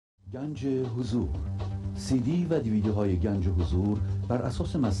گنج حضور، سی دی و دیویدیوهای گنج حضور بر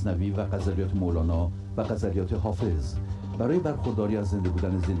اساس مثنوی و غزلیات مولانا و غزلیات حافظ برای برخورداری از زنده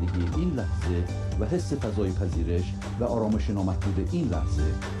بودن زندگی این لحظه و حس فضای پذیرش و آرامش نامحدود این لحظه،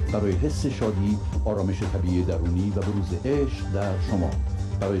 برای حس شادی، آرامش طبیعی درونی و بروز عشق در شما،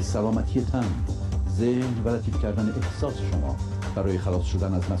 برای سلامتی تن، ذهن و لطیف کردن احساس شما، برای خلاص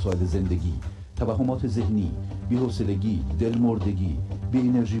شدن از مسائل زندگی، توهمات ذهنی، بی‌حوصلگی، دلمردگی، بی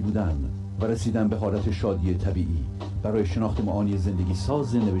انرژی بودن و رسیدن به حالت شادی طبیعی، برای شناخت معانی زندگی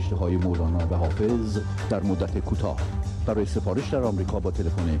ساز نوشته‌های مولانا و حافظ در مدت کوتاه. برای سفارش در آمریکا با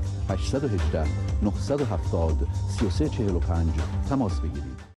تلفن 818 970 3345 تماس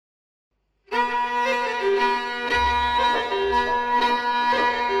بگیرید.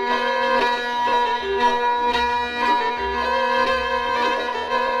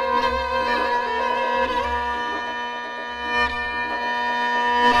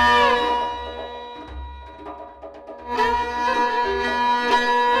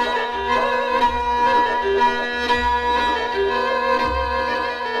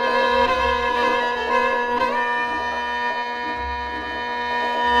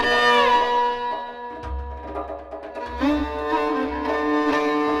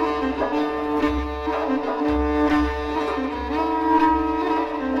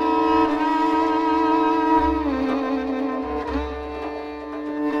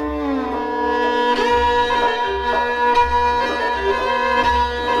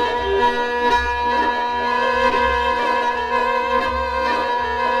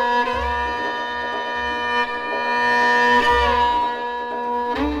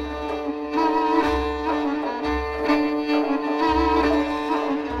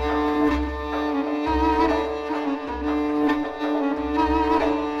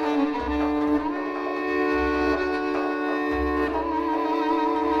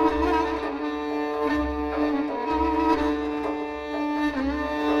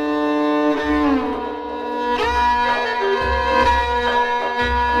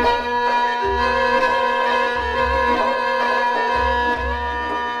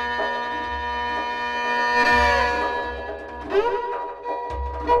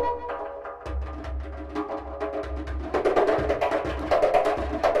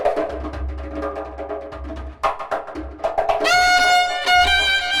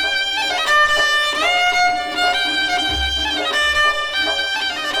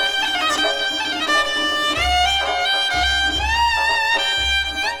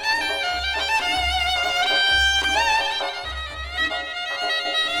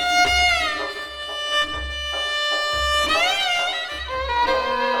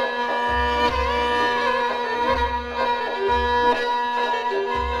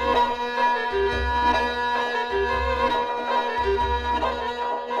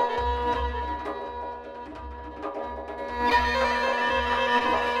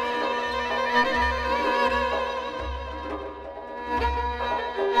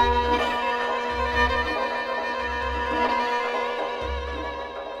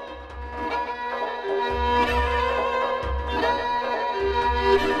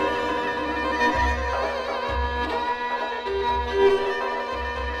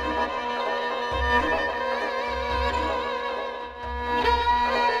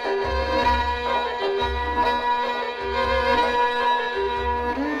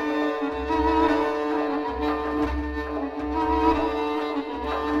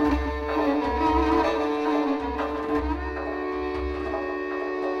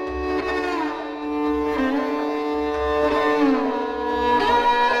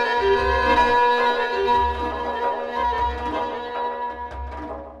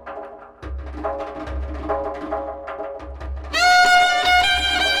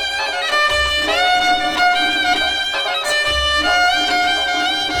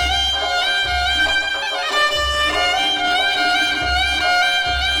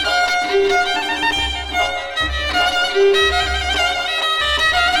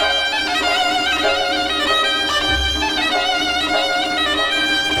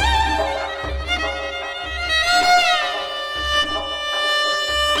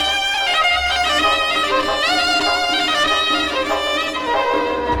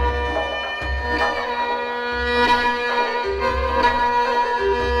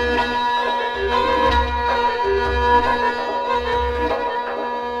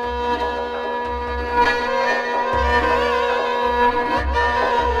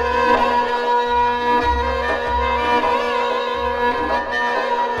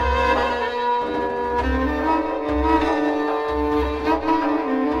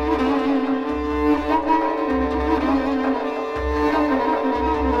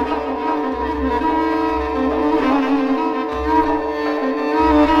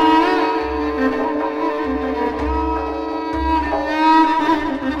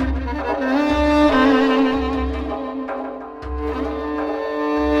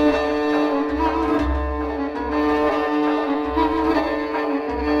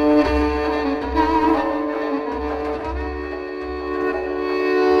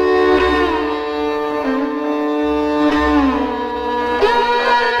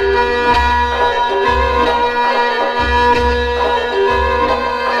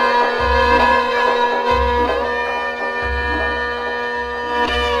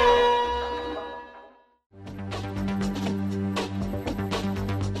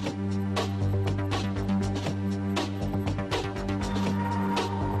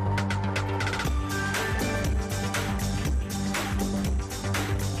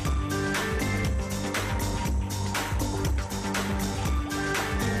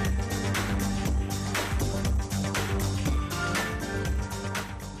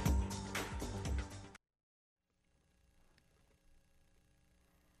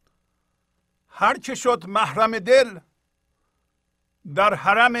 هر که شد محرم دل در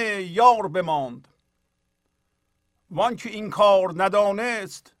حرم یار بماند، وان که این کار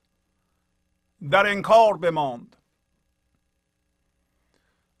ندانست در انکار بماند.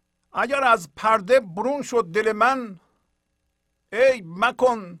 اگر از پرده برون شد دل من، ای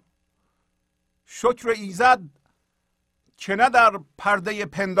مکن شکر ایزد که نه در پرده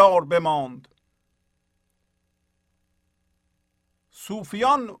پندار بماند.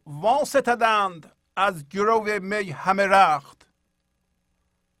 صوفیان واسطدند از گرو می همه رخت،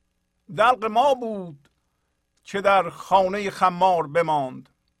 دلق ما بود که در خانه خمار بماند.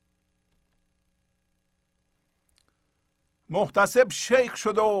 محتسب شیخ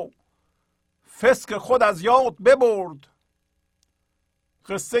شد و فسق خود از یاد ببرد،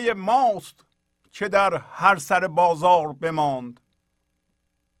 قصه ماست که در هر سر بازار بماند.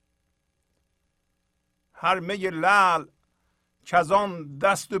 هر می لعل که از آن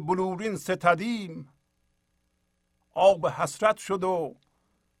دست بلورین ستدیم، آب حسرت شد و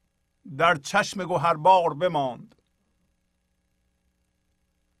در چشم گوهربار بماند.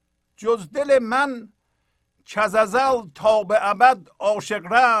 جز دل من که از ازل تا به ابد عاشق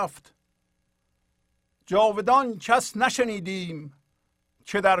رفت، جاودان کس نشنیدیم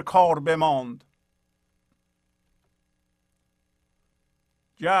که در کار بماند.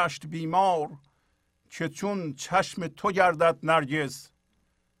 گشت بیمار که چون چشم تو گردد نرگس،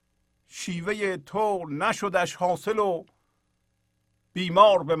 شیوه تو نشدش حاصل و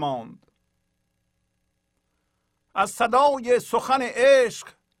بیمار بماند. از صدای سخن عشق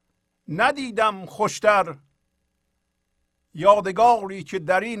ندیدم خوشتر، یادگاری که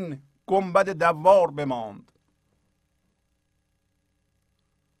در این گنبد دوار بماند.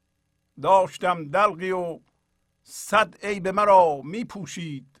 داشتم دلقی و صد عیب مرا می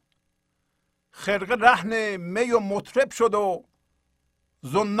پوشید، خرقه رهن می و مطرب شد و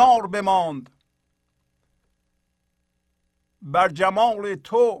زنار بماند. بر جمال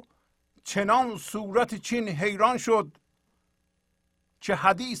تو چنان صورت چین حیران شد، که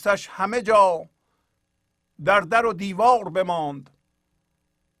حدیثش همه جا در در و دیوار بماند.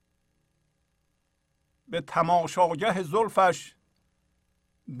 به تماشاگه زلفش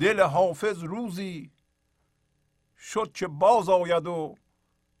دل حافظ روزی شد که باز آید و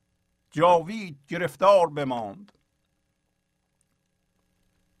جاوید گرفتار بماند.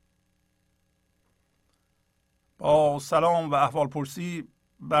 با سلام و احوالپرسی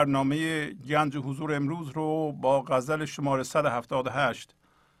برنامه گنج حضور امروز رو با غزل شماره 178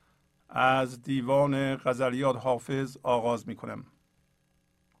 از دیوان غزلیات حافظ آغاز می کنم.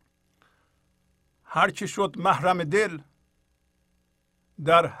 هر که شد محرم دل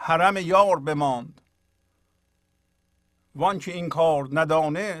در حرم یار بماند، وان که این کار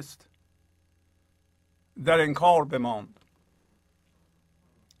ندانست در انکار بماند.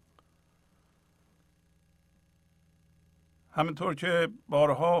 همینطور که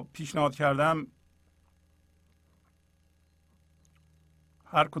بارها پیشنهاد کردم،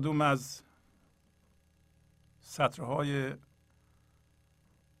 هر کدوم از سطرهای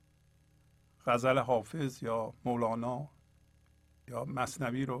غزل حافظ یا مولانا یا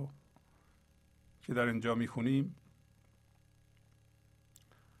مثنوی رو که در اینجا میخونیم،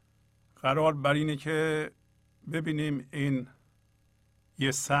 قرار بر اینه که ببینیم این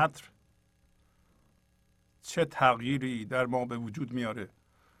یه سطر چه تغییری در ما به وجود میاره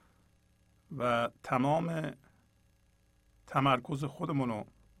و تمام تمرکز خودمون رو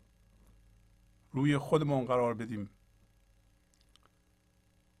روی خودمون قرار بدیم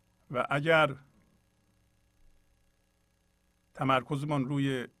و اگر تمرکزمون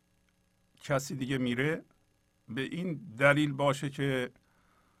روی کسی دیگه میره، به این دلیل باشه که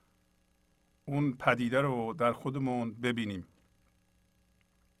اون پدیده رو در خودمون ببینیم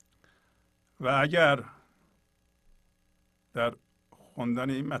و اگر در خوندن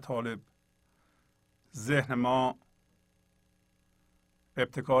این مطالب ذهن ما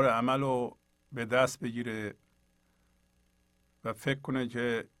ابتکار عمل رو به دست بگیره و فکر کنه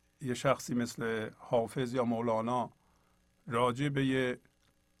که یه شخصی مثل حافظ یا مولانا راجع به یه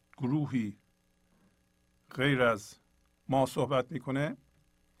گروهی غیر از ما صحبت میکنه،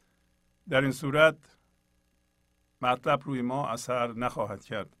 در این صورت مطلب روی ما اثر نخواهد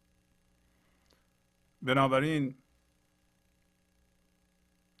کرد. بنابراین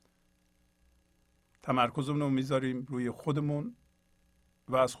تمرکزمون رو میذاریم روی خودمون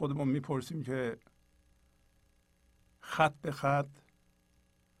و از خودمون میپرسیم که خط به خط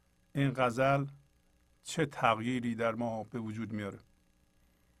این غزل چه تغییری در ما به وجود میاره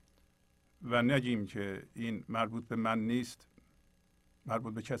و نگیم که این مربوط به من نیست،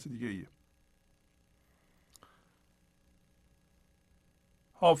 مربوط به کسی دیگه ایه.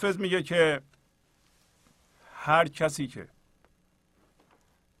 حافظ میگه که هر کسی که،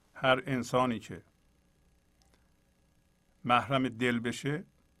 هر انسانی که محرم دل بشه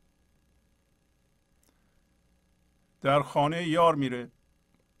در خانه یار میره،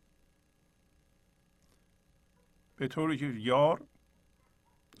 به طوری که یار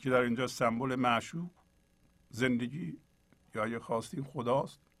که در اینجا سمبل معشوق، زندگی یا اگه خواستیم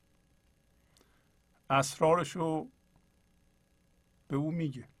خداست، اسرارش رو به او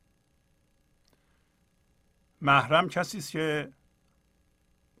میگه. محرم کسی است که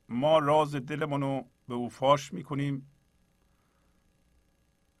ما راز دلمون رو به او فاش میکنیم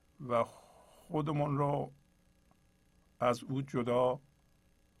و خودمون رو از او جدا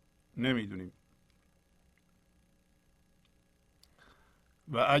نمیدونیم.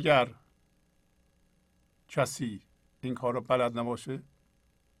 و اگر کسی این کار رو بلد نباشه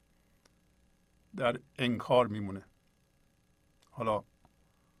در انکار میمونه. حالا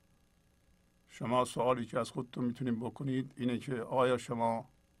شما سوالی که از خودتون میتونید بکنید اینه که آیا شما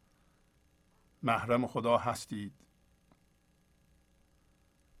محرم خدا هستید؟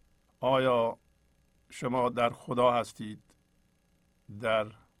 آیا شما در خدا هستید؟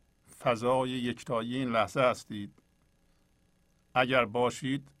 در فضای یکتایی این لحظه هستید؟ اگر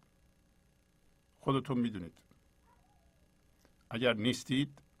باشید خودتون میدونید. اگر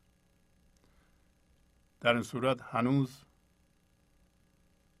نیستید در این صورت هنوز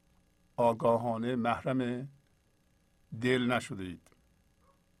آگاهانه محرم دل نشده اید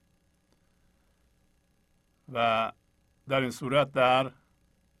و در این صورت در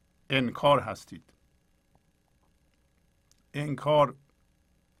انکار هستید. انکار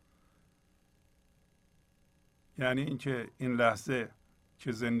یعنی اینکه این لحظه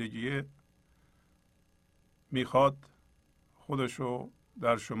که زندگیه میخواد خودشو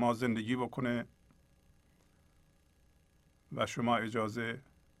در شما زندگی بکنه و شما اجازه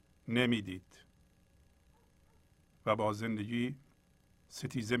نمیدید و با زندگی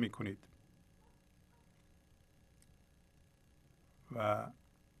ستیزه میکنید و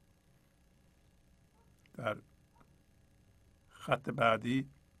در خط بعدی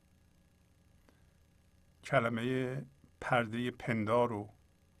کلمه پرده پندار رو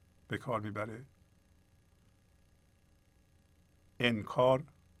به کار میبره. انکار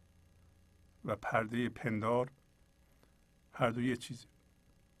و پرده پندار هر دو یه چیزه.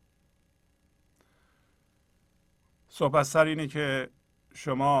 صحبت سر اینه که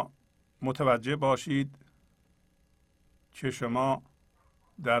شما متوجه باشید که شما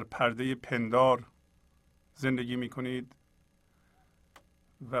در پرده پندار زندگی میکنید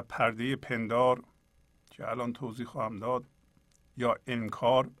و پرده پندار که الان توضیح خواهم داد یا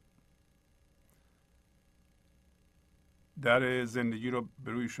انکار در زندگی رو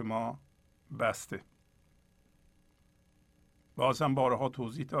به روی شما بسته. باز هم بارها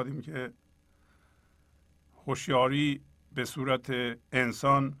توضیح دادیم که هوشیاری به صورت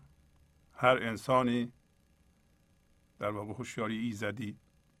انسان، هر انسانی در واقع هوشیاری ایزدی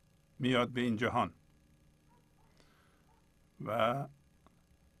میاد به این جهان و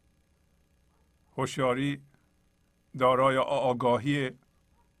هوشیاری دارای آگاهی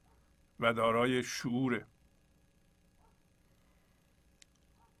و دارای شعور.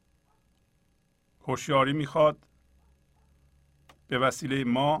 هوشیاری میخواد به وسیله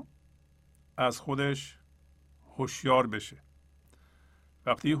ما از خودش هوشیار بشه.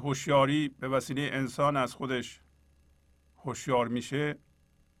 وقتی هوشیاری به وسیله انسان از خودش هوشیار میشه،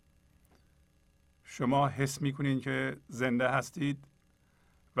 شما حس میکنین که زنده هستید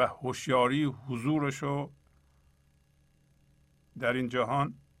و هوشیاری حضورشو در این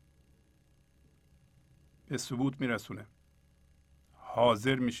جهان به ثبوت میرسونه،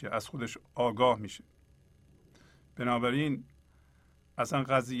 حاضر میشه، از خودش آگاه میشه. بنابراین اصلا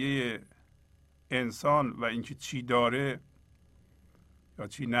قضیه انسان و اینکه چی داره یا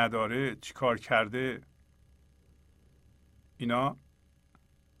چی نداره، چی کار کرده، اینا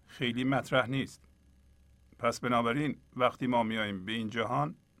خیلی مطرح نیست. پس بنابراین وقتی ما میاییم به این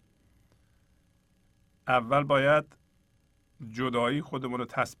جهان، اول باید جدایی خودمون رو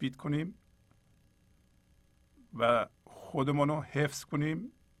تثبیت کنیم و خودمون رو حفظ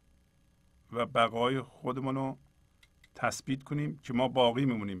کنیم و بقای خودمون رو تثبیت کنیم که ما باقی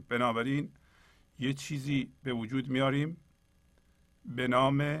میمونیم. بنابراین یه چیزی به وجود میاریم به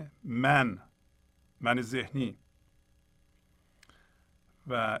نام من ذهنی،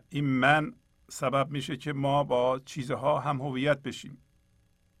 و این من سبب میشه که ما با چیزها هم هویت بشیم.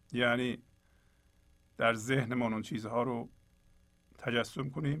 یعنی در ذهنمون اون چیزها رو تجسم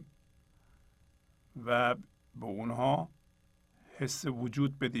کنیم و به اونها حس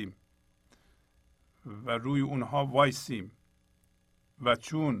وجود بدیم و روی اونها وایسیم. و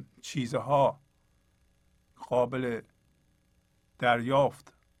چون چیزها قابل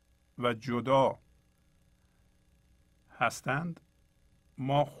دریافت و جدا هستند،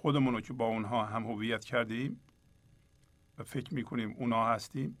 ما خودمون رو که با اونها هم هویت کردیم و فکر میکنیم اونها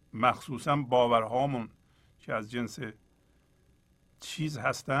هستیم، مخصوصا باورهامون که از جنس چیز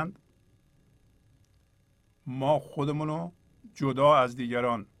هستند، ما خودمون رو جدا از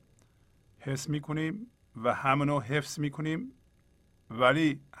دیگران حس میکنیم و همون رو حفظ میکنیم.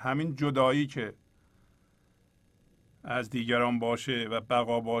 ولی همین جدایی که از دیگران باشه و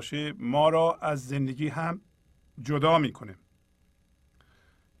بقا باشه ما را از زندگی هم جدا میکنه.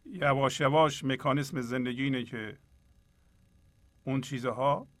 یواش یواش مکانیسم زندگی اینه که اون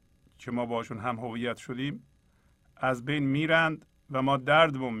چیزها که ما باشون هم هویت شدیم از بین میرند و ما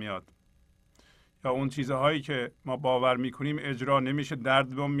دردمون میاد، یا اون چیزهایی که ما باور میکنیم اجرا نمیشه،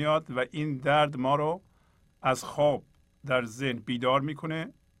 دردمون میاد و این درد ما رو از خواب در ذهن بیدار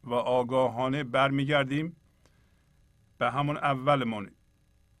میکنه و آگاهانه برمیگردیم به همون اولمون.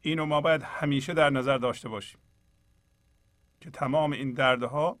 اینو ما باید همیشه در نظر داشته باشیم که تمام این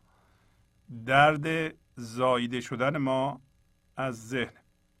دردها درد زاییده شدن ما از ذهن.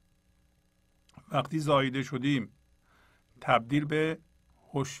 وقتی زاییده شدیم تبدیل به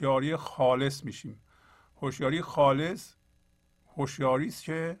هوشیاری خالص میشیم. هوشیاری خالص هوشیاری است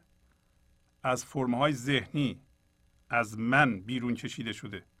که از فرم‌های ذهنی، از من بیرون کشیده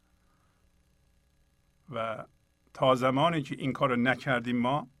شده و تا زمانی که این کار رو نکردیم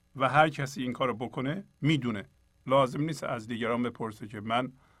ما، و هر کسی این کار رو بکنه میدونه، لازم نیست از دیگران بپرسه که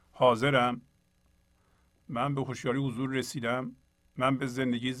من حاضرم، من به هوشیاری حضور رسیدم، من به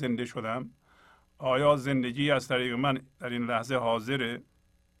زندگی زنده شدم، آیا زندگی از طریق من در این لحظه حاضره؟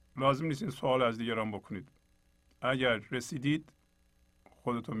 لازم نیست این سوال از دیگران بکنید. اگر رسیدید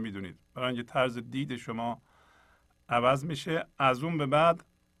خودتون میدونید. برای اینکه طرز دید شما عوض میشه. از اون به بعد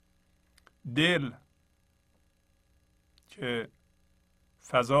دل که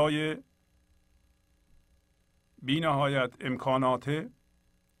فضای بی نهایت امکاناته،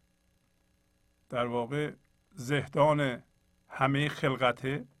 در واقع زهدان همه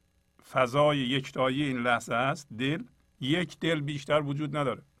خلقته، فضای یکتایی این لحظه است. دل، یک دل بیشتر وجود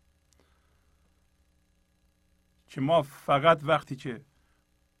نداره که ما فقط وقتی که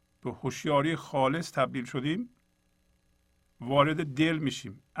به هوشیاری خالص تبدیل شدیم وارد دل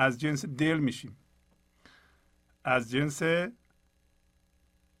میشیم، از جنس دل میشیم، از جنس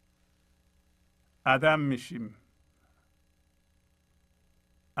عدم میشیم،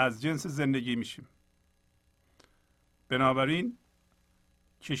 از جنس زندگی میشیم. بنابراین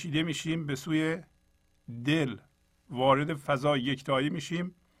کشیده میشیم به سوی دل، وارد فضای یکتایی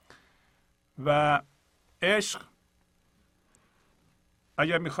میشیم و عشق،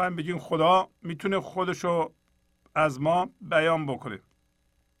 اگر میخوایم بگیم خدا میتونه خودشو از ما بیان بکنه.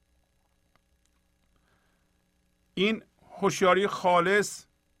 این هوشیاری خالص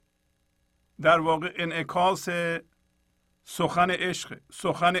در واقع انعکاس سخن عشق.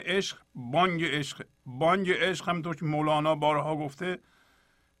 سخن عشق بانگ عشق. بانگ عشق همونطور که مولانا بارها گفته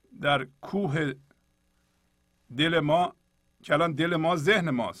در کوه دل ما، که الان دل ما ذهن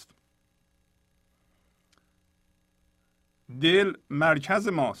ماست، دل مرکز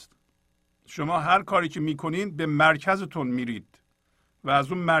ماست. شما هر کاری که میکنین به مرکزتون میرید و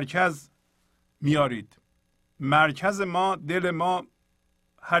از اون مرکز میارید. مرکز ما، دل ما،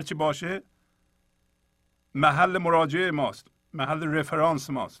 هرچی باشه محل مراجعه ماست، محل رفرانس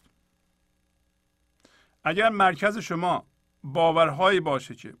ماست. اگر مرکز شما باورهایی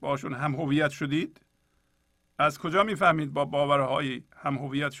باشه که باشون هم هویت شدید، از کجا میفهمید با باورهایی هم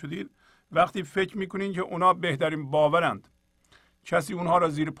هویت شدید؟ وقتی فکر میکنین که اونا بهترین باورند، کسی اونها را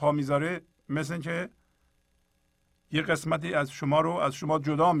زیر پا میذاره، مثل که یه قسمتی از شما رو از شما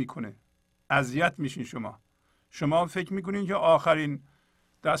جدا میکنه، اذیت میشین. شما فکر میکنین که آخرین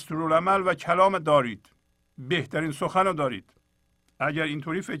دستورالعمل و کلام دارید، بهترین سخن رو دارید. اگر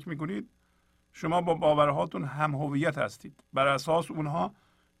اینطوری فکر میکنید شما با باورهاتون هم هویت هستید، بر اساس اونها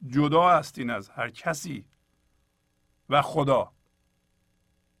جدا هستین از هر کسی و خدا.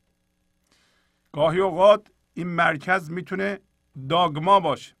 گاهی اوقات این مرکز میتونه داگما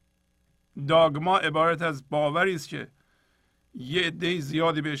باشه. داگما عبارت از باوری است که یه عده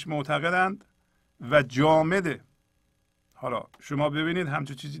زیادی بهش معتقدند و جامده. حالا شما ببینید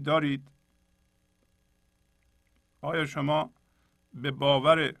همچون چیزی دارید؟ آیا شما به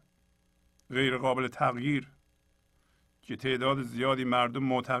باور غیر قابل تغییر که تعداد زیادی مردم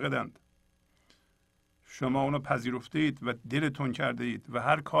معتقدند شما اونو پذیرفته اید و دلتون کرده اید و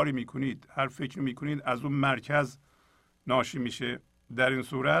هر کاری میکنید، هر فکری میکنید از اون مرکز ناشی میشه؟ در این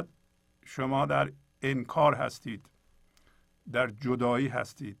صورت شما در انکار هستید، در جدایی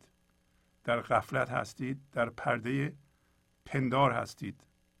هستید، در غفلت هستید، در پرده پندار هستید.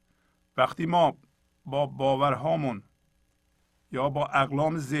 وقتی ما با باورهامون یا با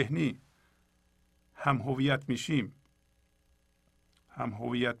اقلام ذهنی هم هویت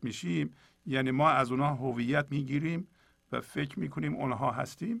میشیم، یعنی ما از اونها هویت میگیریم و فکر میکنیم اونها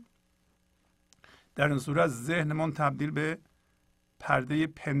هستیم. در این صورت ذهنمون تبدیل به پرده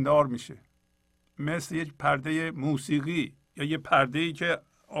پندار میشه، مثل یک پرده موسیقی یا یه پرده‌ای که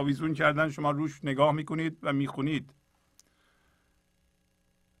آویزون کردن، شما روش نگاه میکنید و میخونید.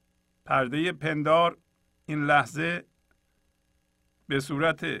 پرده پندار این لحظه به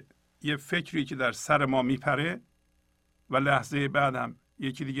صورت یه فکری که در سر ما میپره و لحظه بعد هم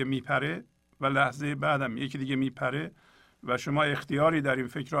یکی دیگه میپره و لحظه بعد هم یکی دیگه میپره و شما اختیاری در این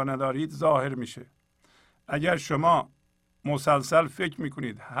فکر را ندارید، ظاهر میشه. اگر شما مسلسل فکر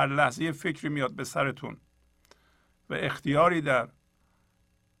میکنید، هر لحظه یه فکری میاد به سرتون و اختیاری در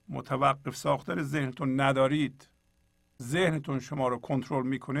متوقف ساختن ذهنتون ندارید، ذهنتون شما رو کنترل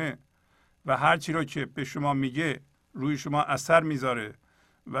میکنه و هر چی رو که به شما میگه روی شما اثر میذاره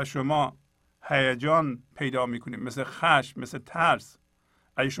و شما هیجان پیدا میکنید، مثل خشم، مثل ترس.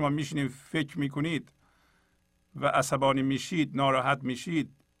 اگه شما میشینید فکر میکنید و عصبانی میشید، ناراحت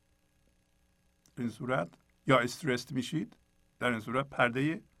میشید، این صورت یا استرس میشید، در این صورت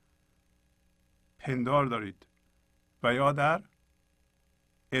پرده پندار دارید و یا در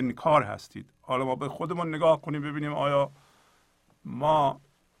انکار هستید. حالا ما به خودمون نگاه کنیم ببینیم آیا ما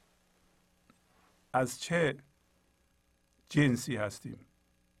از چه جنسی هستیم.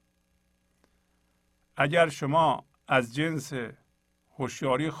 اگر شما از جنس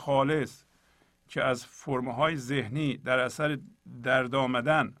هوشیاری خالص که از فرم‌های ذهنی در اثر درد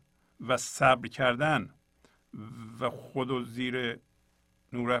آمدن و صبر کردن و خود و زیر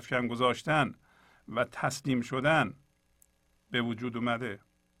نورافکن گذاشتن و تسلیم شدن به وجود اومده،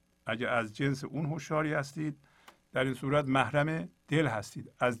 اگر از جنس اون هوشیاری هستید، در این صورت محرم دل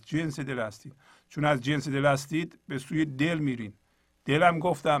هستید، از جنس دل هستید. چون از جنس دل هستید به سوی دل میرین. دلم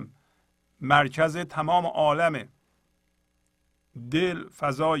گفتم مرکز تمام عالمه. دل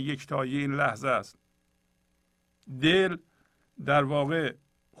فضای یکتایی این لحظه است. دل در واقع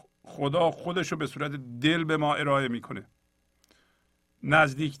خدا خودش رو به صورت دل به ما ارائه میکنه.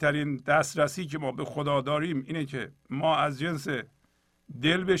 نزدیکترین دسترسی که ما به خدا داریم اینه که ما از جنس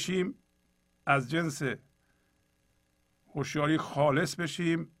دل بشیم، از جنس هوشیاری خالص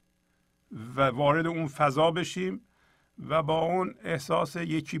بشیم و وارد اون فضا بشیم و با اون احساس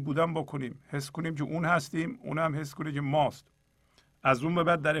یکی بودن بکنیم، حس کنیم که اون هستیم، اون هم حس کنه که ماست. از اون به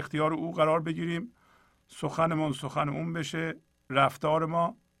بعد در اختیار او قرار بگیریم، سخنمون سخن اون بشه، رفتار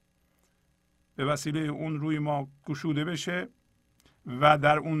ما به وسیله اون روی ما گشوده بشه و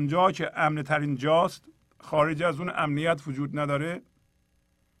در اونجا که امن ترین جاست، خارج از اون امنیت وجود نداره،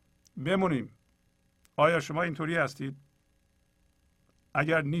 بمونیم. آیا شما اینطوری هستید؟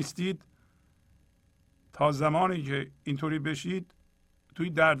 اگر نیستید، تا زمانی که اینطوری بشید توی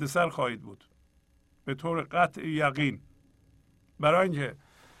دردسر خواهید بود، به طور قطع یقین. برای اینکه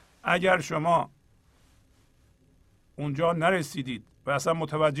اگر شما اونجا نرسیدید و اصلا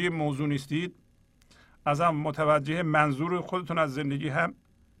متوجه موضوع نیستید، اصلا متوجه منظور خودتون از زندگی هم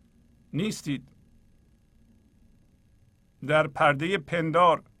نیستید. در پرده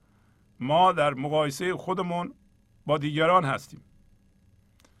پندار ما در مقایسه خودمون با دیگران هستیم،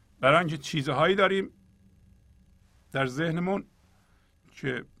 برای اینکه چیزهایی داریم در ذهنمون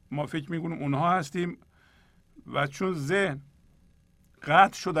که ما فکر میکنیم اونها هستیم و چون ذهن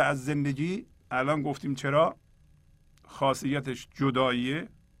قطع شده از زندگی، الان گفتیم چرا، خاصیتش جداییه،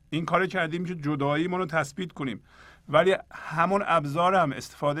 این کار کردیم که جدایی ما رو تثبیت کنیم، ولی همون ابزار هم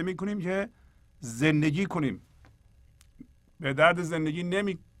استفاده میکنیم که زندگی کنیم. به درد زندگی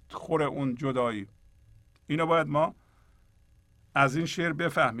نمیخوره اون جدایی. اینو باید ما از این شعر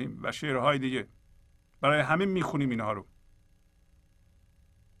بفهمیم و شعرهای دیگه. برای همین میخونیم اینها رو.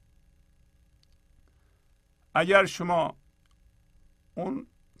 اگر شما اون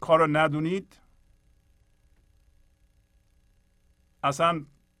کار رو ندونید، اصلا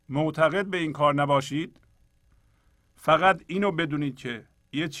معتقد به این کار نباشید، فقط اینو بدونید که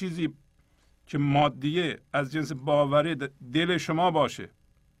یه چیزی که مادیه از جنس باور دل شما باشه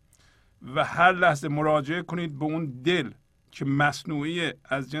و هر لحظه مراجعه کنید به اون دل که مصنوعی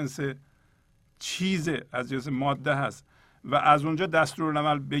از جنس چیزه، از جنس ماده هست و از اونجا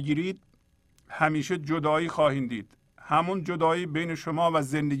دستورالعمل بگیرید، همیشه جدایی خواهید دید. همون جدایی بین شما و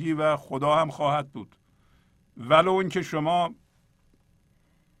زندگی و خدا هم خواهد بود، ولو اینکه شما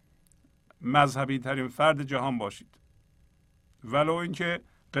مذهبی ترین فرد جهان باشید، ولو اینکه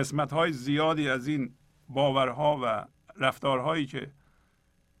قسمت های زیادی از این باورها و رفتارهایی که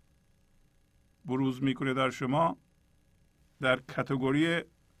بروز میکنه در شما در کاتگوری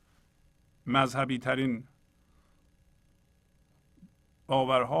مذهبی ترین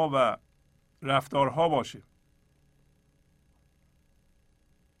باورها و رفتارها باشه.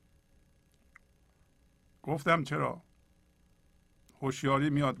 گفتم چرا هوشیاری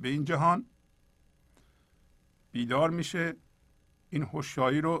میاد به این جهان، بیدار میشه، این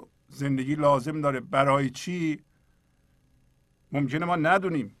هوشیاری رو زندگی لازم داره. برای چی؟ ممکنه ما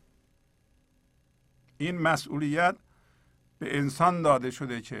ندونیم. این مسئولیت به انسان داده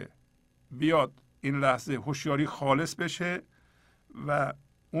شده که بیاد این لحظه هوشیاری خالص بشه و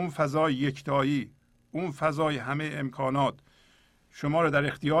اون فضای یکتایی، اون فضای همه امکانات شما رو در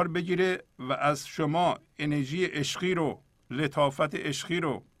اختیار بگیره و از شما انرژی عشقی رو، لطافت عشقی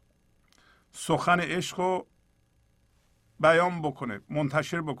رو، سخن عشق رو بیان بکنه،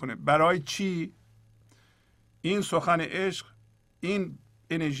 منتشر بکنه. برای چی؟ این سخن عشق، این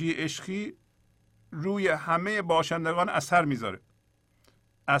انرژی عشقی روی همه باشندگان اثر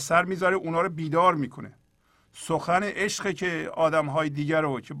میذاره، اونا رو بیدار میکنه. سخن عشق که آدم‌های دیگر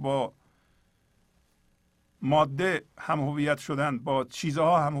رو که با ماده هم هویت شدن، با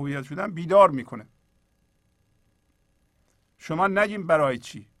چیزها هم هویت شدن، بیدار میکنه. شما نگیم برای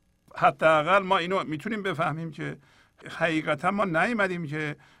چی. حداقل ما اینو میتونیم بفهمیم که حقیقتا ما نیومدیم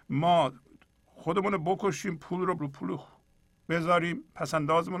که ما خودمون رو بکشیم، پول رو پول بذاریم،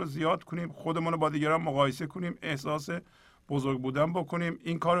 پسندازمون رو زیاد کنیم، خودمون رو با دیگران مقایسه کنیم، احساس بزرگ بودن بکنیم،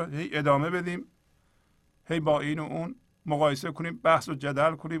 این کار رو هی ادامه بدیم، هی با این و اون مقایسه کنیم، بحث و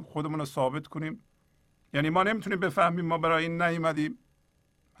جدل کنیم، خودمون رو ثابت کنیم. یعنی ما نمیتونیم بفهمیم ما برای این نیومدیم.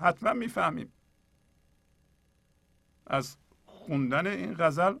 حتما میفهمیم. از خوندن این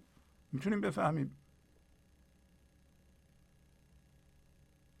غزل میتونیم بفهمیم.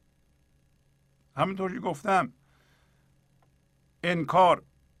 همونطور که گفتم، انکار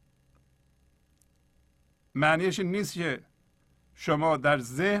معنیش نیست که شما در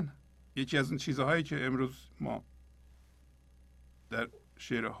ذهن، یکی از اون چیزهایی که امروز ما در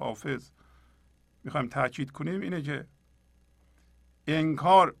شعر حافظ میخوایم تاکید کنیم اینه که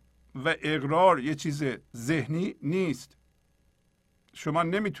انکار و اقرار یه چیز ذهنی نیست. شما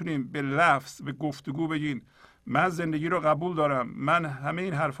نمیتونیم به لفظ، به گفتگو بگین من زندگی رو قبول دارم، من همه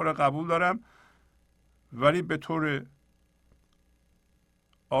این حرفا رو قبول دارم، ولی به طور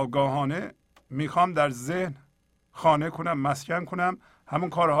آگاهانه میخوام در ذهن خانه کنم، مسکن کنم، همون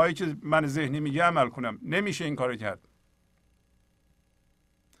کارهایی که من ذهنی میگه عمل کنم. نمیشه این کارو کرد.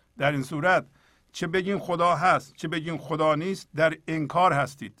 در این صورت چه بگین خدا هست، چه بگین خدا نیست، در انکار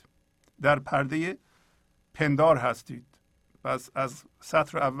هستید، در پرده پندار هستید. پس از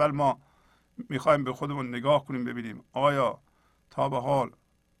سطر اول ما میخوایم به خودمون نگاه کنیم، ببینیم آیا تا به حال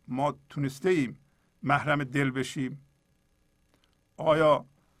ما تونسته ایم محرم دل بشیم؟ آیا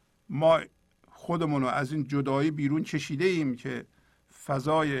ما خودمون رو از این جدایی بیرون کشیده ایم که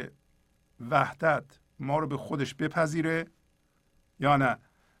فضای وحدت ما رو به خودش بپذیره یا نه؟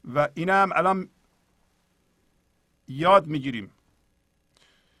 و این هم الان یاد میگیریم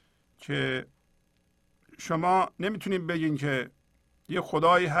که شما نمیتونید بگین که یه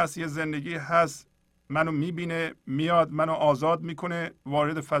خدایی هست، یه زندگی هست، منو میبینه، میاد منو آزاد میکنه،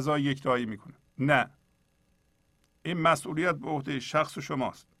 وارد فضای یکتایی میکنه. نه، این مسئولیت به عهده شخص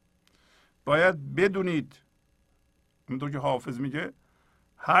شماست. باید بدونید، همونطور که حافظ میگه،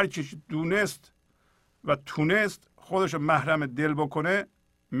 هر کی دونست و تونست خودشو محرم دل بکنه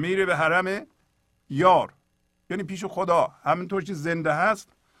میره به حرم یار، یعنی پیش خدا. همونطور که زنده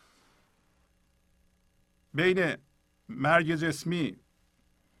هست بین مرگ جسمی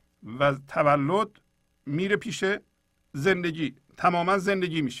و تولد میره پیش زندگی، تماما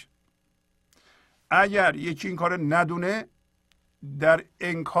زندگی میشه. اگر یکی این کار ندونه در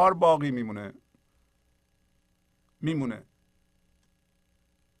انکار باقی میمونه.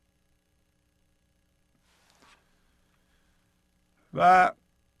 و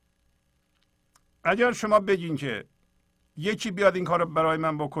اگر شما بگین که یکی بیاد این کار رو برای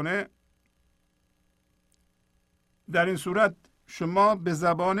من بکنه، در این صورت شما به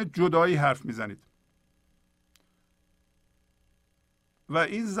زبان جدایی حرف میزنید و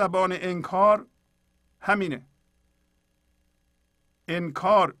این زبان انکار همینه.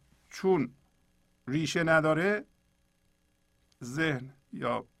 انکار چون ریشه نداره، ذهن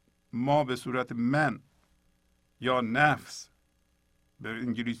یا ما به صورت من یا نفس، به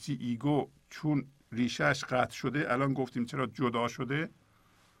انگلیسی ایگو، چون ریشهش قطع شده، الان گفتیم چرا جدا شده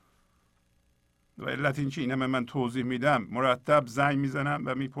و علت این که اینم من توضیح میدم، مرتب زنگ میزنم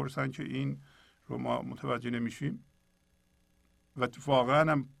و میپرسن که این رو ما متوجه نمیشیم و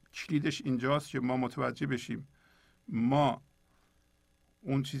واقعا هم کلیدش اینجاست که ما متوجه بشیم ما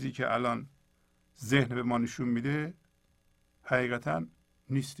اون چیزی که الان ذهن به ما نشون میده حقیقتا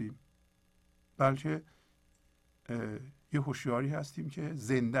نیستیم، بلکه یه هوشیاری هستیم که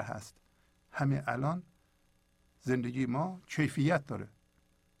زنده هست. همه الان زندگی ما کیفیت داره،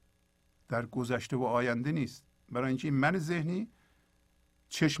 در گذشته و آینده نیست. برای اینکه این من ذهنی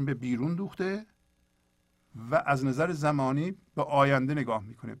چشم به بیرون دوخته و از نظر زمانی به آینده نگاه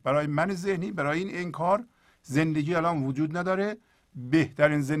میکنه. برای من ذهنی، برای این انکار، زندگی الان وجود نداره،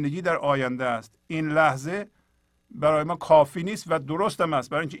 بهترین زندگی در آینده است. این لحظه برای ما کافی نیست و درست هم است،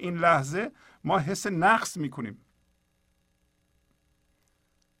 برای اینکه این لحظه ما حس نقص میکنیم.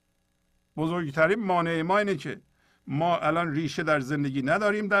 بزرگترین مانع ما اینه که ما الان ریشه در زندگی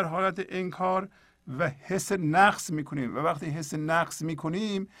نداریم در حالت انکار و حس نقص میکنیم و وقتی حس نقص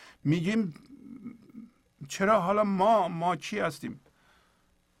میکنیم میگیم چرا حالا ما چی هستیم؟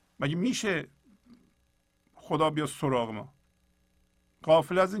 مگه میشه خدا بیا سراغ ما؟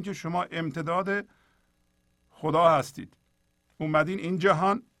 غافل از این که شما امتداد خدا هستید. اومدین این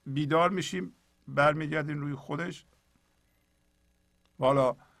جهان، بیدار میشیم، برمیگردین روی خودش.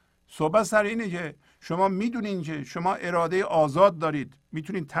 حالا صحبت سر اینه که شما میدونین که شما اراده آزاد دارید،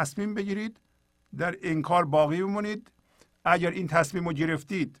 میتونید تصمیم بگیرید در انکار باقی بمونید. اگر این تصمیم رو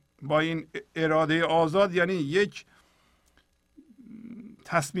گرفتید با این اراده آزاد، یعنی یک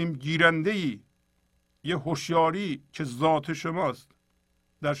تصمیم گیرنده‌ای، یه هوشیاری که ذات شماست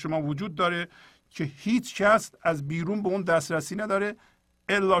در شما وجود داره که هیچ کس از بیرون به اون دسترسی نداره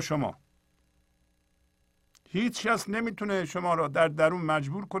الا شما. هیچ کس نمیتونه شما را در درون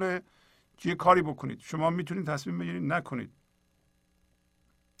مجبور کنه که یه کاری بکنید. شما میتونید تصمیم بگیرید نکنید.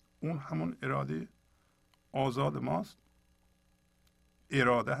 اون همون اراده آزاد ماست.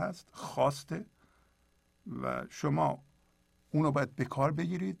 اراده هست، خواسته و شما اونو باید به کار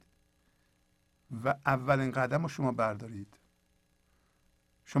بگیرید و اولین قدم رو شما بردارید.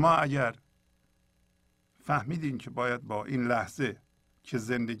 شما اگر فهمیدین که باید با این لحظه که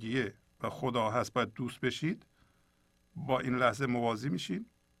زندگیه و خدا هست باید دوست بشید، با این لحظه موازی میشید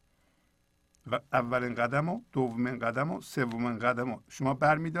و اولین قدم و دومین قدم و سومین قدم رو شما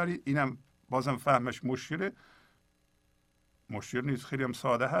برمیدارید. اینم بازم فهمش مشکل نیست، خیلی هم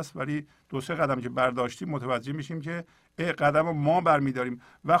ساده هست، ولی دو سه قدم که برداشتیم متوجه میشیم که قدم رو ما برمیداریم.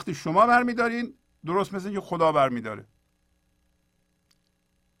 وقتی شما برمیدارین درست مثل که خدا برمیداره،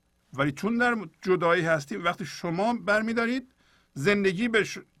 ولی چون در جدایی هستیم وقتی شما برمیدارید زندگی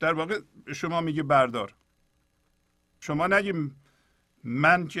در واقع شما میگه بردار. شما نگیم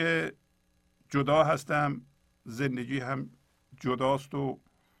من که جدا هستم زندگی هم جداست و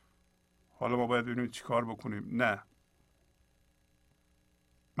حالا ما باید ببینیم چی کار بکنیم. نه،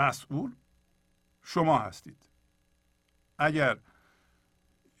 مسئول شما هستید. اگر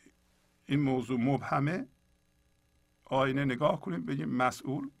این موضوع مبهمه آینه نگاه کنیم بگیم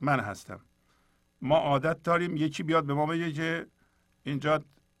مسئول من هستم. ما عادت داریم یکی بیاد به ما بگه که اینجا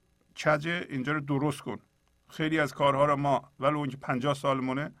کجه، اینجا رو درست کن. خیلی از کارها رو ما ولو اینکه 50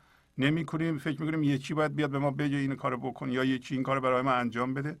 سالمونه نمی کنیم، فکر میکنیم یکی باید بیاد به ما بگه این کارو بکن یا یکی این کارو برای ما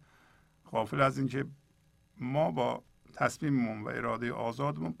انجام بده. غافل از اینکه ما با تصمیممون و اراده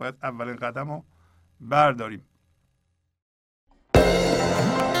آزادمون باید اولین قدم رو برداریم.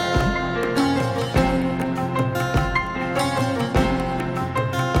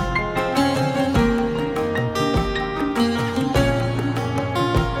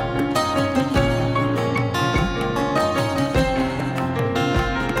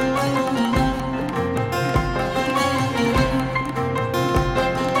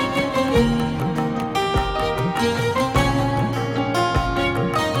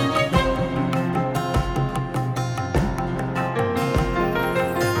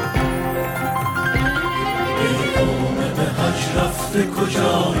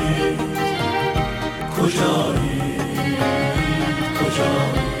 کجایی کجایی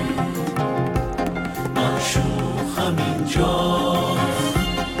کجایی معشوقم اینجاست،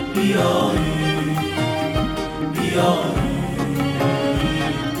 بیایی بیایی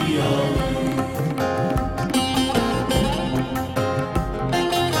بیایی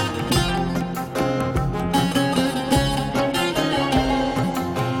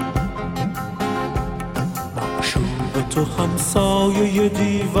همسایه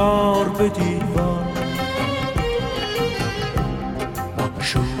دیوار به دیوار،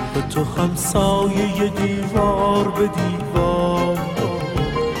 معشوق تو همسایه دیوار به دیوار،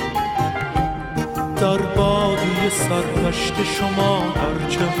 در بادیه سرگشت شما در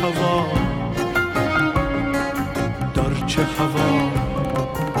چه هوا، در چه هوا.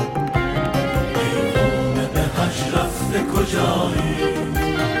 پیغام به حج رفته کجایی،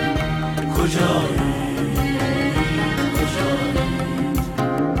 کجایی، کجایی،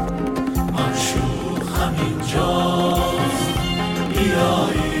 معشوق همینجاست،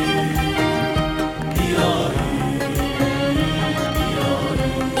 بیایی، بیایی،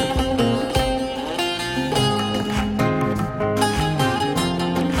 بیایی.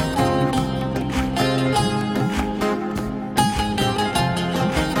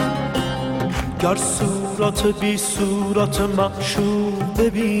 گر صورت بی صورت معشوق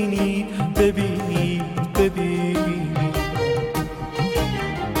ببینی، ببینی، ببینی،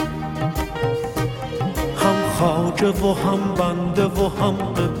 هم خواجه و هم بنده و هم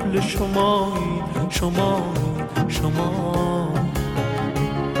قبل شمایی، شمایی، شما،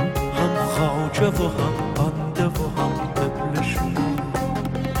 هم خواجه و هم بنده و هم قبل شما.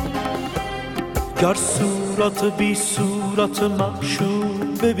 گر صورت بی صورت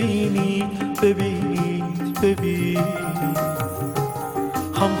معشوق ببینی، ببینید، ببینید،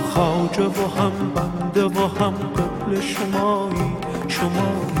 هم خواجه و هم بنده و هم قبل شمایی،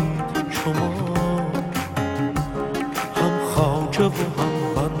 شمایید، شما، هم خواجه و هم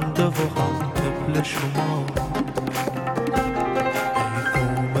بنده و هم قبل شما.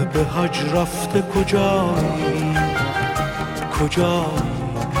 پیغام به حج رفته کجایی، کجایی،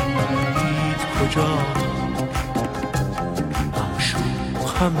 کجایی، معشوق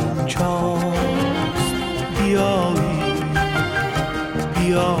همینجاست، بیایی،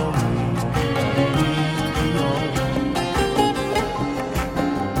 بیایی، بیایی.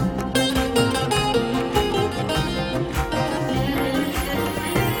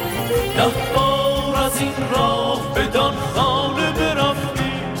 ده بار از این راه بدان خانه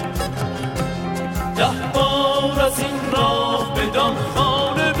برفتی، ده بار از این راه بدان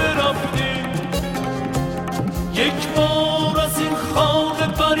خانه برفتی، یک بار از این خانه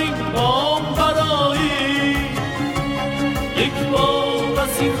بر این بام برایی، یک بار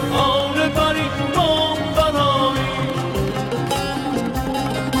از این خانه بر این بام برایی،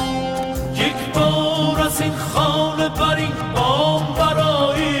 یک بار از این خانه بر این بام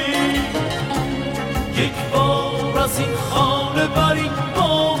برایی، یک بار از این خانه بر این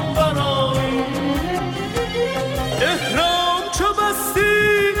بام برایی. احرام چو بستی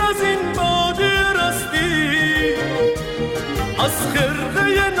از این باده رستی، از خرقه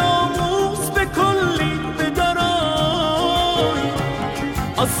ناموس به کلی بدرای،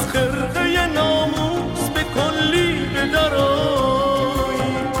 از خرقه ناموس به کلی بدرای.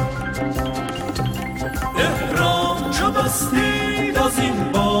 احرام چو بستی از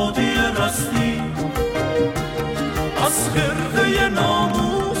این باده رستی، از خرقه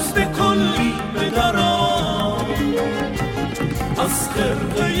ناموس به کلی بدرای، از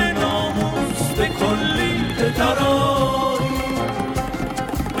خرقه ناموس به کلی بدرای.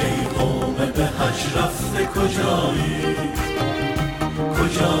 پیغام به حج رفته کجایی،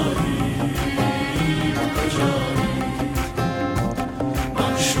 کجایی، کجایی،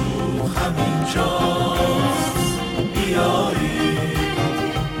 معشوق همینجاست، بیایی،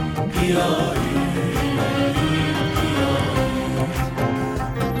 بیایی،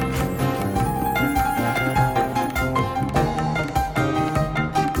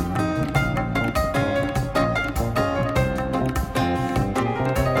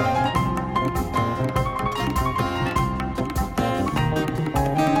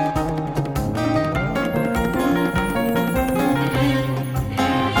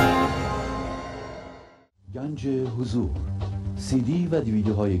 گنج حضور، CD و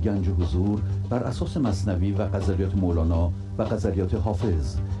دیویدیوهای گنج حضور بر اساس مثنوی و غزلیات مولانا و غزلیات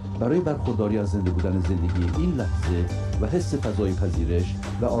حافظ برای برخورداری از زنده بودن زندگی این لحظه و حس فضای پذیرش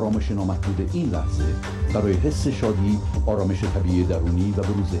و آرامش نامحدود این لحظه، برای حس شادی، آرامش طبیعی درونی و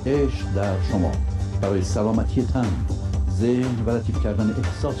بروز عشق در شما، برای سلامتی تن، ذهن و لطیف کردن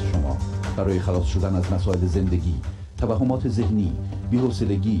احساس شما، برای خلاص شدن از مسائل زندگی، توهمات ذهنی،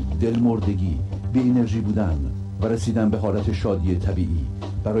 بی‌حوصلگی، دلمردگی، بی انرژی بودن و رسیدن به حالت شادی طبیعی،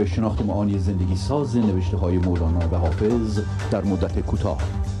 برای شناخت معانی زندگی ساز نوشته‌های مولانا و حافظ در مدت کوتاه.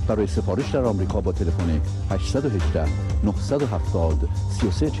 برای سفارش در آمریکا با تلفن 818 970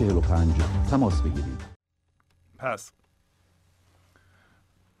 3345 تماس بگیرید. پس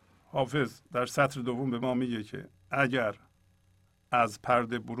حافظ در سطر دوم به ما میگه که اگر از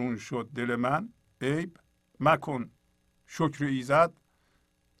پرده برون شد دل من، عیب مکن شکر ایزد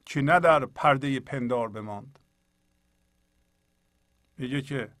که نه در پرده پندار بماند. میگه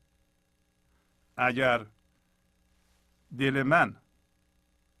که اگر دل من،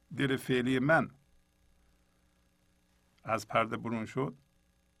 دل فعلی من از پرده برون شد،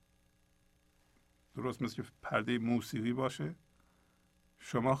 درست مثل که پرده موسیقی باشه،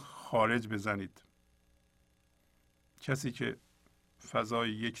 شما خارج بزنید. کسی که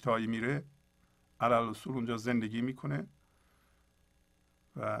فضای یکتایی میره علی‌الاصول اونجا زندگی میکنه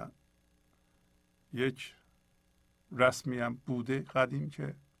و یک رسمی هم بوده قدیم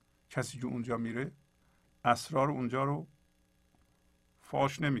که کسی که اونجا میره اسرار اونجا رو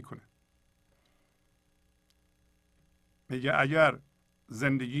فاش نمیکنه. میگه اگر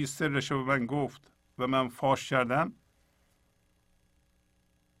زندگی سرش رو به من گفت و من فاش کردم،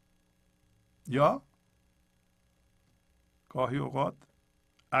 یا گاهی اوقات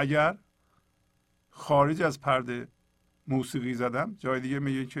اگر خارج از پرده موسیقی زدم، جای دیگه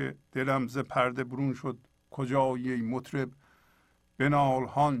میگه که دلم ز پرده برون شد کجایی ای مطرب، بنال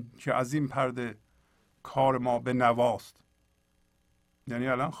هان که از این پرده کار ما به نواست. یعنی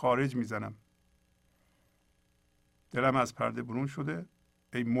الان خارج میزنم، دلم از پرده برون شده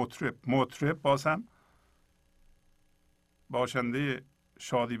ای مطرب. مطرب بازم باشنده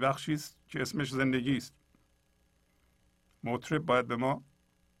شادی بخشی است که اسمش زندگی است. مطرب باید به ما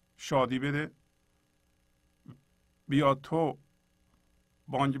شادی بده. بیا تو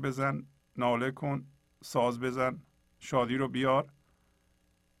بانگ بزن، ناله کن، ساز بزن، شادی رو بیار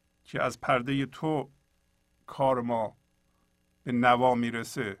که از پرده تو کار ما به نوا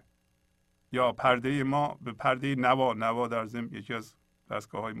میرسه، یا پرده ما به پرده نوا. نوا در ضمن یکی از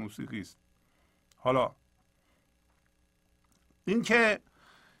دستگاه های موسیقی است. حالا این که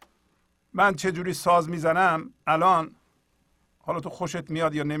من چجوری ساز میزنم الان، حالا تو خوشت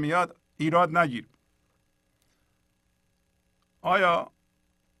میاد یا نمیاد ایراد نگیر. آیا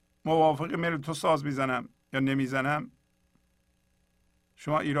موافق میل تو ساز میزنم یا نمیزنم،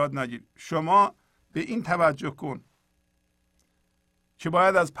 شما ایراد نگیر. شما به این توجه کن که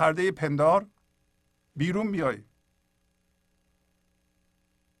باید از پرده پندار بیرون بیایی.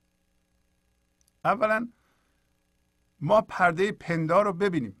 اولا ما پرده پندار رو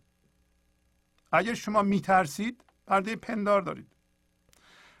ببینیم. اگر شما میترسید پرده پندار دارید.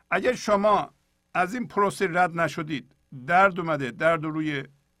 اگر شما از این پروسه رد نشدید، درد اومده، درد رو روی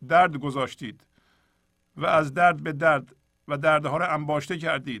درد گذاشتید و از درد به درد و دردها رو انباشته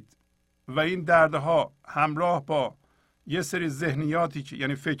کردید و این دردها همراه با یه سری ذهنیاتی که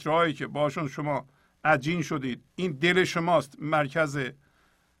یعنی فکرهایی که باشون شما عجین شدید، این دل شماست، مرکز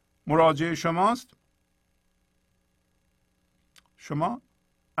مراجعه شماست، شما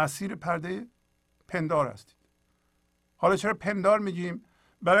اسیر پرده پندار هستید. حالا چرا پندار میگیم؟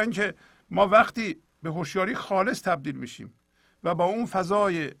 برای اینکه ما وقتی به هوشیاری خالص تبدیل میشیم و با اون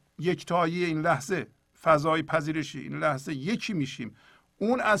فضای یکتایی این لحظه، فضای پذیرشی این لحظه یکی میشیم،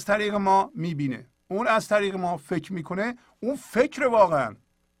 اون از طریق ما میبینه، اون از طریق ما فکر میکنه. اون فکر واقعا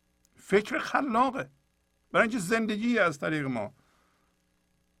فکر خلاقه، برای اینکه زندگی از طریق ما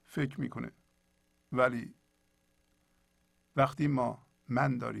فکر میکنه. ولی وقتی ما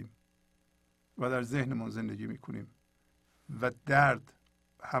من داریم و در ذهنمون زندگی میکنیم و درد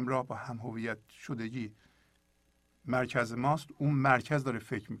همراه با هم هویت شدگی مرکز ماست، اون مرکز داره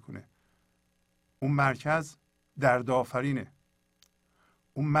فکر میکنه. اون مرکز دردآفرینه.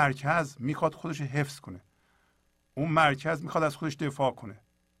 اون مرکز میخواد خودش حفظ کنه. اون مرکز میخواد از خودش دفاع کنه.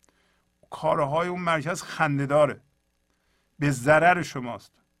 کارهای اون مرکز خنده‌داره، به ضرر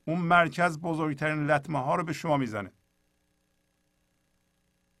شماست. اون مرکز بزرگترین لطمه ها رو به شما میزنه.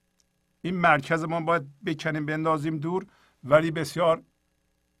 این مرکز ما باید بکنیم بندازیم دور، ولی بسیار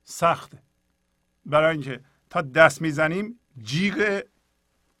سخته. برای اینکه تا دست میزنیم جیغ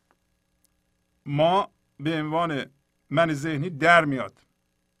ما به عنوان من ذهنی در میاد،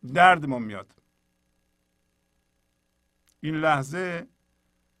 دردمون میاد. این لحظه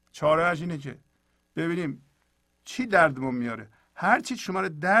چاره‌اش اینه که ببینیم چی دردمون میاره. هر چی شما رو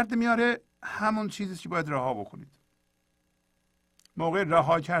درد میاره همون چیزی که باید رها بکنید. موقع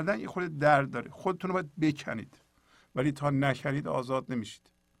رها کردن یه خورده درد داره، خودتون رو باید بکنید، ولی تا نکنید آزاد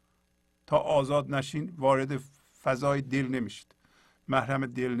نمیشید. تا آزاد نشین وارد فضای دل نمیشید، محرم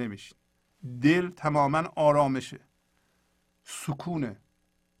دل نمیشید. دل تماما آرامشه، سکونه،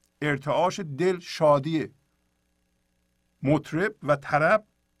 ارتعاش دل شادیه. مطرب و طرب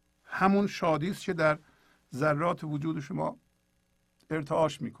همون شادی است که در ذرات وجود شما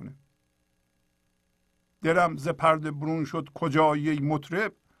ارتعاش میکنه. دلم ز پرده برون شد کجایی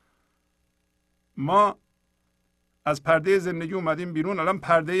مطرب. ما از پرده زندگی اومدیم بیرون، الان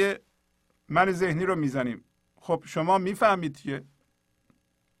پرده من ذهنی رو میزنیم. خب شما میفهمید که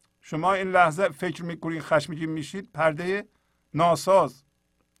شما این لحظه فکر میکنید خشمگین میشید، پرده ناساز،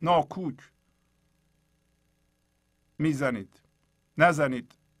 ناکوک میزنید.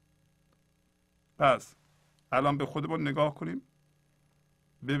 نزنید. پس الان به خودمون نگاه کنیم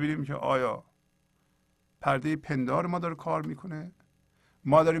ببینیم که آیا پرده پندار ما داره کار میکنه؟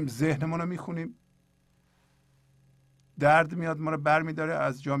 ما داریم ذهنمون رو میخونیم، درد میاد ما رو بر میداره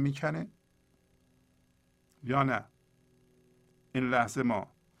از جا میکنه، یا نه این لحظه ما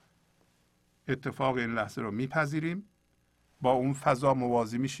اتفاق این لحظه رو میپذیریم، با اون فضا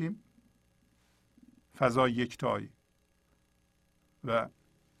موازی میشیم، فضا یکتایی، و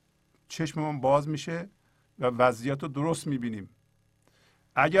چشممون باز میشه و وضعیت رو درست میبینیم.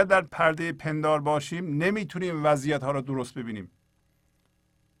 اگر در پرده پندار باشیم نمیتونیم وضعیت ها رو درست ببینیم.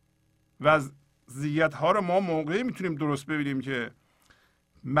 وضعیت ها رو ما موقعی میتونیم درست ببینیم که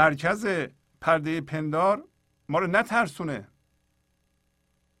مرکز پرده پندار ما رو نترسونه،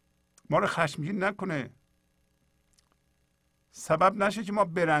 ما رو خشمگین نکنه، سبب نشه که ما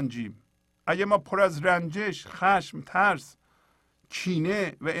برنجیم. اگه ما پر از رنجش، خشم، ترس،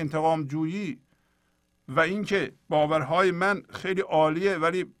 کینه و انتقام جویی و اینکه باورهای من خیلی عالیه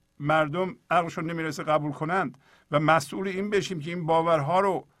ولی مردم عقلشون نمیرسه قبول کنند و مسئول این بشیم که این باورها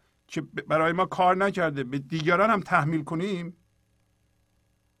رو که برای ما کار نکرده به دیگران هم تحمیل کنیم،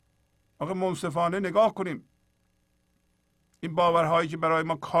 آقا منصفانه نگاه کنیم. این باورهایی که برای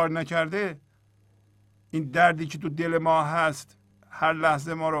ما کار نکرده، این دردی که تو دل ما هست هر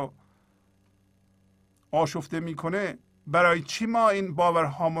لحظه ما رو آشفته میکنه، برای چی ما این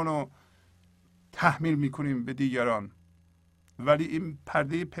باورهامون رو تحمیل میکنیم به دیگران؟ ولی این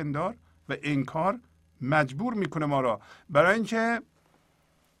پرده پندار و انکار مجبور میکنه ما را، برای اینکه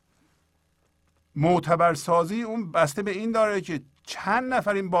معتبر سازی اون بسته به این داره که چند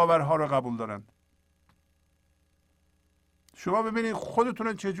نفر این باورها رو قبول دارن. شما ببینید خودتون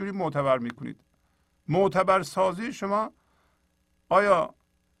رو چجوری معتبر میکنید. معتبر سازی شما آیا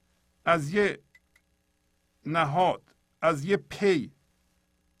از یه نهاد، از یه پی،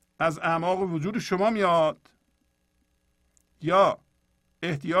 از اعماق وجود شما میاد، یا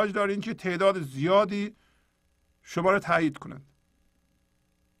احتیاج دارین که تعداد زیادی شما رو تایید کنند؟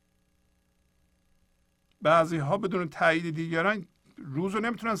 بعضی ها بدون تایید دیگران روز رو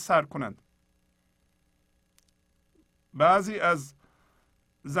نمیتونن سر کنند. بعضی از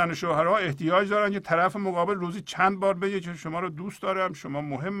زن و شوهرها احتیاج دارن که طرف مقابل روزی چند بار بگه که شما رو دوست دارم، شما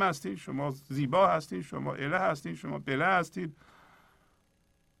مهم هستین، شما زیبا هستین، شما اله هستین، شما بله هستین،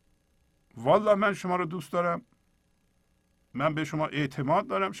 والله من شما رو دوست دارم، من به شما اعتماد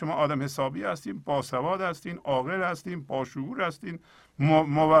دارم، شما آدم حسابی هستین، باسواد هستین، عاقل هستین، باشعور هستین،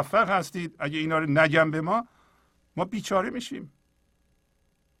 موفق هستید. اگه اینا رو نگم به ما بیچاره میشیم.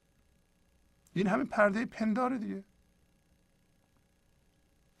 این همین پرده پنداره دیگه.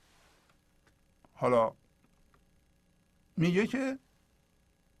 حالا میگه که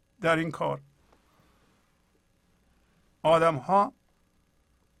در این کار آدم ها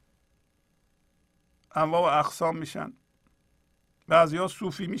انواع و اقسام میشن. بعضی ها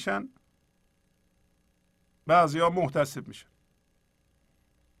صوفی میشن، بعضی ها محتسب میشن.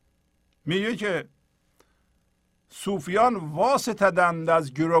 میگه که صوفیان واسطدند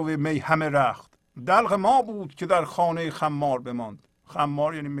از گرو می همه رخت، دلق ما بود که در خانه خمار بماند.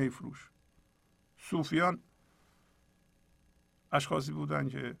 خمار یعنی میفروش. صوفیان اشخاصی بودند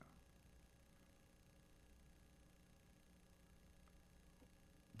که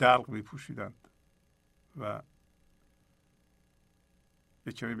دلق میپوشیدند و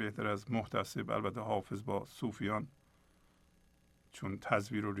یک کمی بهتر از محتسب. البته حافظ با صوفیان چون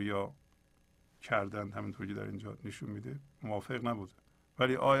تزویر و ریا کردند همینطور که در اینجا نشون میده موافق نبود.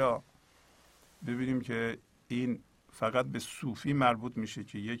 ولی آیا ببینیم که این فقط به صوفی مربوط میشه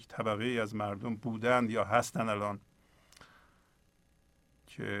که یک طبقه از مردم بودند یا هستند الان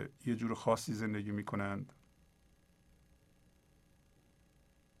که یه جور خاصی زندگی میکنند؟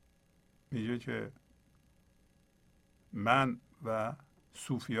 میگه که من و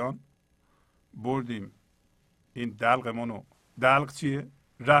صوفیان بردیم این دلقمونو. دلق چیه؟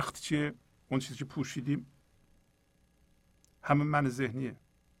 رخت چیه؟ اون چیزی که پوشیدیم همه من ذهنیه،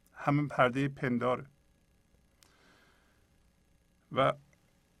 همه پرده پنداره. و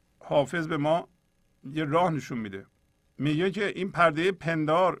حافظ به ما یه راه نشون میده. میگه که این پرده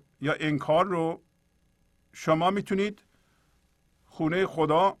پندار یا انکار رو شما میتونید خونه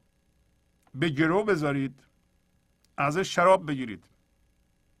خدا به گرو بذارید، ازش شراب بگیرید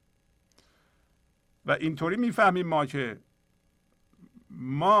و اینطوری میفهمیم ما که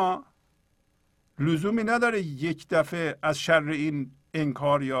ما لزومی نداره یک دفعه از شر این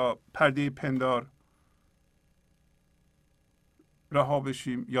انکار یا پرده پندار رها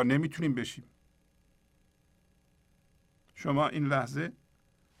بشیم یا نمیتونیم بشیم. شما این لحظه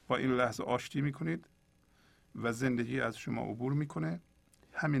با این لحظه آشتی میکنید و زندگی از شما عبور میکنه.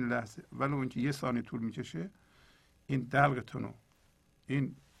 همین لحظه، ولو اینکه یه ثانیه طول میکشه، این دلقتون رو،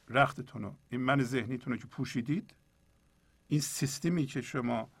 این رختتون رو، این من ذهنیتون رو که پوشیدید، این سیستمی که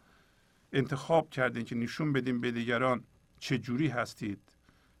شما انتخاب کردین که نشون بدین به دیگران چه جوری هستید،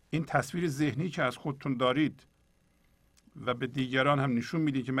 این تصویر ذهنی که از خودتون دارید و به دیگران هم نشون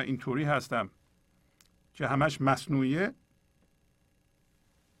میدین که من اینطوری هستم که همش مصنوعیه،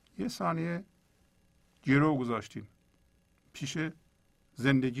 یه ثانیه گرو گذاشتین پیش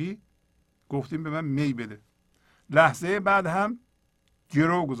زندگی، گفتیم به من می بده. لحظه بعد هم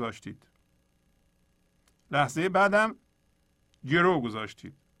گرو گذاشتید، لحظه بعدم گرو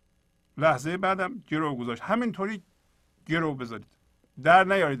گذاشتید، لحظه بعدم گرو گذاشت. همینطوری گرو بذارید، در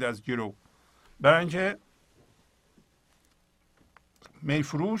نیارید از گرو. برای اینکه می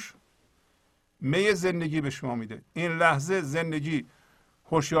فروش می زندگی به شما میده. این لحظه زندگی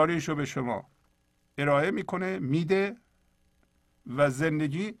هوشیاریشو به شما ارائه میکنه، میده و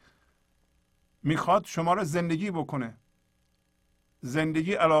زندگی میخواد شما را زندگی بکنه.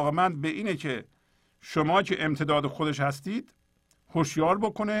 زندگی علاقمند به اینه که شما که امتداد خودش هستید هوشیار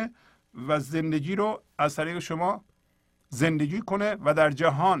بکنه و زندگی رو از طریق شما زندگی کنه و در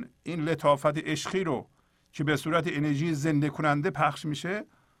جهان این لطافت عشقی رو که به صورت انرژی زنده کننده پخش میشه،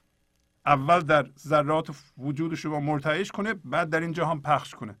 اول در ذرات وجود شما مرتعش کنه، بعد در این جهان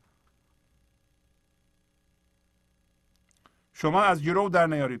پخش کنه. شما از گرو در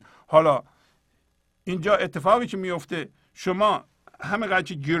نیارید. حالا اینجا اتفاقی که میفته، شما همینقدر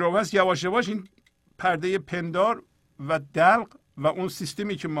که گرو هست یواش یواش این پرده پندار و دلق و اون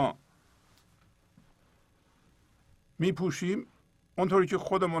سیستمی که ما میپوشیم، اونطوری که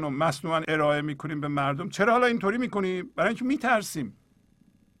خودمون رو مصنوعاً ارائه میکنیم به مردم. چرا حالا اینطوری میکنیم؟ برای اینکه میترسیم.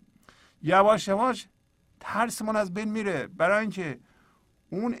 یواش یواش ترسمون از بین میره، برای اینکه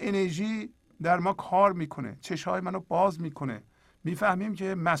اون انرژی در ما کار میکنه، چشای منو باز میکنه. میفهمیم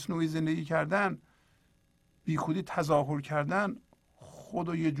که مصنوعی زندگی کردن، بی خودی تظاهر کردن،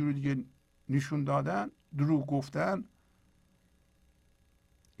 خودو یه جوری دیگه نشون دادن، دروغ گفتن،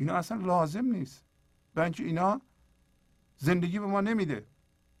 اینا اصلا لازم نیست. برای اینکه اینا زندگی به ما نمیده.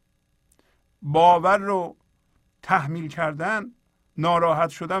 باور رو تحمیل کردن، ناراحت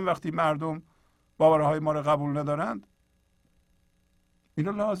شدن وقتی مردم باورهای ما رو قبول ندارند،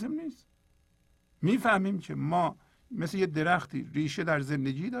 اینا لازم نیست. میفهمیم که ما مثل یه درختی ریشه در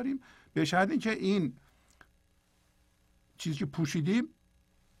زندگی داریم، به شرط اینکه این چیزی که پوشیدیم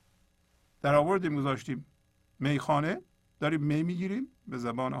در آوردیم گذاشتیم میخانه، داریم می میگیریم به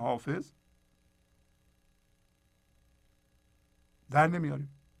زبان حافظ، در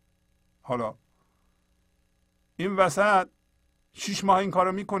نمیاریم. حالا این وسط 6 ماه این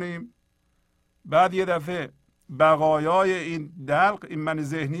کارو میکنیم، بعد یه دفعه بقایای این دلق، این من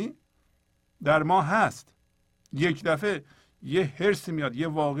ذهنی در ما هست، یک دفعه یه حرص میاد، یه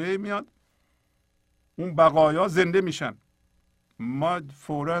واقعه میاد، اون بقایا زنده میشن. ما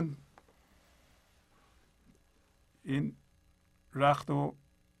فوراً این رخت و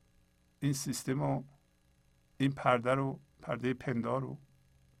این سیستم و این پرده رو، پرده پندار رو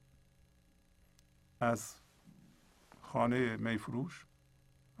از خانه میفروش،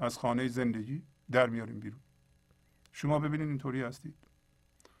 از خانه زندگی در میاریم بیرون. شما ببینید اینطوری هستید.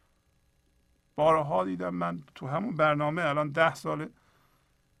 بارها دیدم من تو همون برنامه، الان 10 ساله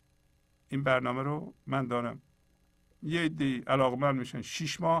این برنامه رو من دارم، یه عده علاقمند میشن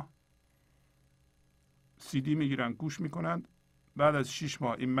 6 ماه CD میگیرن گوش میکنن، بعد از 6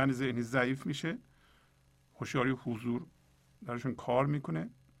 ماه این من ذهنی ضعیف میشه، هوشیاری حضور درشون کار میکنه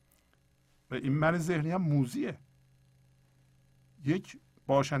و این من ذهنی هم موذیه، یک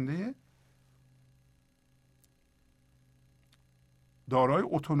باشنده دارای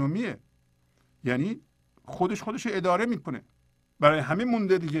اتونومیه، یعنی خودش اداره میکنه. برای همین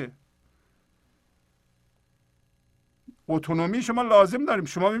مونده دیگه. اتونومی شما لازم داریم.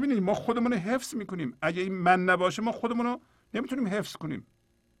 شما میبینید ما خودمون رو حفظ میکنیم. اگه این من نباشه ما خودمون رو نمیتونیم حفظ کنیم.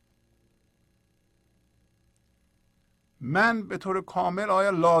 من به طور کامل آیا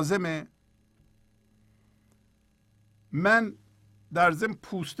لازمه؟ من در ضمن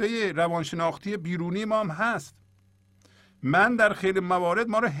پوسته روانشناختی بیرونی ما هم هست. من در خیلی موارد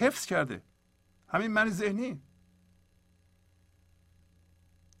ما رو حفظ کرده، همین من ذهنی.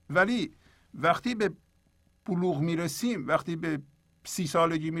 ولی وقتی به بلوغ میرسیم، وقتی به 30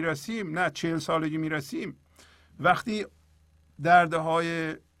 سالگی میرسیم، نه 40 سالگی میرسیم، وقتی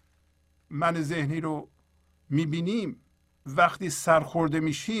دردهای من ذهنی رو میبینیم، وقتی سرخورده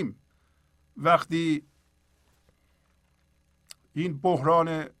میشیم، وقتی این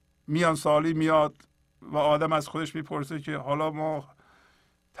بحران میان سالی میاد و آدم از خودش میپرسه که حالا ما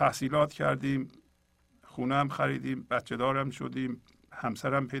تحصیلات کردیم، خونه هم خریدیم، بچه دارم شدیم،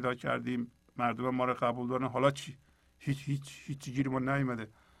 همسرم پیدا کردیم، مردم ما رو قبول دارن، حالا چی؟ هیچ گیر ما نیومده.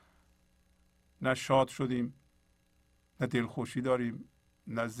 نه شاد شدیم، نه دلخوشی داریم،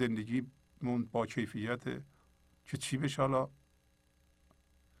 نه زندگیمون با کیفیته که چی بشه. حالا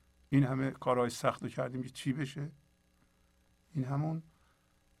این همه کارهای سخت رو کردیم که چی بشه؟ این همون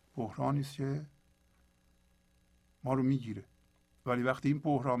بحرانی است که ما رو میگیره. ولی وقتی این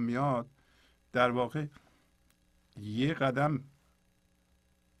بحران میاد، در واقع یه قدم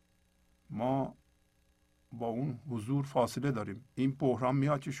ما با اون حضور فاصله داریم. این بحران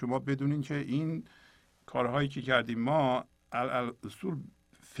میاد که شما بدونین که این کارهایی که کردیم ما اصول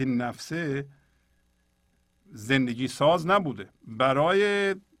فی نفسه زندگی ساز نبوده.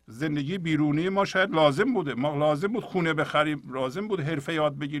 برای زندگی بیرونی ما شاید لازم بوده، ما لازم بود خونه بخریم، لازم بود حرفه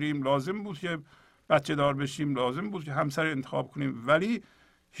یاد بگیریم، لازم بود که بچه دار بشیم، لازم بود که همسر انتخاب کنیم، ولی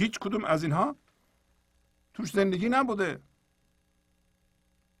هیچ کدوم از اینها توش زندگی نبوده.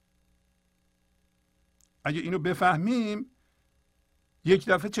 اگه اینو بفهمیم یک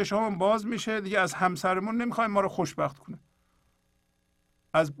دفعه چشممون باز میشه، دیگه از همسرمون نمیخوایم ما رو خوشبخت کنه،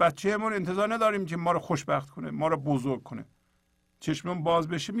 از بچه‌مون انتظار نداریم که ما رو خوشبخت کنه، ما رو بزرگ کنه. چشممون باز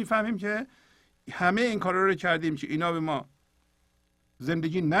بشه میفهمیم که همه این کارا رو کردیم که اینا به ما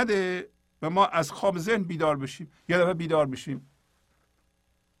زندگی نده و ما از خواب ذهن بیدار بشیم. یه دفعه بیدار بشیم.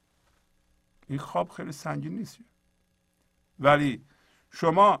 این خواب خیلی سنگین نیست، ولی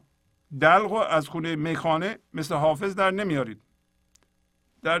شما دلق از خونه میخانه مثل حافظ در نمیارید.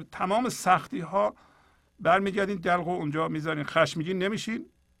 در تمام سختی ها برمیگردین دلق اونجا میذارین، خشمگین نمیشین،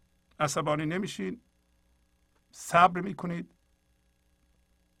 عصبانی نمیشین، صبر میکنید.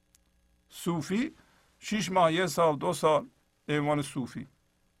 صوفی 6 ماه، 1 سال، 2 سال به عنوان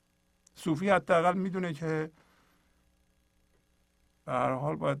صوفی حداقل میدونه که به هر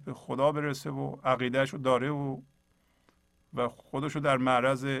حال باید به خدا برسه و عقیدهشو داره و خودشو در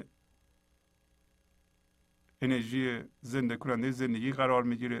معرض انرژی زنده کننده زندگی قرار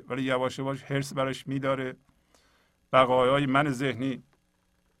میگیره، ولی یواش یواش حرص برش میداره. بقایای من ذهنی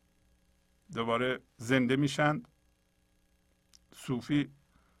دوباره زنده میشن. صوفی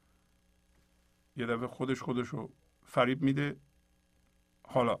یه دفعه خودشو فریب میده.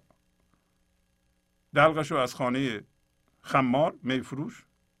 حالا دلقشو از خانه خمار میفروش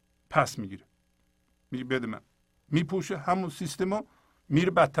پس میگیره، میگه بده من، میپوشه همون سیستمو،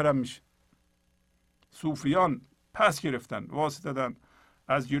 میره بدترم میشه. صوفیان پس گرفتن، واسطه دادن،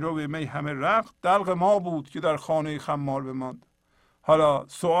 از گرو می همه رخت، دلق ما بود که در خانه خمار بماند. حالا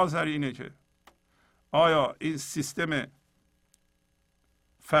سوال سر اینه که آیا این سیستم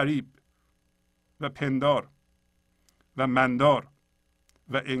فریب و پندار و مندار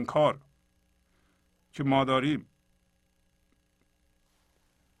و انکار که ما داریم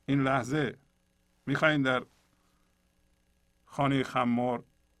این لحظه میخواین در خانه خمار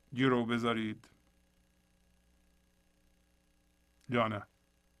گرو بذارید یا نه؟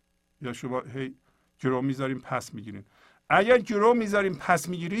 یا شما هی گرو میذاریم پس میگیرین؟ اگر گرو میذاریم پس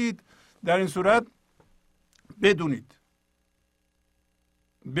میگیرید، در این صورت بدونید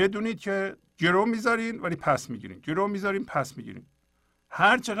که گرو میذارین ولی پس میگیرین، گرو میذارین پس میگیرین.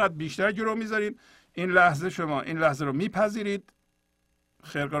 هر چقدر بیشتر گرو میذارین، این لحظه شما این لحظه رو میپذیرید،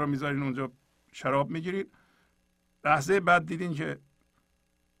 خرقه رو میذارین اونجا، شراب میگیرید. لحظه بعد دیدین که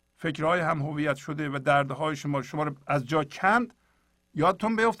فکرهای هم هویت شده و دردهای شما رو از جا کند،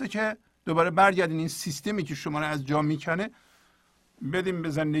 یادتون بیفته که دوباره برگردین این سیستمی که شما رو از جا میکنه بدین به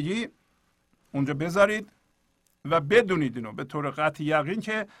زندگی، اونجا بذارید و بدونید اینو به طور قطع یقین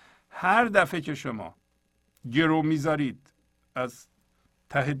که هر دفعه که شما گرو میذارید از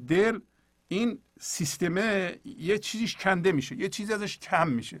ته دل، این سیستمه یه چیزیش کنده میشه، یه چیزی ازش کم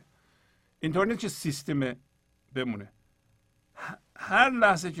میشه. اینطور نیست که سیستم بمونه. هر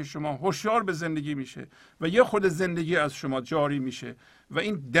لحظه که شما هوشیار به زندگی میشه و یه خود زندگی از شما جاری میشه و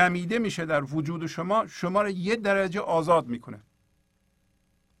این دمیده میشه در وجود شما رو یه درجه آزاد میکنه.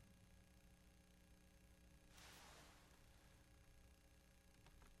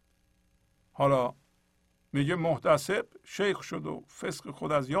 حالا میگه محتسب شیخ شد و فسق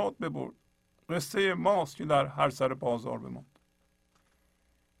خود از یاد ببرد، قصه ماست که در هر سر بازار بماند.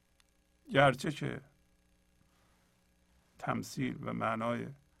 گرچه که تمثیل و معنای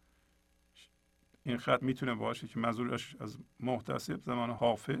این خط میتونه باشه که منظورش از محتسب زمان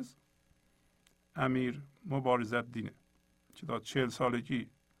حافظ امیر مبارزالدینه که تا 40 سالگی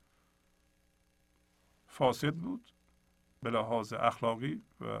فاسد بود به لحاظ اخلاقی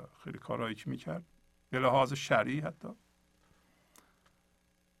و خیلی کارهایی که میکرد، به لحاظ شرعی حتی،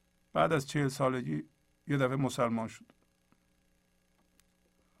 بعد از 40 سالگی یه دفعه مسلمان شد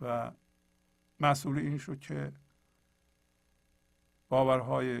و مسئول این شد که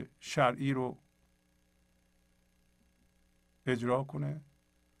باورهای شرعی رو اجرا کنه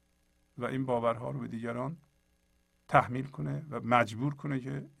و این باورها رو به دیگران تحمیل کنه و مجبور کنه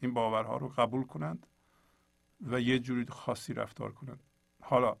که این باورها رو قبول کنند و یه جوری خاصی رفتار کنند.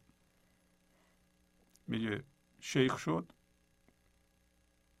 حالا میگه شیخ شد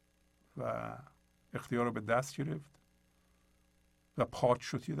و اختیار رو به دست گرفت و پاک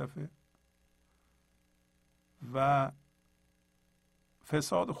شد یه دفعه و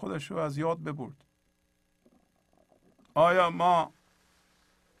فساد خودش رو از یاد ببرد. آیا ما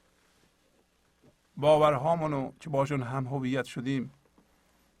باورهامونو که باشون هم هویت شدیم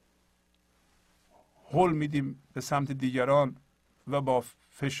هل میدیم به سمت دیگران و با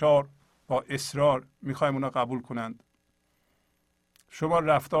فشار، با اصرار میخوایم اونا قبول کنند؟ شما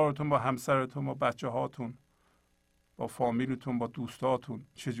رفتارتون با همسرتون، با بچه هاتون، با فامیلتون، با دوستاتون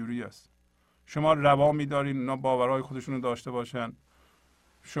چجوری است؟ شما روا میدارین اونا باورهای خودشون رو داشته باشن،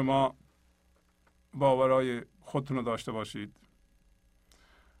 شما باورهای خودتون رو داشته باشید؟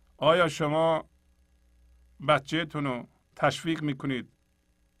 آیا شما بچه‌تون رو تشویق میکنید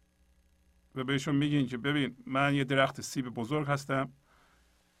و بهشون میگین که ببین من یه درخت سیب بزرگ هستم،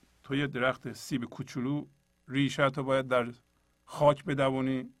 تو یه درخت سیب کوچولو، ریشه تو باید در خاک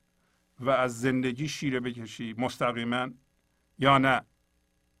بدوونی و از زندگی شیره بکشی مستقیما، یا نه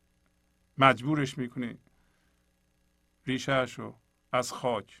مجبورش میکنی ریشه‌اش رو از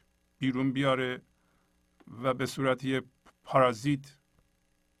خاک بیرون بیاره و به صورت یه پارازیت،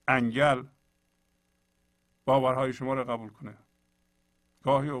 انگل، باورهای شما رو قبول کنه.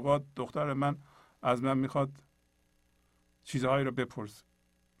 گاهی اوقات دختر من از من میخواد چیزهایی رو بپرس،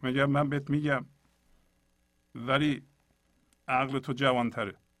 میگم من بهت میگم ولی عقل تو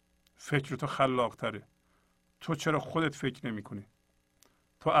جوانتره، فکر تو خلاقتره، تو چرا خودت فکر نمی کنی؟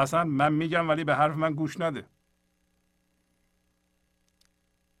 تو اصلا من میگم ولی به حرف من گوش نده.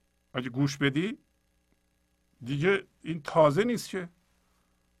 اگه گوش بدی دیگه این تازه نیست که،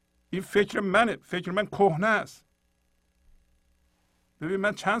 این فکر منه، فکر من کهنه است. ببین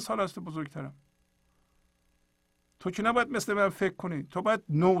من چند سال از تو بزرگترم، تو که نباید مثل من فکر کنی، تو باید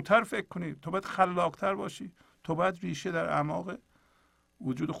نوتر فکر کنی، تو باید خلاقتر باشی، تو باید ریشه در اعماق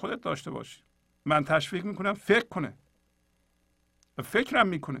وجود خودت داشته باشی. من تشویق میکنم فکر کنه و فکرم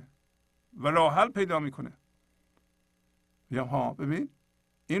میکنه و راه حل پیدا میکنه. یا ها ببین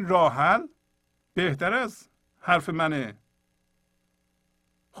این راه حل بهتر از حرف منه.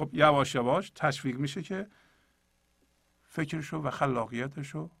 خب یواش یواش تشویق میشه که فکرشو و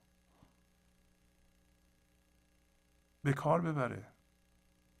خلاقیتشو به کار ببره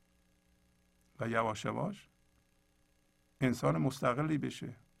و یواش یواش انسان مستقلی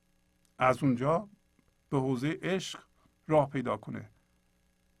بشه، از اونجا به حوزه عشق راه پیدا کنه،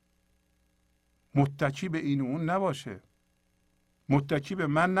 متکی به این و اون نباشه، متکی به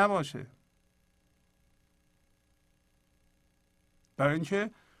من نباشه. برای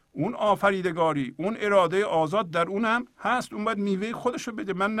اینکه اون آفریدگاری، اون اراده آزاد در اون هم هست، اون باید میوه خودشو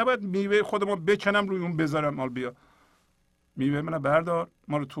بده. من نباید میوه خودمو بکنم روی اون بذارم، مال بیا میوه منو بردار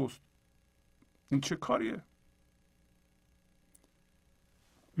مال توست. این چه کاریه؟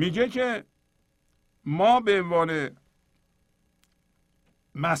 میگه که ما به عنوان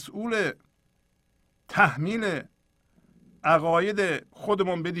مسئول تحمیل عقاید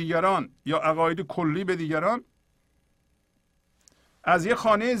خودمون به دیگران یا عقاید کلی به دیگران، از یه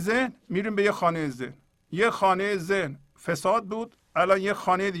خانه ذهن میریم به یه خانه ذهن. یه خانه ذهن فساد بود، الان یه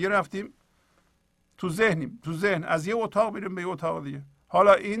خانه دیگه رفتیم تو ذهنیم، تو ذهن از یه اتاق میریم به یه اتاق دیگه.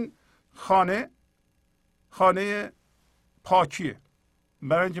 حالا این خانه پاکیه،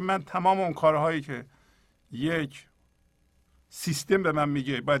 برای اینکه من تمام اون کارهایی که یک سیستم به من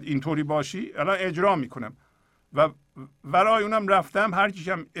میگه باید اینطوری باشی الان اجرا میکنم و برای اونم رفتم هر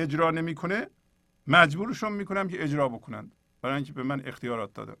کی هم اجرا نمیکنه مجبورشون میکنم که اجرا بکنن، برای اینکه به من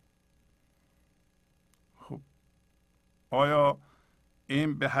اختیارات دادن. خب آیا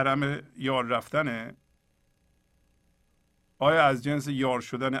این به حرم یار رفتنه؟ آیا از جنس یار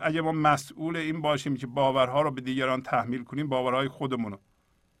شدنه؟ اگه ما مسئول این باشیم که باورها رو به دیگران تحمیل کنیم، باورهای خودمون رو،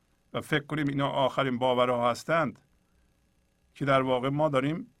 و فکر کنیم اینا آخرین باورها هستند، که در واقع ما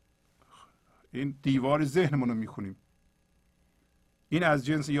داریم این دیوار ذهنمون رو میخونیم. این از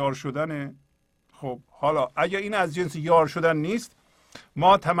جنس یار شدنه. خب حالا اگه این از جنس یار شدن نیست،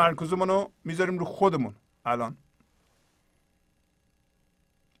 ما تمرکزمون رو میذاریم رو خودمون. الان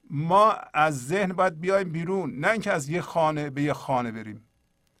ما از ذهن باید بیایم بیرون، نه اینکه از یه خانه به یه خانه بریم،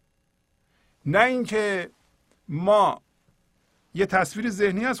 نه اینکه ما یه تصویر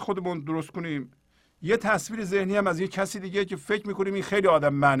ذهنی از خودمون درست کنیم، یه تصویر ذهنی هم از یه کسی دیگه که فکر میکنیم این خیلی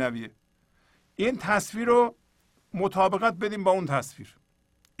آدم معنویه. این تصویر رو مطابقت بدیم با اون تصویر.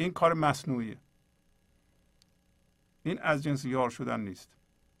 این کار مصنوعیه. این از جنس یار شدن نیست.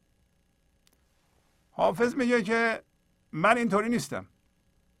 حافظ میگه که من اینطوری نیستم.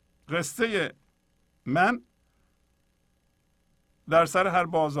 قصه من در سر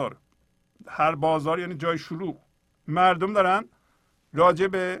هر بازار یعنی جای شلوغ، مردم دارن راجع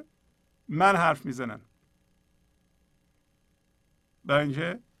به من حرف میزنن، برای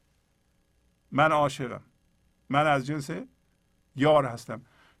اینکه من عاشقم، من از جنس یار هستم.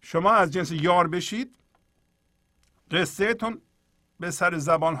 شما از جنس یار بشید، قصه تون به سر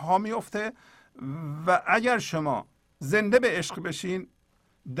زبان ها میفته و اگر شما زنده به عشق بشین،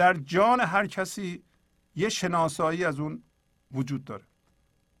 در جان هر کسی یه شناسایی از اون وجود داره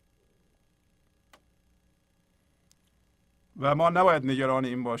و ما نباید نگران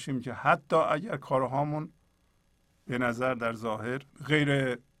این باشیم که حتی اگر کارهامون به نظر در ظاهر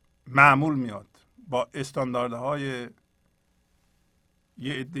غیر معمول میاد، با استانداردهای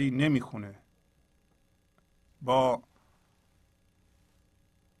یه عده‌ای نمیخونه، با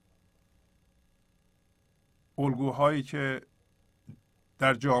الگوهایی که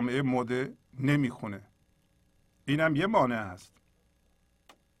در جامعه مده نمیخونه، اینم یه مانع هست.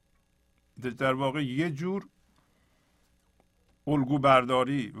 در واقع یه جور الگو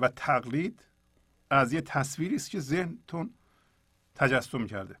برداری و تقلید از یه تصویری است که ذهنتون تجسم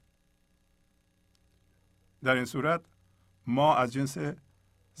کرده. در این صورت ما از جنس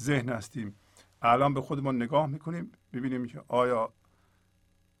ذهن هستیم. الان به خودمون نگاه میکنیم، ببینیم که آیا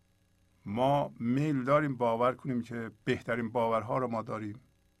ما میل داریم باور کنیم که بهترین باورها رو ما داریم؟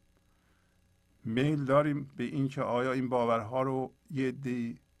 میل داریم به این که آیا این باورها رو یه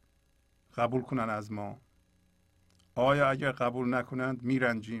عده‌ای قبول کنن از ما؟ آیا اگر قبول نکنند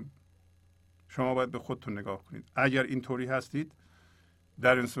میرنجیم؟ شما باید به خودتون نگاه کنید. اگر اینطوری هستید،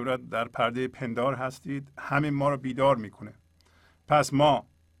 در این صورت در پرده پندار هستید، همین ما رو بیدار میکنه. پس ما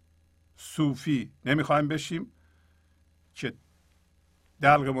صوفی نمیخوایم بشیم که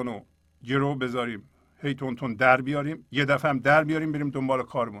دلقمون رو گرو بذاریم، هی تون تون در بیاریم، یه دفعه هم در بیاریم بریم دنبال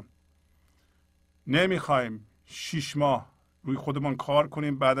کارمون. نمیخوایم 6 ماه روی خودمون کار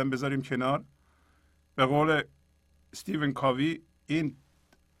کنیم بعدم بذاریم کنار. به قول استیون کاوی، این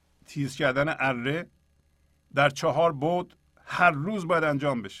تیز کردن اره در 4 بعد هر روز باید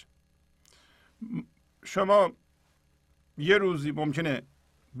انجام بشه. شما یه روزی ممکنه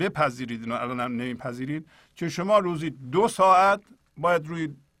بپذیرید، اینو الان هم نمیپذیرید، که شما روزی 2 ساعت باید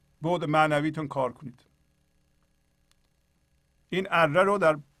روی بعد معنویتون کار کنید. این اره رو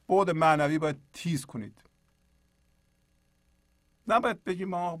در بعد معنوی باید تیز کنید. نباید بگیم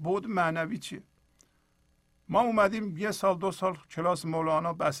ما بعد معنوی چیه؟ ما اومدیم 1 سال 2 سال کلاس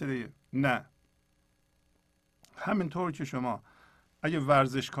مولانا بسیده. نه، همینطور که شما اگه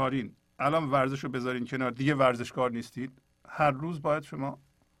ورزشکارین، الان ورزش رو بذارین کنار، دیگه ورزشکار نیستید. هر روز باید شما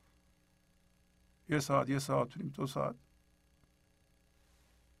 1 ساعت 1 ساعت 2 ساعت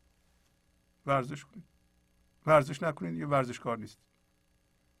ورزش کنید. ورزش نکنید دیگه ورزشکار نیستید.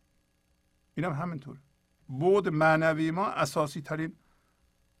 اینم همینطور. بعد معنوی ما اساسی ترین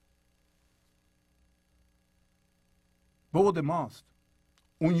بعد ماست.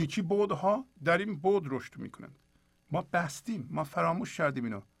 اون یکی بعدها در این بعد رشد میکنند. ما بستیم، ما فراموش کردیم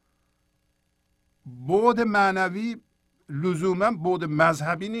اینو. بعد معنوی لزوما بعد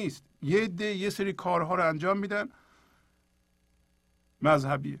مذهبی نیست. یه عده یه سری کارها رو انجام میدن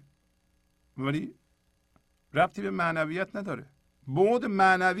مذهبیه، ولی ربطی به معنویت نداره. بعد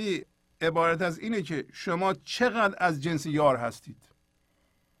معنوی عبارت از اینه که شما چقدر از جنس یار هستید،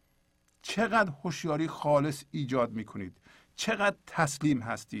 چقدر هوشیاری خالص ایجاد میکنید، چقدر تسلیم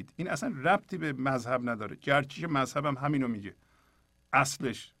هستید. این اصلا ربطی به مذهب نداره، گرچه مذهب هم همینو میگه.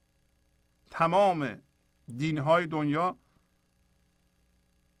 اصلش تمام دینهای دنیا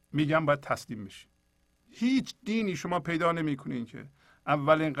میگن باید تسلیم بشی. هیچ دینی شما پیدا نمیکنین که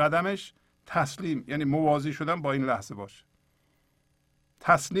اولین قدمش تسلیم یعنی موازی شدن با این لحظه باشه.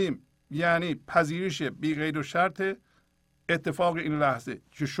 تسلیم یعنی پذیرش بی قید و شرط اتفاق این لحظه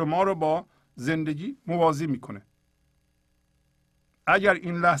که شما رو با زندگی موازی میکنه. اگر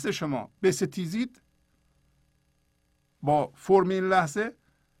این لحظه شما بستیزید با فرم این لحظه،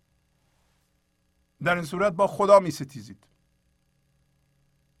 در این صورت با خدا میستیزید.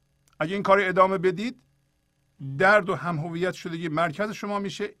 اگر این کار ادامه بدید، درد و هم هویت شدگی مرکز شما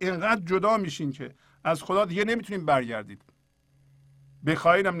میشه. اینقدر جدا میشین که از خدا دیگه نمیتونین برگردید.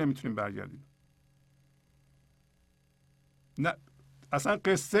 بخواید هم نمیتونین برگردید. نه، اصلا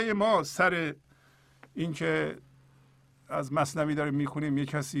قصه ما سر این که از مثنوی داریم میخونیم یه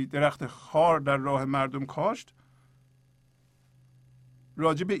کسی درخت خار در راه مردم کاشت،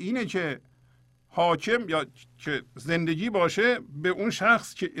 راجع به اینه که حاکم یا که زندگی باشه به اون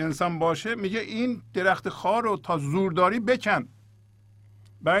شخص که انسان باشه میگه این درخت خار رو تا زورداری بکن،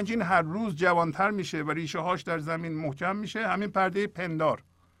 برای اینکه این هر روز جوانتر میشه و ریشه هاش در زمین محکم میشه، همین پرده پندار،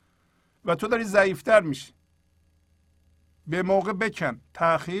 و تو داری ضعیفتر میشی. به موقع بکن،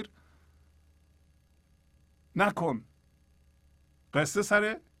 تأخیر نکن. قصه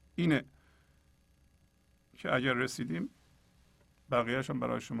سر اینه که اگر رسیدیم بقیه‌اش هم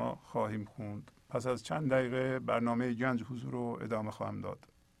برای شما خواهیم خوند. پس از چند دقیقه برنامه گنج حضور رو ادامه خواهم داد.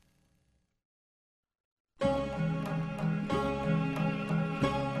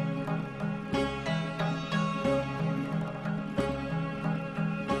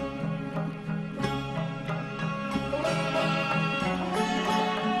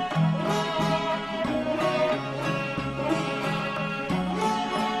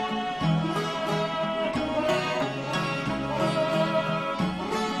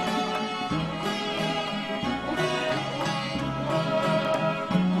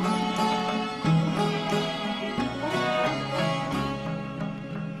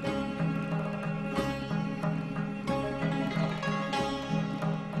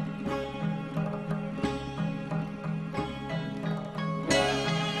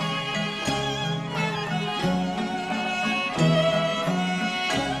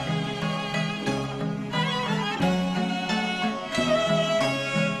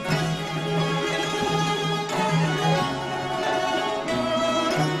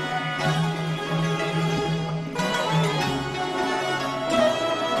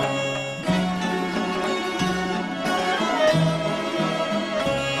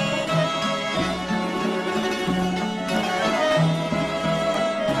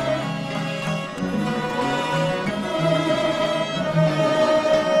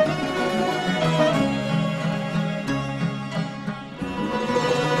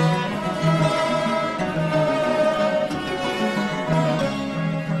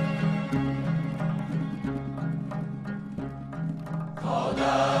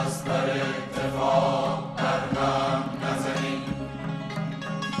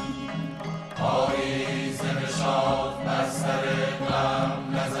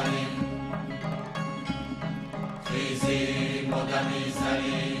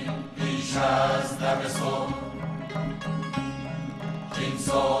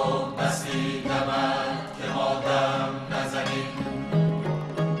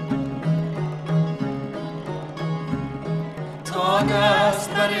 تا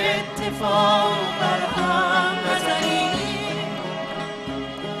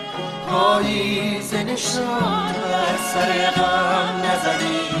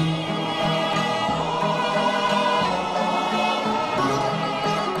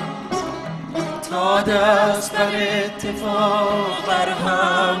دست بر اتفاق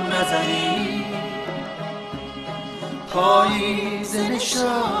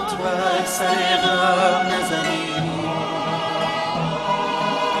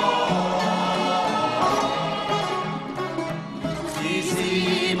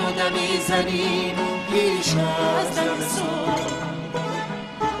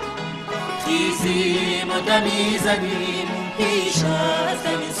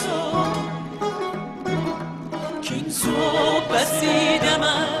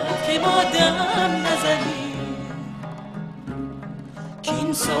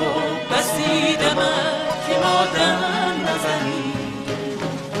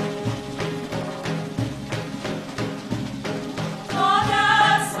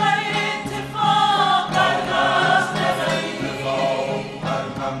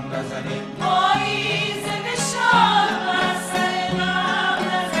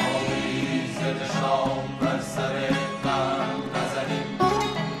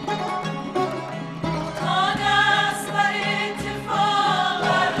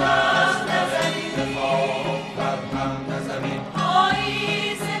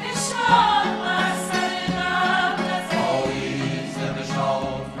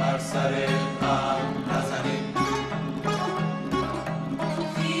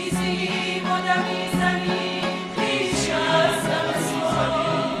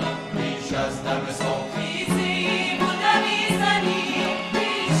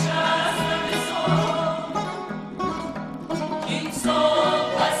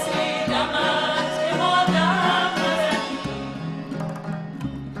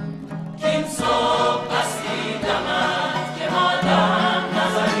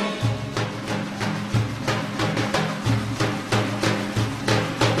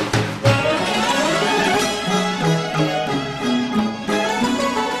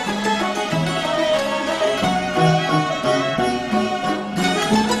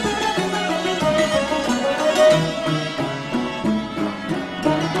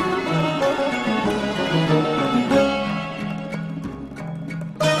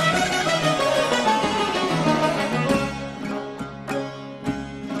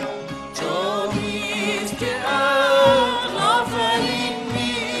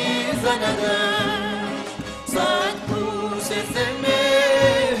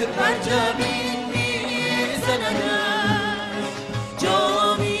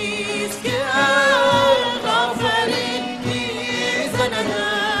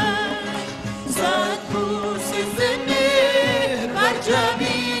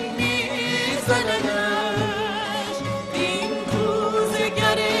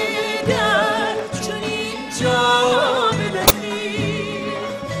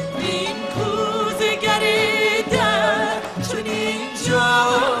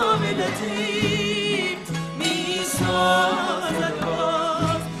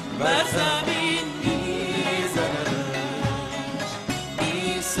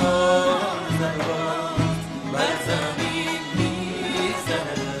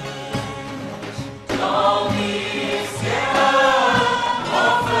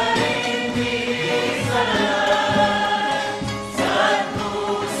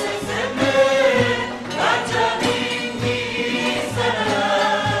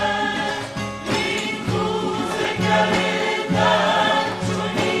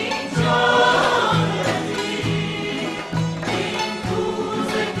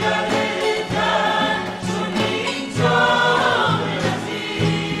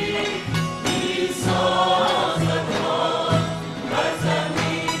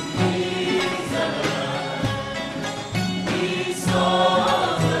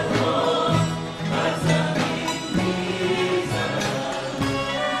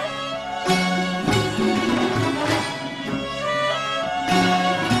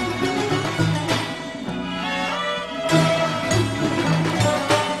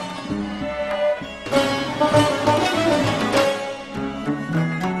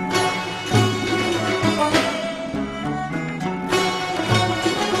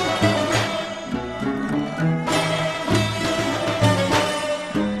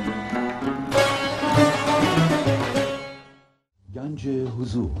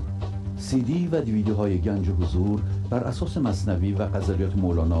حضور CD و دیویدیوهای گنج حضور بر اساس مثنوی و غزلیات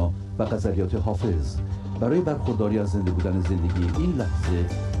مولانا و غزلیات حافظ برای برخورداری از زنده بودن زندگی این لحظه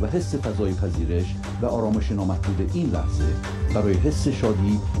و حس فضای پذیرش و آرامش نامحدود این لحظه، برای حس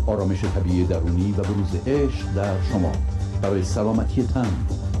شادی، آرامش طبیعی درونی و بروز عشق در شما، برای سلامتی تن،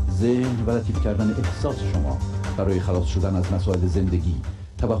 ذهن و لطیف کردن احساس شما، برای خلاص شدن از مسائل زندگی،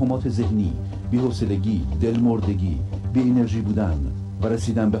 توهمات ذهنی، بی‌حوصلگی، دلمردگی، بی انرژی بودن و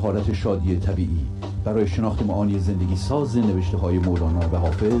رسیدن به حالت شادی طبیعی، برای شناخت معانی زندگی ساز نوشته‌های مولانا و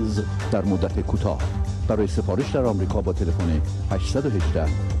حافظ در مدت کوتاه. برای سفارش در آمریکا با تلفن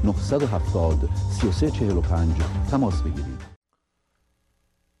 818 970 3345 تماس بگیرید.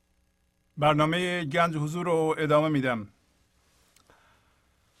 برنامه گنج حضور رو ادامه میدم.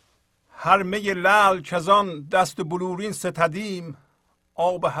 هر می لعل کزان دست بلورین ستدیم،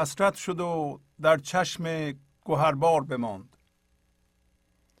 آب حسرت شد و در چشم گوهربار بماند.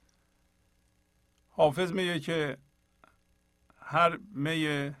 حافظ میگه که هر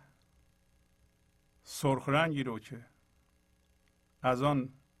می سرخ رنگی رو که از آن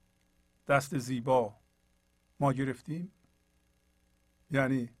دست زیبا ما گرفتیم،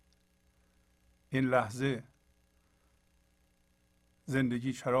 یعنی این لحظه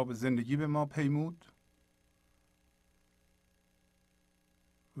زندگی، شراب زندگی به ما پیمود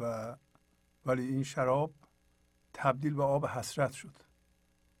ولی این شراب تبدیل به آب حسرت شد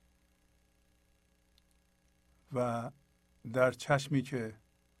و در چشمی که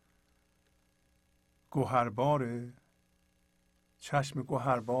گوهرباره، چشم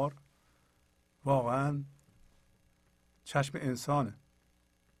گوهربار واقعا چشم انسانه.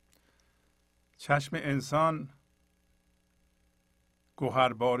 چشم انسان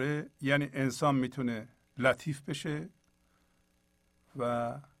گوهرباره، یعنی انسان میتونه لطیف بشه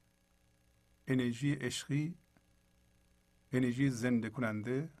و انرژی عشقی، انرژی زنده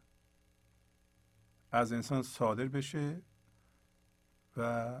کننده از انسان صادر بشه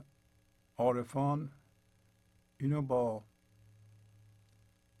و عارفان اینو با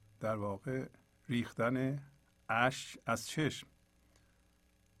در واقع ریختن اشک از چشم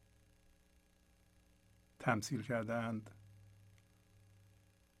تمثیل کردند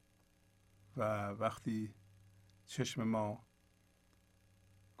و وقتی چشم ما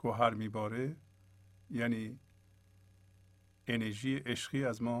گوهر میباره یعنی انرژی عشقی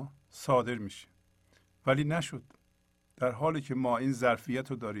از ما صادر میشه. ولی نشد، در حالی که ما این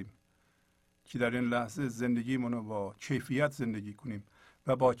ظرفیت رو داریم که در این لحظه زندگیمون رو با کیفیت زندگی کنیم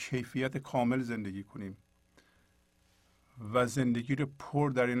و با کیفیت کامل زندگی کنیم و زندگی رو پر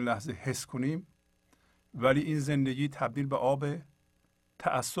در این لحظه حس کنیم، ولی این زندگی تبدیل به آب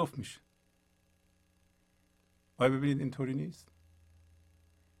تأسف میشه. آیا ببینید اینطوری نیست؟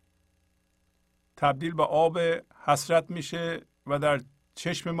 تبدیل به آب حسرت میشه و در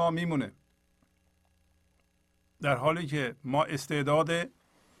چشم ما میمونه، در حالی که ما استعداد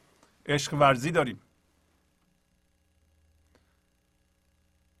عشق ورزی داریم.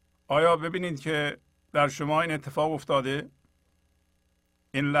 آیا ببینید که در شما این اتفاق افتاده؟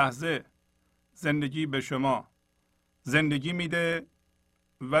 این لحظه زندگی به شما زندگی میده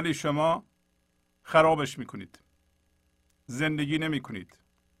ولی شما خرابش میکنید، زندگی نمی کنید،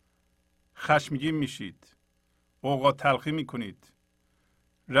 خشمگین میشید، اوقات تلخی میکنید،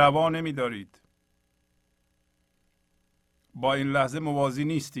 روا نمیدارید، با این لحظه موازی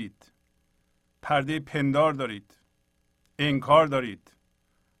نیستید، پرده پندار دارید، انکار دارید،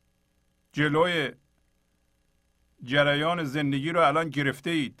 جلوی جریان زندگی رو الان گرفته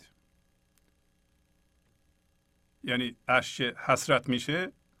اید. یعنی اشک حسرت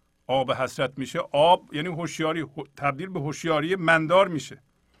میشه، آب حسرت میشه. آب یعنی هوشیاری، تبدیل به هوشیاری مندار میشه.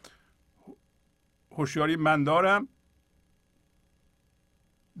 هوشیاری مندار هم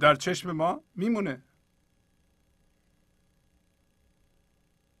در چشم ما میمونه.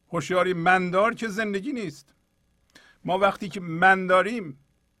 هوشیاری مندار که زندگی نیست. ما وقتی که من داریم،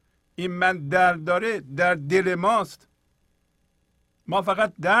 این من درد داره، در دل ماست، ما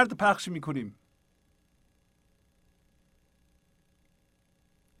فقط درد پخش میکنیم.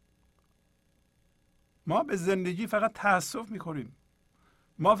 ما به زندگی فقط تأسف میخوریم.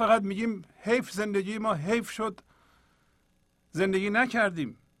 ما فقط میگیم حیف زندگی ما حیف شد، زندگی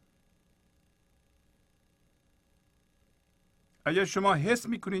نکردیم. اگر شما حس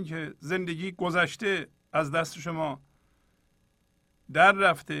میکنین که زندگی گذشته، از دست شما در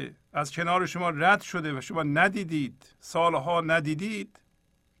رفته، از کنار شما رد شده و شما ندیدید، سالها ندیدید،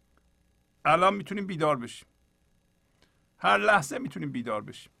 الان میتونیم بیدار بشیم. هر لحظه میتونیم بیدار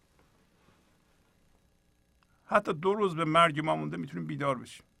بشیم. حتی 2 روز به مرگ ما مونده میتونیم بیدار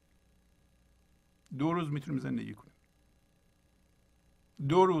بشیم. 2 روز میتونیم زندگی کنیم.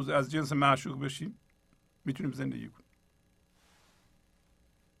 2 روز از جنس معشوق بشیم میتونیم زندگی کنیم.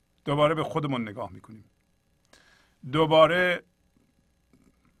 دوباره به خودمون نگاه میکنیم. دوباره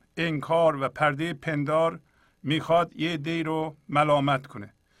انکار و پرده پندار میخواد یه عده‌ای رو ملامت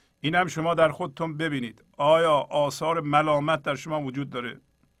کنه. اینم شما در خودتون ببینید آیا آثار ملامت در شما وجود داره؟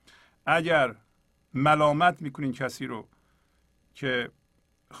 اگر ملامت میکنین کسی رو که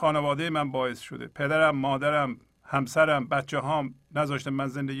خانواده من باعث شده، پدرم، مادرم، همسرم، بچه هام نذاشتن من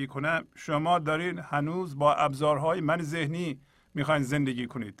زندگی کنم، شما دارین هنوز با ابزارهای من ذهنی میخواین زندگی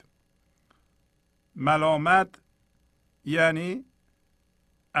کنید. ملامت یعنی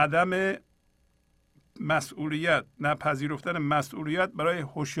عدم مسئولیت، نپذیرفتن مسئولیت برای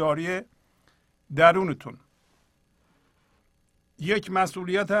هوشیاری درونتون. یک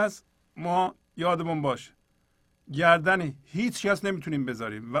مسئولیت هست ما یادمون باشه، گردن هیچ کس نمیتونیم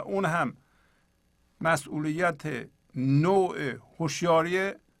بذاریم و اون هم مسئولیت نوع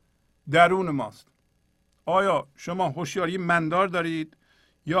هوشیاری درون ماست. آیا شما هوشیاری مندار دارید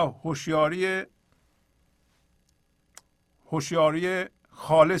یا هوشیاری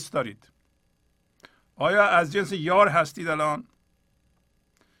خالص دارید؟ آیا از جنس یار هستید الان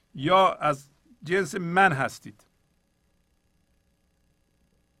یا از جنس من هستید؟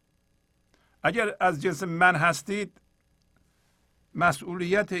 اگر از جنس من هستید،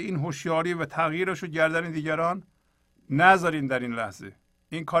 مسئولیت این هوشیاری و تغییرش رو گردن دیگران نذارین در این لحظه.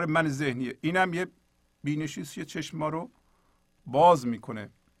 این کار من ذهنیه. اینم یه بینشیست، یه چشم ما رو باز میکنه.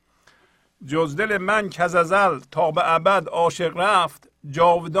 جز دل من که از ازل تا به ابد عاشق رفت،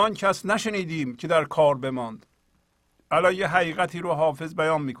 جاودان کس نشنیدیم که در کار بماند. الان یه حقیقتی رو حافظ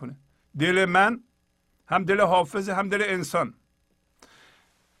بیان میکنه. دل من هم دل حافظ هم دل انسان.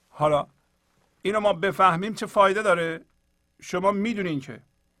 حالا اینو ما بفهمیم چه فایده داره؟ شما میدونین که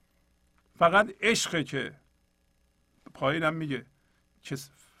فقط عشقه که پایینم میگه که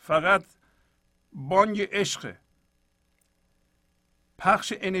فقط بانگ عشقه،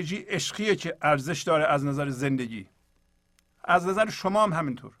 پخش انرژی عشقیه که ارزش داره از نظر زندگی. از نظر شما هم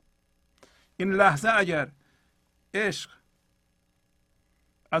همینطور. این لحظه اگر عشق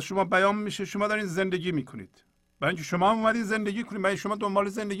از شما بیان میشه، شما دارین زندگی میکنید. برای اینکه شما هم اومدین زندگی کنید، برای شما دنبال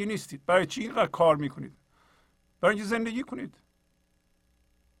زندگی نیستید. برای چی اینقدر کار میکنید؟ برای اینکه زندگی کنید.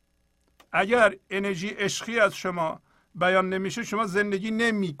 اگر انرژی عشقی از شما بیان نمیشه، شما زندگی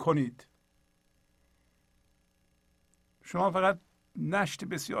نمی کنید. شما فقط نشت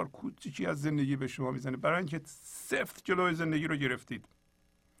بسیار کوچیکی از زندگی به شما میزنه، برای اینکه سفت جلوی زندگی رو گرفتید.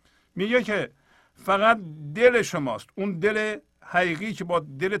 میگه که فقط دل شماست، اون دل حقیقی که با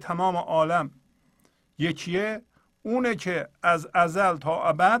دل تمام عالم یکیه، اونه که از ازل تا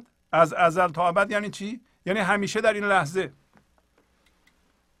ابد. از ازل تا ابد یعنی چی؟ یعنی همیشه در این لحظه.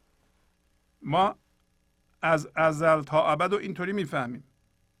 ما از ازل تا ابد رو اینطوری میفهمیم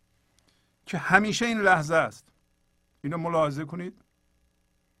که همیشه این لحظه است. اینو ملاحظه کنید.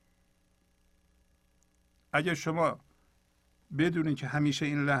 اگر شما بدونید که همیشه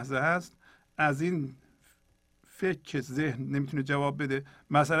این لحظه هست، از این فکر که ذهن نمیتونه جواب بده،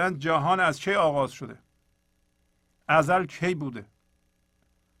 مثلا جهان از کی آغاز شده؟ ازل کی بوده؟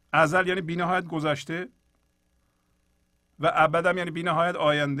 ازل یعنی بی‌نهایت گذشته و ابدم یعنی بی‌نهایت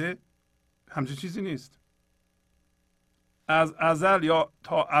آینده. همچین چیزی نیست. از ازل یا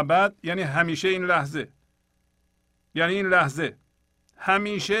تا ابد یعنی همیشه این لحظه. یعنی این لحظه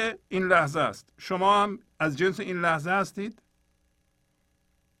همیشه این لحظه است. شما هم از جنس این لحظه هستید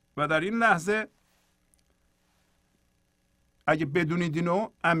و در این لحظه اگه بدونید اینو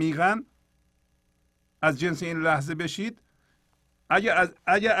عمیقاً از جنس این لحظه بشید،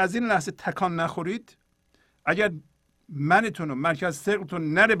 اگر از این لحظه تکان نخورید، اگر منتون و مرکز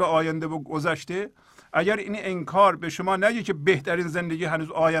ثقلتون نره به آینده و گذشته، اگر این انکار به شما نگه که بهترین زندگی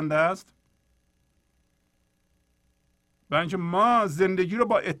هنوز آینده است، برای اینکه ما زندگی رو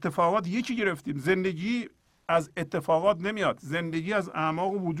با اتفاقات یکی گرفتیم. زندگی از اتفاقات نمیاد، زندگی از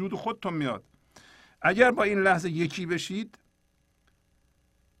اعماق وجود خودتون میاد. اگر با این لحظه یکی بشید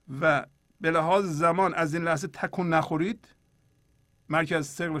و به لحاظ زمان از این لحظه تکون نخورید، مرکز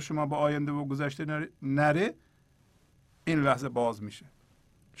ثقل شما با آینده و گذشته نره، این لحظه باز میشه.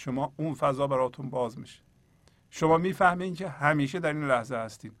 شما اون فضا براتون باز میشه. شما میفهمین که همیشه در این لحظه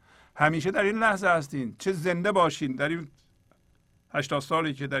هستین. همیشه در این لحظه هستین. چه زنده باشین در این 80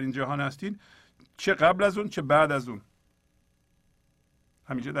 سالی که در این جهان هستین، چه قبل از اون چه بعد از اون،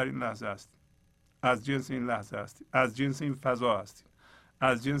 همیشه در این لحظه هستین. از جنس این لحظه هستین، از جنس این فضا هستین،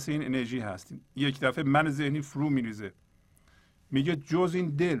 از جنس این انرژی هستین. یک دفعه من ذهنی فرو میریزه، میگه جز این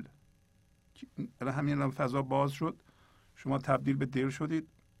دل. همین الان فضا باز شد، شما تبدیل به دل شدید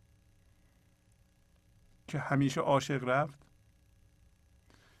که همیشه عاشق رفت.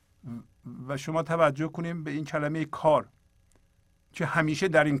 و شما توجه کنیم به این کلمه کار که همیشه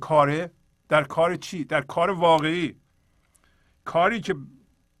در این کاره. در کار چی؟ در کار واقعی. کاری که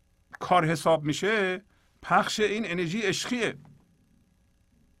کار حساب میشه پخش این انرژی عشقیه.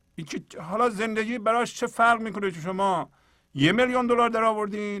 این که حالا زندگی براش چه فرق میکنه که شما 1 میلیون دلار در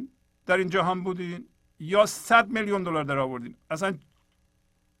آوردین در این جهان بودین یا 100 میلیون دلار در آوردین. اصلا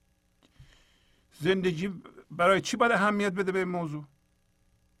زندگی برای چی باید اهمیت بده به این موضوع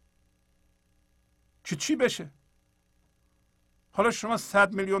که چی بشه؟ حالا شما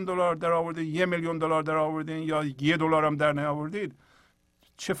 100 میلیون دلار در آوردین، 1 میلیون دلار در آوردین یا 1 دلار هم در نیاوردید،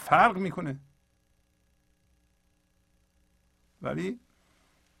 چه فرق میکنه؟ ولی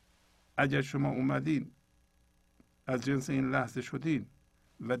اگر شما اومدین از جنس این لحظه شدین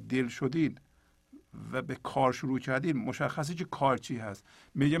و دل شدین و به کار شروع کردین، مشخصه که کار چی هست.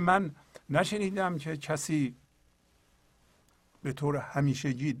 میگه من نشنیدم که کسی به طور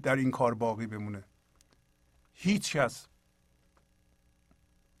همیشگی در این کار باقی بمونه. هیچ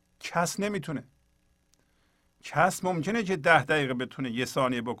کس نمیتونه. کس ممکنه که 10 دقیقه بتونه 1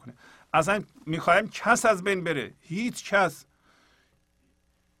 ثانیه بکنه. اصلا میخوایم کس از بین بره. هیچ کس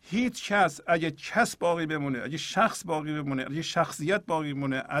اگه کس باقی بمونه، اگه شخص باقی بمونه، اگه شخصیت باقی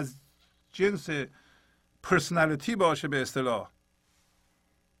بمونه، از جنس پرسنالیتی باشه به اصطلاح،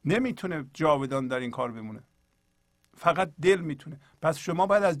 نمیتونه جاودان در این کار بمونه. فقط دل میتونه. پس شما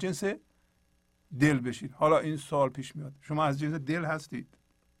باید از جنس دل بشید. حالا این سوال پیش میاد، شما از جنس دل هستید؟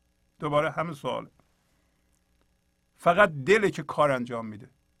 دوباره همه سوال. فقط دله که کار انجام میده.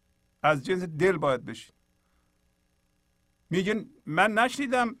 از جنس دل باید بشید. میگن من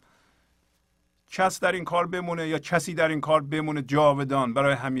نشنیدم کس در این کار بمونه یا کسی در این کار بمونه جاودان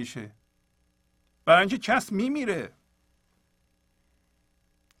برای همیشه. برای اینکه کس میمیره.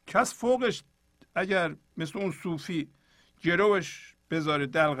 کس فوقش اگر مثل اون صوفی گروش بذاره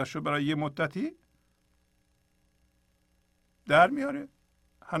دلقشو برای یه مدتی در میاره،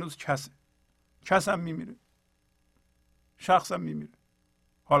 هنوز کسه. کس هم میمیره، شخص هم میمیره.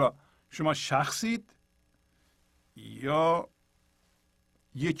 حالا شما شخصید یا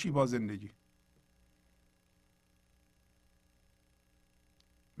یکی با زندگی؟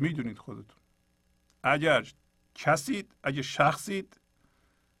 میدونید خودتون. اگر کسید، اگر شخصید،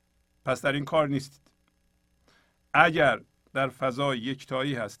 پس در این کار نیستید. اگر در فضای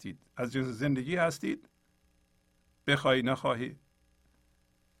یکتایی هستید، از جنس زندگی هستید، بخوای نخواهی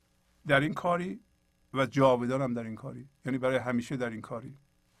در این کاری و جاودان هم در این کاری، یعنی برای همیشه در این کاری.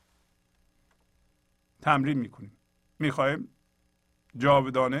 تمرین میکنیم، میخوایم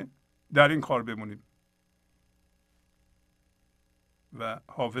جاودانه در این کار بمونیم. و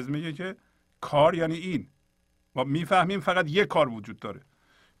حافظ میگه که کار یعنی این. ما میفهمیم فقط یک کار وجود داره.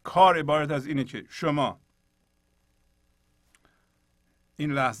 کار عبارت از اینه که شما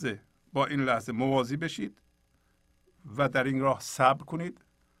این لحظه با این لحظه موازی بشید و در این راه صبر کنید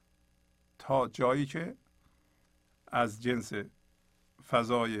تا جایی که از جنس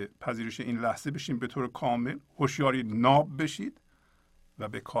فضای پذیرش این لحظه بشین، به طور کامل هوشیاری ناب بشید و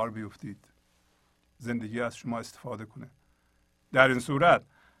به کار بیفتید. زندگی از شما استفاده کنه. در این صورت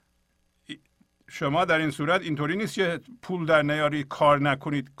شما در این صورت اینطوری نیست که پول در نیاری، کار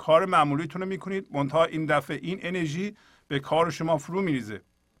نکنید، کار معمولیتون رو میکنید، منتها این دفعه این انرژی به کار شما فرو میریزه،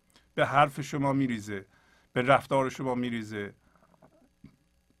 به حرف شما میریزه، به رفتار شما میریزه،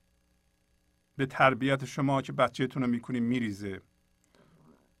 به تربیت شما که بچه‌تون رو میکنید میریزه،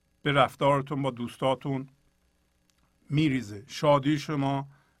 به رفتارتون با دوستاتون میریزه. شادی شما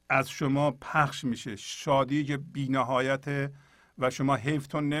از شما پخش میشه، شادی که بی‌نهایته و شما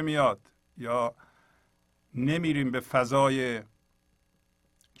حیفتون نمیاد یا نمیریم به فضای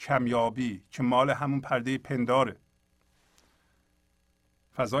کمیابی که مال همون پرده پنداره.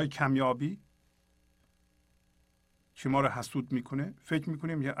 فضای کمیابی که ما رو حسود میکنه. فکر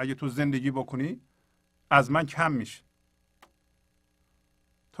میکنیم اگه تو زندگی بکنی از من کم میشه.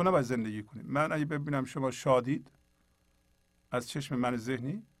 تو نباید زندگی کنی. من اگه ببینم شما شادید از چشم من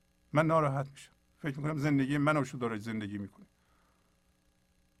ذهنی، من ناراحت میشم. فکر میکنم زندگی منو شو داره زندگی میکنی.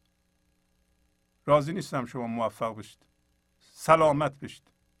 راضی نیستم شما موفق بشید، سلامت بشید.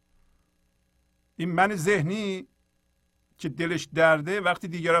 این من ذهنی که دلش درده وقتی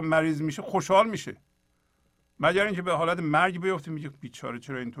دیگران مریض میشه خوشحال میشه، مگر اینکه به حالت مرگ بیفته میگه بیچاره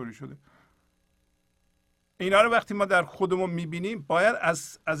چرا اینطوری شده. اینا رو وقتی ما در خودمون میبینیم باید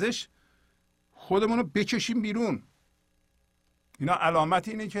ازش خودمون رو بکشیم بیرون. اینا علامت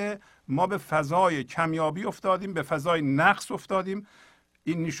اینه که ما به فضای کمیابی افتادیم، به فضای نقص افتادیم.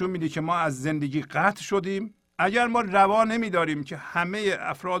 این نشون میده که ما از زندگی قطع شدیم. اگر ما روا نمیداریم که همه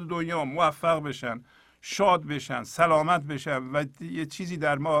افراد دنیا موفق بشن، شاد بشن، سلامت بشن و یه چیزی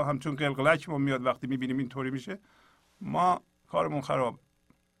در ما همچون قلقلک ما میاد وقتی میبینیم اینطوری میشه، ما کارمون خراب.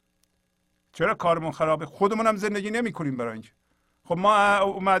 چرا کارمون خرابه؟ خودمون هم زندگی نمی کنیم. برای اینکه خب ما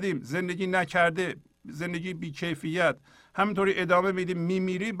اومدیم زندگی نکرده، زندگی بیکیفیت، همینطوری ادامه میدیم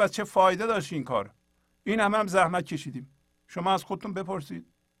میمیریم، بس چه فایده داشت این کار؟ این هم زحمت کشیدیم. شما از خودتون بپرسید.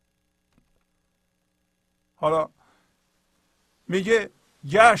 حالا میگه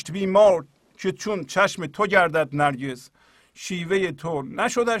گشت بیمار که چون چشم تو گردد نرگس، شیوه تو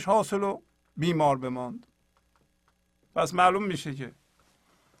نشدش حاصل و بیمار بماند. پس معلوم میشه که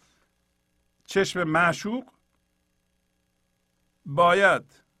چشم معشوق باید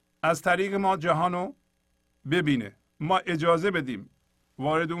از طریق ما جهانو ببینه. ما اجازه بدیم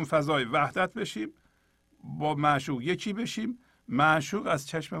وارد اون فضای وحدت بشیم، با معشوق یکی بشیم، معشوق از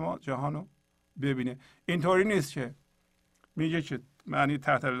چشم ما جهانو ببینه. اینطوری نیست که میگه که معنی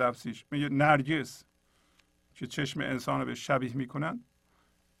تحت لفظیش میگه نرگس که چشم انسان رو به شبیه میکنن،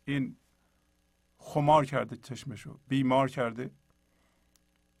 این خمار کرده چشمشو، بیمار کرده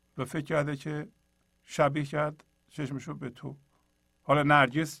و فکر کرده که شبیه کرد چشمشو به تو. حالا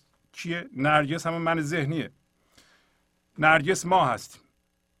نرگس کیه؟ نرگس همون من ذهنیه. نرگس ما هستیم.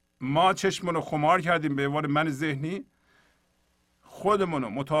 ما چشممون رو خمار کردیم به عنوان من ذهنی، خودمون رو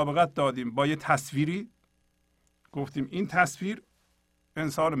مطابقت دادیم با یه تصویری، گفتیم این تصویر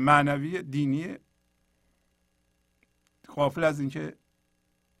انسان معنوی دینی، غافل از اینکه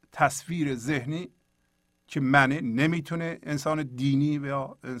تصویر ذهنی که منه نمیتونه انسان دینی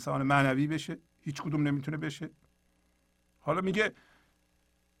یا انسان معنوی بشه، هیچ کدوم نمیتونه بشه. حالا میگه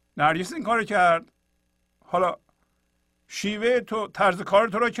نرگس این کار کرد، حالا شیوه تو، طرز کار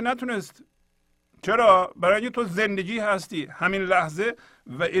تو را که نتونست. چرا؟ برای اینکه تو زندگی هستی، همین لحظه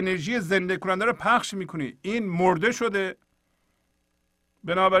و انرژی زنده کننده رو پخش میکنی. این مرده شده،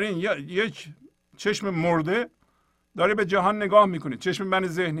 بنابراین یک چشم مرده داره به جهان نگاه میکنه، چشم من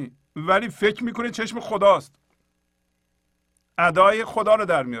ذهنی، ولی فکر میکنه چشم خداست، ادای خدا رو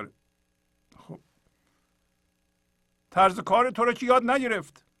در میاره. خب طرز کار تو رو که یاد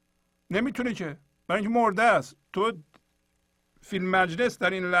نگرفت، نمیتونه که، برای اینکه مرده است. تو فیلم مجلس در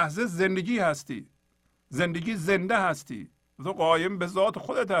این لحظه زندگی هستی، زندگی زنده هستی، تو قایم به ذات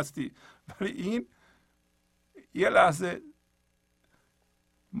خودت هستی، ولی این یه لحظه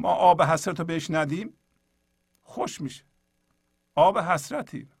ما آب حسرت رو بهش ندیم خوش میشه. آب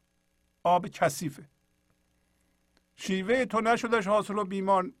حسرتی، آب کثیفه. شیوه تو نشدش حاصل و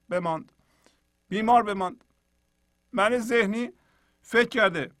بیمار بماند. بیمار بماند. من ذهنی فکر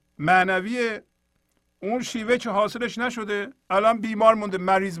کرده معنوی، اون شیوه که حاصلش نشده الان بیمار مونده،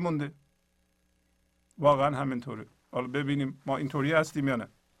 مریض مونده. واقعا همینطوره. حالا ببینیم ما اینطوری هستیم یا نه.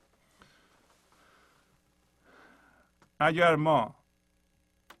 اگر ما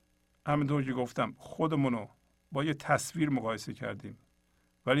همینطور که گفتم خودمونو با یه تصویر مقایسه کردیم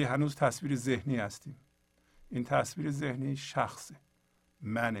ولی هنوز تصویر ذهنی هستیم، این تصویر ذهنی شخصه،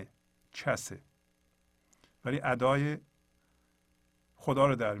 منه، کسه، ولی ادای خدا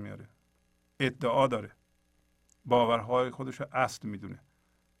رو در میاره، ادعا داره، باورهای خودش رو اصل میدونه.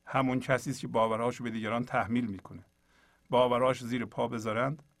 همون کسی است که باورهاشو به دیگران تحمیل میکنه. باورهاش زیر پا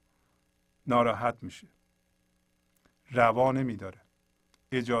بذارند ناراحت میشه، روا نمیداره،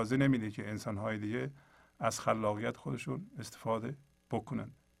 اجازه نمیده که انسانهای دیگه از خلاقیت خودشون استفاده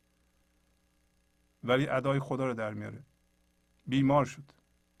بکنن، ولی ادای خدا رو در میاره. بیمار شد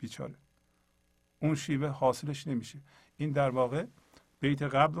بیچاره، اون شیوه حاصلش نمیشه. این در واقع بیت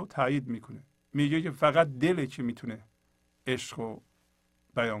قبل رو تایید میکنه، میگه که فقط دله که میتونه عشق رو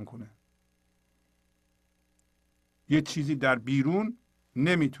بیان کنه، یه چیزی در بیرون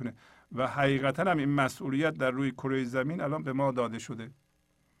نمیتونه. و حقیقتا هم این مسئولیت در روی کره زمین الان به ما داده شده.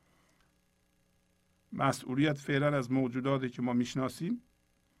 مسئولیت فعلا از موجوداتی که ما میشناسیم،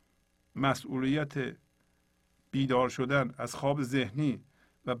 مسئولیت بیدار شدن از خواب ذهنی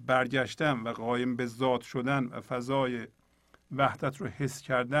و برگشتن و قایم به ذات شدن و فضای وحدت رو حس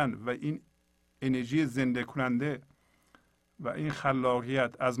کردن و این انرژی زنده کننده و این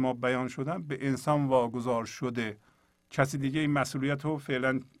خلاقیت از ما بیان شدن به انسان واگذار شده. کسی دیگه این مسئولیت رو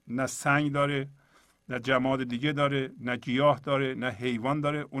فعلا نه سنگ داره، نه جماد دیگه داره، نه گیاه داره، نه حیوان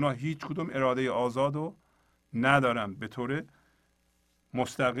داره. اونا هیچ کدوم اراده آزاد رو ندارن، به طور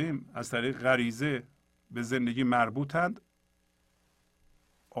مستقیم از طریق غریزه به زندگی مربوطند.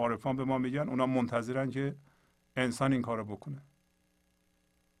 عارفان به ما میگن اونا منتظرن که انسان این کارو بکنه.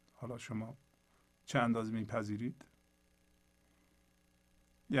 حالا شما چه اندازه میپذیرید؟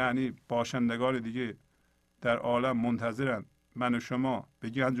 یعنی باشندگان دیگه در عالم منتظرن من و شما به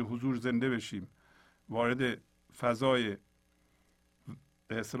گنج حضور زنده بشیم، وارد فضای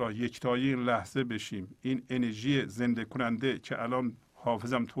به اصطلاح یکتایی این لحظه بشیم، این انرژی زنده کننده که الان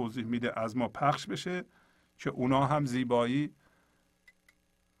حافظم توضیح میده از ما پخش بشه، که اونا هم زیبایی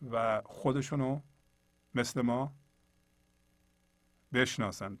و خودشونو مثل ما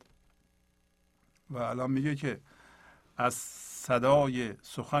بشناسند. و الان میگه که از صدای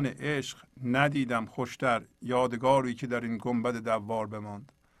سخن عشق ندیدم خوشتر، یادگاری که در این گنبد دوار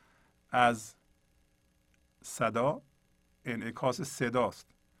بماند. از صدا، انعکاس صداست،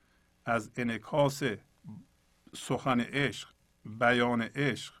 از انعکاس سخن عشق، بیان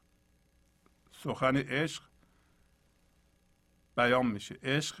عشق، سخن عشق بیان میشه،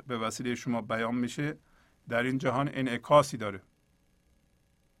 عشق به وسیله شما بیان میشه. در این جهان انعکاسی داره،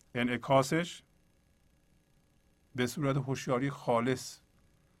 انعکاسش به صورت هوشیاری خالص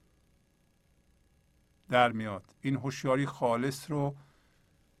در میاد. این هوشیاری خالص رو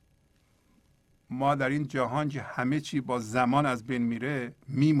ما در این جهان که همه چی با زمان از بین میره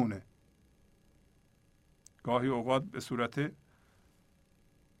میمونه، گاهی اوقات به صورت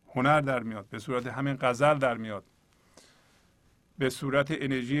هنر در میاد، به صورت همین غزل در میاد، به صورت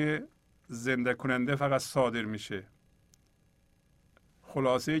انرژی زنده کننده فقط صادر میشه.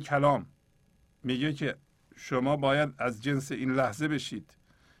 خلاصه کلام میگه که شما باید از جنس این لحظه بشید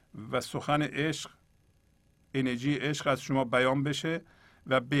و سخن عشق، انرژی عشق از شما بیان بشه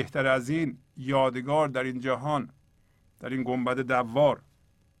و بهتر از این یادگار در این جهان، در این گنبد دوار،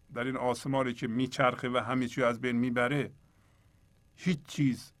 در این آسمانی که میچرخه و همه چیز از بین میبره، هیچ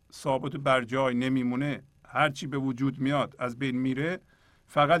چیز ثابت بر جای نمیمونه، هر چی به وجود میاد از بین میره،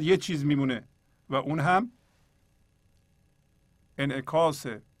 فقط یه چیز میمونه و اون هم انعکاس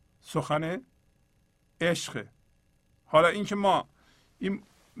سخن عشق. حالا اینکه ما این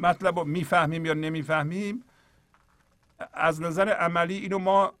مطلب رو میفهمیم یا نمیفهمیم، از نظر عملی اینو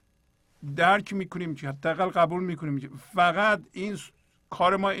ما درک میکنیم که حداقل قبول میکنیم که فقط این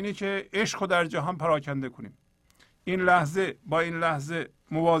کار ما اینه که عشق رو در جهان پراکنده کنیم، این لحظه با این لحظه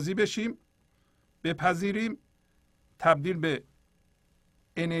موازی بشیم، بپذیریم، تبدیل به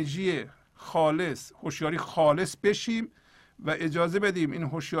انرژی خالص، هوشیاری خالص بشیم و اجازه بدیم این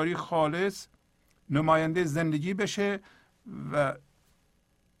هوشیاری خالص نماینده زندگی بشه و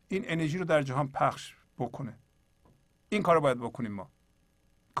این انرژی رو در جهان پخش بکنه. این کار رو باید بکنیم، ما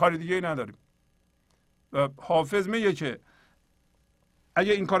کار دیگه ای نداریم. و حافظ میگه که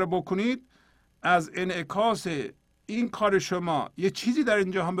اگه این کار رو بکنید، از انعکاس این کار شما یه چیزی در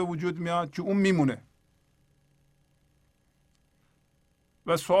این جهان به وجود میاد که اون میمونه.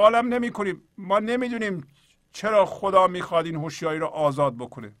 و سوالم نمی کنیم، ما نمیدونیم چرا خدا میخواد این هوشیاری رو آزاد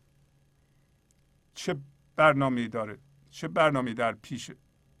بکنه، چه برنامه‌ای داره، چه برنامه‌ای در پیشه.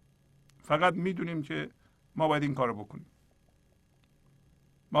 فقط میدونیم که ما باید این کارو بکنیم،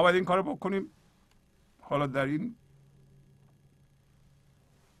 ما باید این کارو بکنیم. حالا در این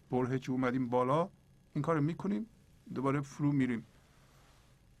برهه که اومدیم بالا این کارو میکنیم، دوباره فرو میریم.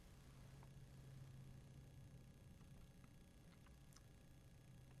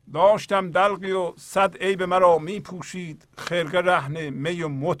 داشتم دلقی و صد عیب مرا میپوشید، خرقه رهن می و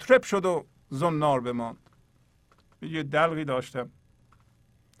مطرب شد و زنار بماند. یه دلقی داشتم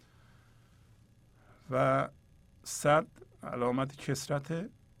و صد علامت کثرت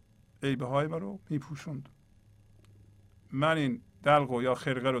عیبه های من رو میپوشوند. من این دلق یا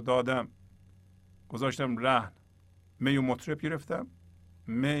خرقه رو دادم، گذاشتم رهن، می و مطرب گرفتم.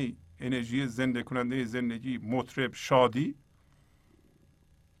 می انرژی زنده کننده زندگی، مطرب شادی،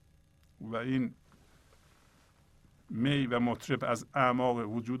 و این می و مطرب از اعماق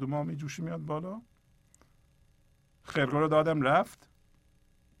وجود ما می جوشه میاد بالا. خرقه رو دادم رفت،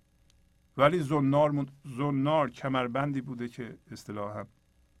 ولی زنار کمربندی بوده که اصطلاحاً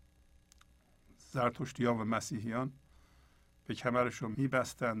زرتشتیان و مسیحیان به کمرشون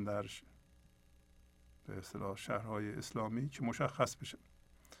میبستن در به اصطلاح شهرهای اسلامی که مشخص بشه،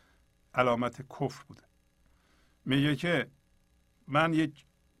 علامت کفر بوده. میگه که من یک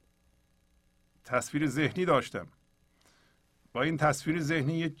تصویر ذهنی داشتم، با این تصویر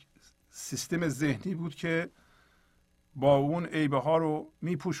ذهنی یک سیستم ذهنی بود که با اون عیبه ها رو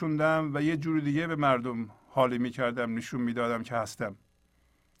میپوشوندم و یه جور دیگه به مردم حالی میکردم، نشون میدادم که هستم.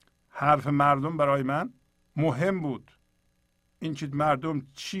 حرف مردم برای من مهم بود، اینکه مردم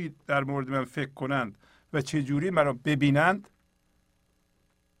چی در مورد من فکر کنند و چه جوری مرا ببینند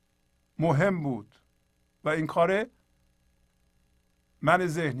مهم بود و این کار من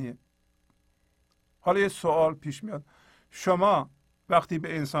ذهنیه. حالا یه سوال پیش میاد، شما وقتی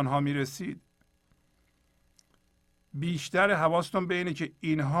به انسان ها میرسید بیشتر حواستون به اینه که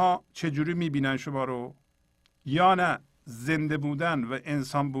اینها چجوری میبینن شما رو، یا نه زنده بودن و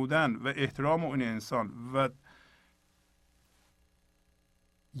انسان بودن و احترام اون انسان و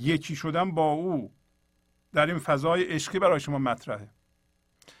یکی شدن با او در این فضای عشقی برای شما مطرحه.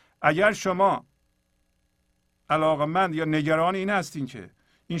 اگر شما علاقمند یا نگران این هستین که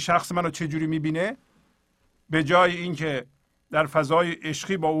این شخص منو چجوری میبینه، به جای اینکه در فضای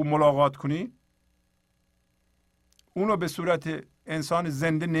عشقی با او ملاقات کنی، اونو به صورت انسان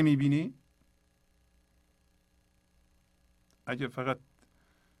زنده نمیبینی. اگه فقط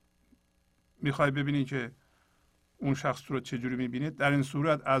میخوای ببینی که اون شخص رو چجوری میبینه، در این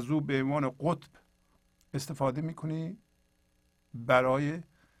صورت از او به عنوان قطب استفاده میکنی برای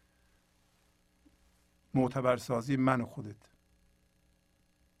معتبرسازی من و خودت.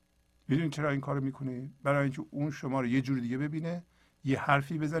 میدونی چرا این کارو میکنی؟ برای اینکه اون شما رو یه جور دیگه ببینه، یه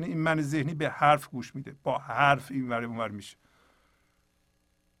حرفی بزنه، این من ذهنی به حرف گوش میده، با حرف این ور اون ور میشه.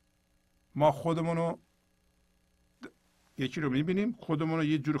 ما خودمونو یکی رو میبینیم، خودمون رو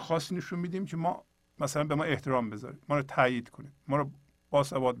یه جور خاصی نشون میدیم که ما مثلا به ما احترام بذاره، ما رو تایید کنه، ما رو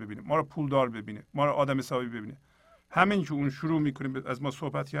باسواد ببینه، ما رو پولدار ببینه، ما رو آدم حسابی ببینه. همین که اون شروع میکنیم از ما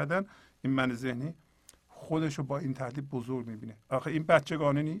صحبت کردن، این من ذهنی خودش رو با این ترتیب بزرگ میبینه. آخه این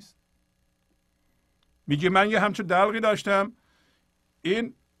بچگانه نیست؟ میگه من یه همچون دلقی داشتم،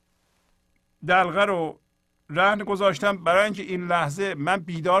 این دلقه رو رهن گذاشتم برای اینکه این لحظه من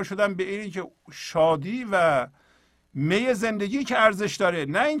بیدار شدم به این که شادی و می زندگی که ارزش داره،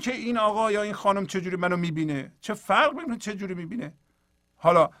 نه اینکه این آقا یا این خانم چجوری منو میبینه. چه فرق میکنه چجوری میبینه؟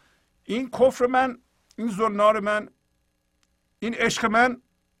 حالا این کفر من، این زنار من، این عشق من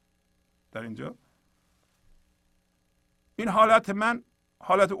در اینجا، این حالت من،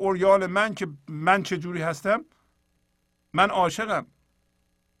 حالت اوریان من که من چجوری هستم، من عاشقم،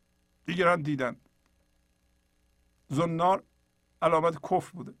 دیگران دیدن. زنار علامت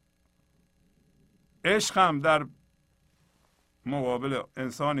کفر بوده. عشقم در مقابل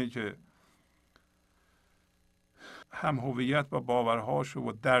انسانی که هم هویت با باورهاش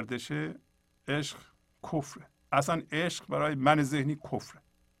و دردشه، عشق کفره. اصلا عشق برای من ذهنی کفره.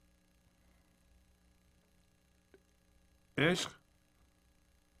 عشق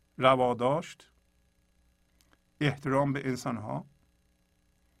رواداشت، احترام به انسان ها،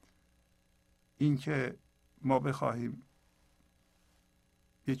 اینکه ما بخواهیم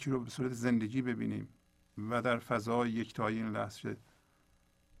یکی رو به صورت زندگی ببینیم و در فضای یکتایی این لحظه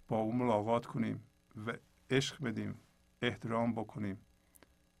با اون ملاقات کنیم و عشق بدیم، احترام بکنیم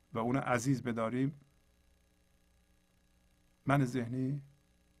و اون عزیز بداریم، من ذهنی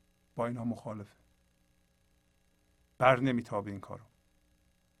با اینها مخالفه. بر نمیتابه این کارو.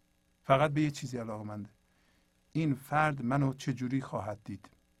 فقط به یه چیزی علاقه‌منده، این فرد منو چجوری خواهد دید؟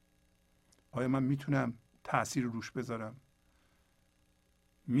 آیا من میتونم تأثیر روش بذارم؟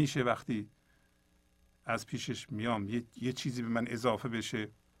 میشه وقتی از پیشش میام یه چیزی به من اضافه بشه؟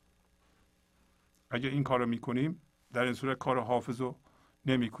 اگه این کارو میکنیم، در این صورت کار حافظ رو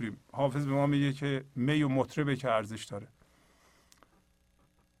نمیکنیم. حافظ به ما میگه که می و مطربه که ارزش داره.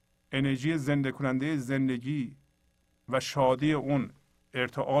 انرژی زنده کننده زندگی و شادی اون،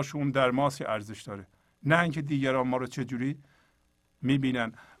 ارتعاش اون در ماست ارزش داره، نه اینکه دیگران ما رو چجوری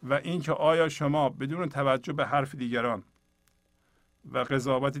میبینن. و اینکه آیا شما بدون توجه به حرف دیگران و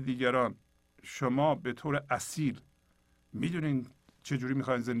قضاوت دیگران، شما به طور اصیل میدونین چجوری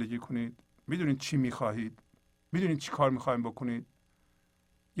میخواین زندگی کنید؟ میدونین چی میخواهید؟ میدونین چی کار میخواین بکنید؟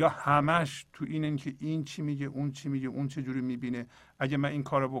 یا همش تو این که این چی میگه، اون چی میگه، اون چجوری میبینه، اگه من این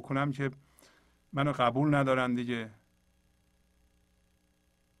کارو بکنم که منو قبول ندارن دیگه،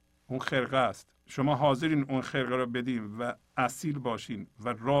 اون خرقه است. شما حاضرین اون خرقه رو بدین و اصیل باشین و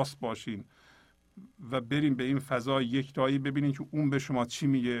راست باشین و بریم به این فضای یکتایی، ببینین که اون به شما چی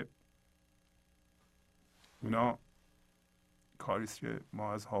میگه. اینا کاریست که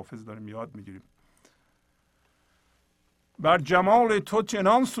ما از حافظ داریم یاد میگیریم. بر جمال تو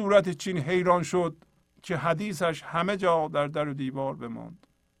چنان صورت چین حیران شد، که حدیثش همه جا در در و دیوار بماند.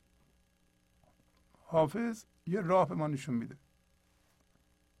 حافظ یه راه به ما نشون میده،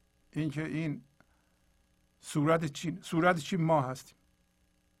 اینکه این صورت چین ما هستیم.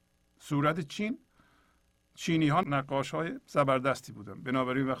 صورت چین، چینی ها نقاش های زبردستی بودن،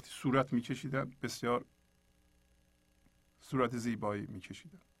 بنابراین وقتی صورت میکشیدن بسیار صورت زیبایی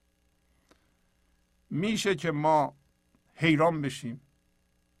میکشیدن. میشه که ما حیران بشیم.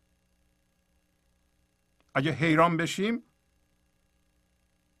 اگه حیران بشیم،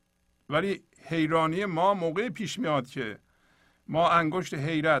 ولی حیرانی ما موقع پیش میاد که ما انگشت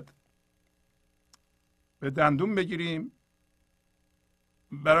حیرت به دندون بگیریم،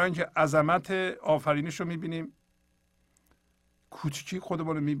 برای اینکه عظمت آفرینش رو میبینیم، کوچیکی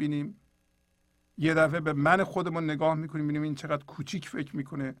خودمون رو میبینیم، یه دفعه به من خودمون نگاه میکنیم، ببینیم این چقدر کوچیک فکر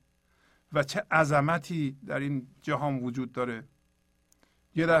میکنه و چه عظمتی در این جهان وجود داره.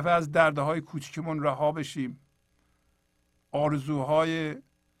 یه دفعه از دردهای کوچیکمون رها بشیم، آرزوهای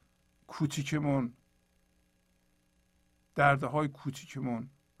کوچیکمون، دردهای کوچیکمون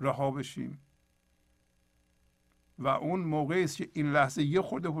رها بشیم و اون موقعی است که این لحظه یه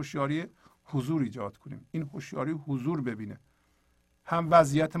خورده هوشیاری حضور ایجاد کنیم. این هوشیاری حضور ببینه، هم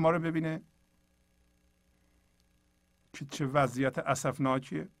وضعیت ما رو ببینه که چه وضعیت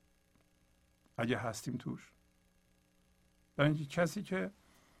اسفناکیه اگه هستیم توش. برای اینکه کسی که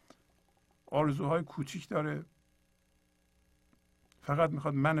آرزوهای کوچیک داره، فقط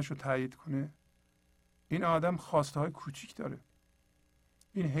میخواد منش رو تایید کنه، این آدم خواسته های کوچیک داره.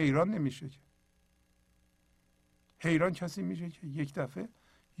 این حیران نمیشه که. حیران کسی میشه که یک دفعه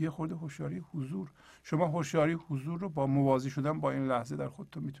یه خورده هوشیاری حضور. شما هوشیاری حضور رو با موازی شدن با این لحظه در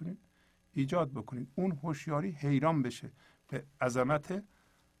خودتون میتونید ایجاد بکنید. اون هوشیاری حیران بشه به عظمت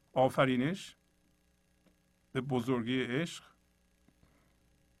آفرینش، به بزرگی عشق.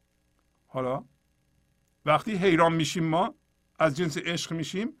 حالا وقتی حیران میشیم، ما از جنس عشق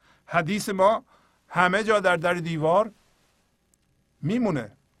میشیم، حدیث ما همه جا در دیوار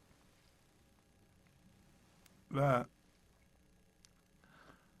میمونه. و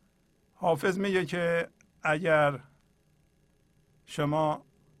حافظ میگه که اگر شما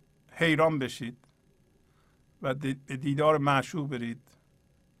حیران بشید و به دیدار معشوق برید،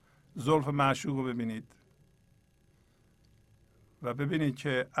 زلف معشوق رو ببینید و ببینید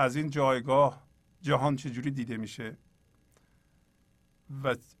که از این جایگاه جهان چجوری دیده میشه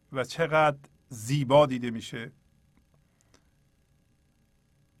و چقدر زیبا دیده میشه،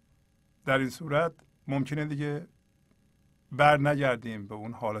 در این صورت ممکنه دیگه بر نگردیم به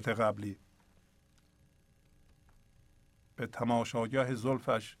اون حالت قبلی. به تماشاگاه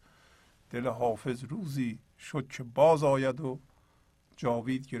زلفش دل حافظ روزی شد که باز آید و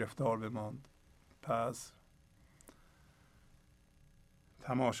جاوید گرفتار بماند. پس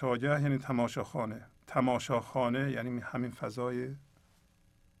تماشاگاه یعنی تماشاخانه، تماشاخانه یعنی همین فضای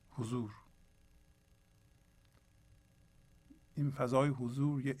حضور. این فضای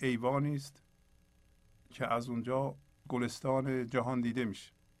حضور یه ایوانی است که از اونجا گلستان جهان دیده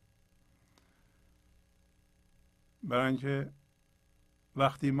میشه. برای اینکه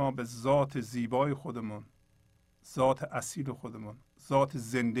وقتی ما به ذات زیبای خودمون، ذات اصیل خودمون، ذات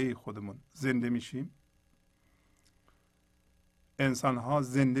زنده خودمون زنده میشیم، انسان ها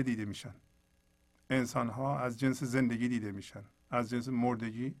زنده دیده میشن. انسان ها از جنس زندگی دیده میشن، از جنس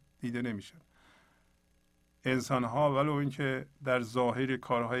مردگی دیده نمیشن. انسان ها ولو اینکه در ظاهر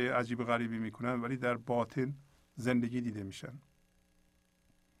کارهای عجیب غریبی میکنن، ولی در باطن زندگی دیده میشن.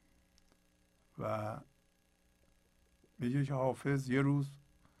 و میگه که حافظ یه روز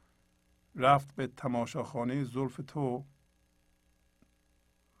رفت به تماشاخانه زلف تو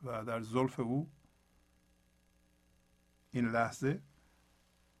و در زلف او این لحظه،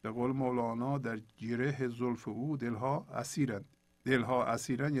 به قول مولانا، در گره زلف او دلها اسیرند. دلها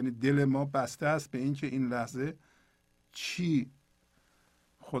اسیرند یعنی دل ما بسته است به اینکه این لحظه چی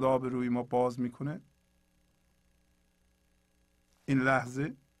خدا به روی ما باز میکنه. این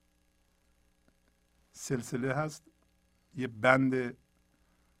لحظه سلسله هست، یه بند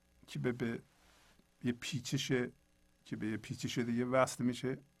که به یه پیچش که به یه پیچش دیگه وصل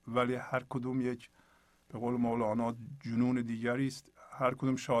میشه، ولی هر کدوم یک، به قول مولانا، جنون دیگری است، هر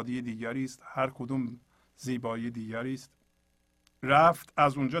کدوم شادی دیگری است، هر کدوم زیبایی دیگری است. رفت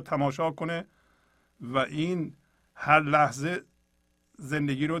از اونجا تماشا کنه و این هر لحظه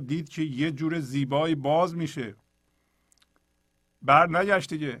زندگی رو دید که یه جور زیبایی باز میشه. بر نگشت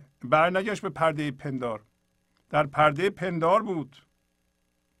دیگه، بر نگشت به پرده پندار، در پرده پندار بود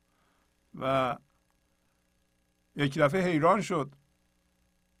و یک دفعه حیران شد.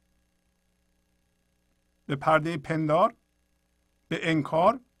 به پرده پندار، به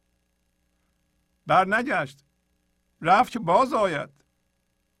انکار بر نگشت، رفت که باز آید.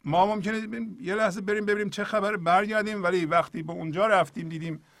 ما ممکنه یه لحظه بریم ببینیم چه خبره، برگردیم، ولی وقتی به اونجا رفتیم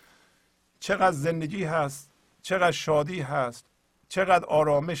دیدیم چقدر زندگی هست، چقدر شادی هست، چقدر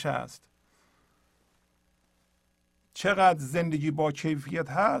آرامش هست، چقدر زندگی با کیفیت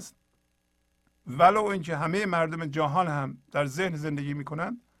هست. ولو اینکه همه مردم جهان هم در ذهن زندگی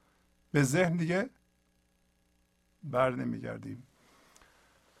میکنن، به ذهن دیگه بر نمیگردیم.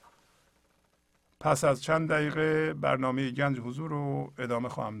 پس از چند دقیقه برنامه گنج حضور رو ادامه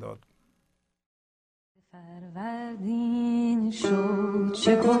خواهم داد. فروردین شد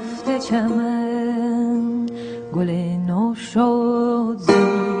شکفته چمن، گل نو شد زی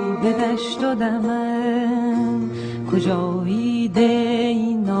به دشت و دمن، کجایی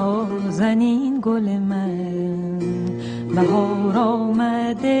دی نازنین گل من، بهار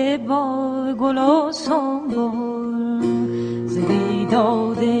آمده با گل و سنبل، ز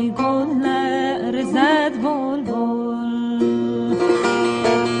داد گل لرزد بلبل.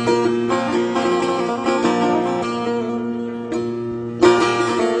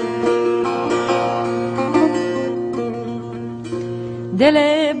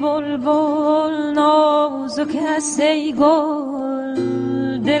 دل بلبل نازک است ای گل،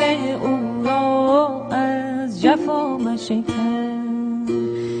 دل او را از جفا مشکن.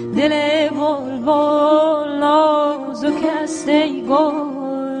 دل بلبل نازک است ای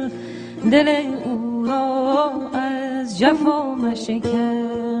گل، دل او را از جفا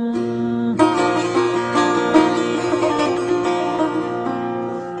مشکن.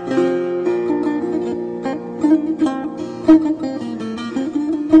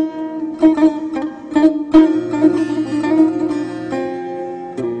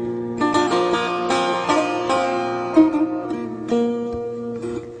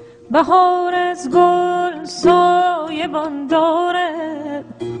 بهار از گل سایبان دارد،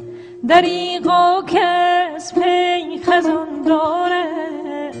 دریغا کس پی خزان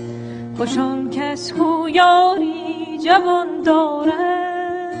دارد. خوشان کس کو یاری جوان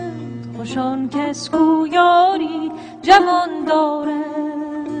دارد، خوشان کس کو یاری جوان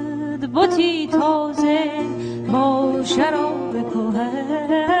دارد. بتی تازه با شراب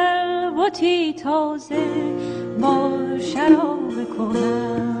کهن، بتی تازه با شراب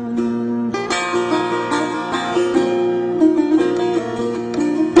کهن.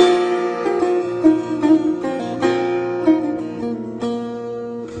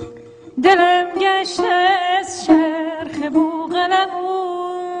 دلم گشته از چرخ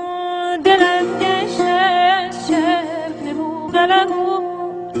بوقلمون، دلم گشته از چرخ بوقلمون.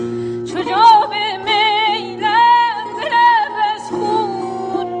 چو جام میلم دلم از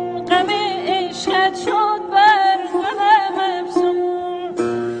خون، غم عشقت شد بر غمم افزون.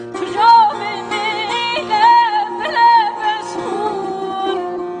 چو جام میلم دلم از خون،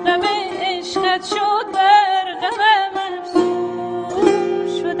 غم عشقت شد بر غمم افزون.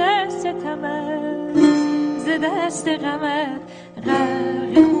 شده ستمت ز دست غمت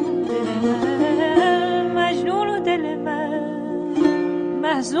غرق خون دل من، مجنون دل من،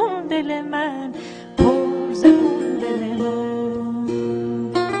 محزون دل من، پر ز خون دل من.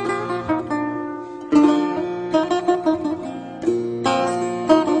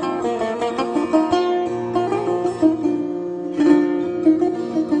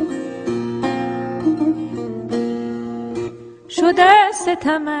 شده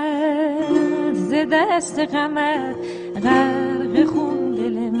ستمت ز دست غمت غرق خون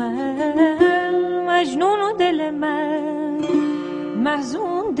دل من، مجنون دل من،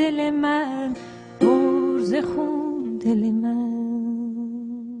 محزون دل من، پر ز خون دل من.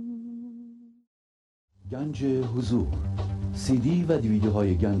 گنج حضور، CD و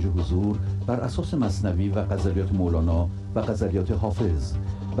دیویدیوهای گنج حضور بر اساس مثنوی و غزلیات مولانا و غزلیات حافظ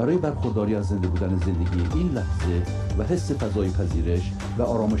برای برخورداری از زنده بودن زندگی این لحظه و حس فضای پذیرش و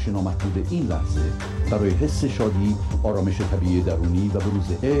آرامش نامحدود این لحظه، برای حس شادی، آرامش طبیعی درونی و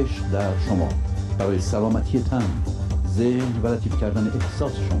بروز عشق در شما، برای سلامتی تن، ذهن و لطیف کردن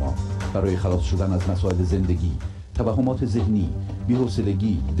احساس شما، برای خلاص شدن از مسائل زندگی، توهمات ذهنی،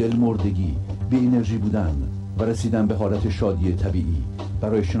 بی‌حوصلگی، دلمردگی، بی انرژی بودن و رسیدن به حالت شادی طبیعی،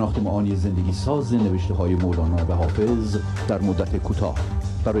 برای شناخت معانی زندگی ساز نوشته‌های مولانا و حافظ در مدت کوتاه.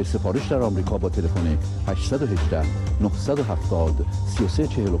 برای سفارش در آمریکا با تلفن 818 970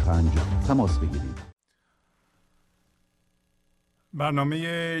 3345 تماس بگیرید.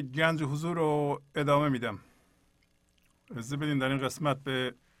 برنامه گنج حضور رو ادامه میدم. اجازه بدین در این قسمت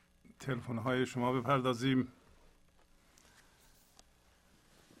به تلفن‌های شما بپردازیم.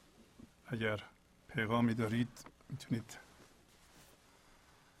 اگر پیغامی دارید میتونید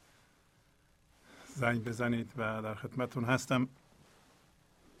زنگ بزنید و در خدمتتون هستم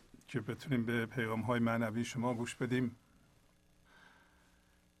که بتونیم به پیغام‌های معنوی شما گوش بدیم.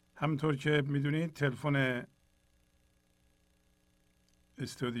 همونطور که میدونید تلفن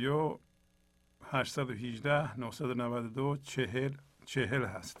استودیو 818 992 40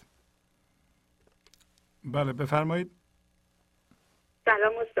 هست. بله بفرمایید.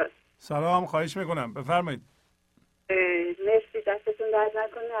 سلام استاد. سلام، خواهش میکنم بفرمایید. مرسی، دستتون درد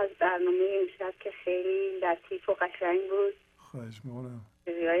نکنه از برنامه امشب که خیلی لطیف و قشنگ بود. خواهش میکنم.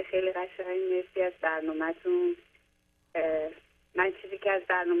 خیلی قشنگ، مرسی از برنامه‌تون. من چیزی که از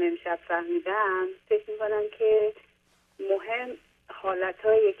برنامه امشب فهمیدم، فکر میکنم که مهم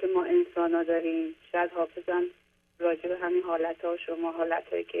حالتهایی که ما انسان‌ها داریم. شاید حافظم راجع به همین حالتها، شما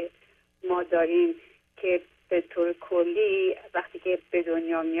حالتهایی که ما داریم که به طور کلی وقتی که به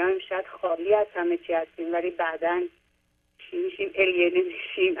دنیا میایم شاید خالی از همه چی هستیم، ولی بعداً چی میشیم؟ الیه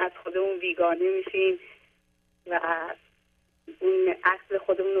میشیم، از خودمون بیگانه میشیم و اون اصل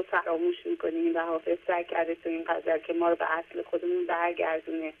خودمون رو فراموش میکنیم و حافظ سعی کرده تو این غزل که ما رو به اصل خودمون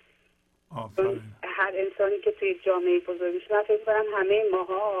برگردونه. هر انسانی که توی جامعه بزرگ میشه، من فکر می‌کنم همه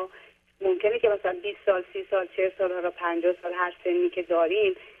ماها ممکنه که مثلا 20 سال 30 سال 40 سال یا 50 سال هر سنی که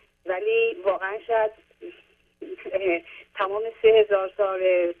داریم، ولی واقعا شاید تمام 3000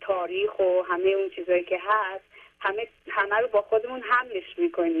 سال تاریخ و همه اون چیزایی که هست همه رو با خودمون حملش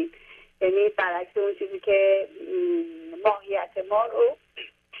میکنیم. یعنی برعکس اون چیزی که ماهیت ما رو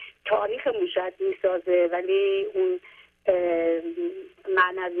تاریخمون شاید میسازه، ولی اون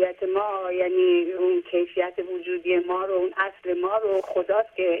معنویت ما، یعنی اون کیفیت وجودی ما رو، اون اصل ما رو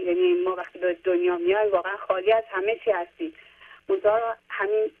خداست که یعنی ما وقتی به دنیا میایم واقعا خالی از همه چی هستیم. منتها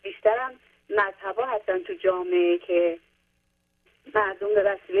همین بیشترم مذهبا هستن تو جامعه که مردم به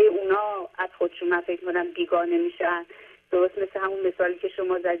وسیله اونا از خودشون من فکر می‌کنم بیگانه میشن. درست مثل همون مثالی که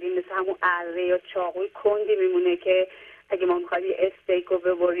شما زدین، مثل همون اره یا چاقوی کندی میمونه که اگه ما می‌خوایم یه استیک رو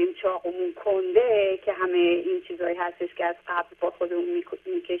ببریم چاقومون کنده که همه این چیزایی هستش که از قبل با خودمون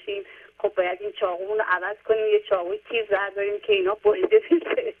میکشیم، خب باید این چاقومون رو عوض کنیم، یه چاقوی تیز برداریم که اینا بریده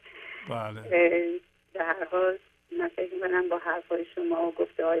بشه. بله. در هر حال من فکر می‌کنم با حرفای شما و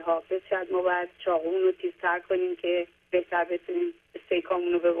گفته‌های حافظ شاید ما باید چاقومون رو تیزتر کنیم که بهتر بتونیم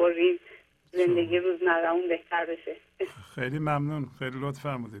استیکامون رو ببریم، زندگی روزمره‌مون بهتر بشه. خیلی ممنون، خیلی لطف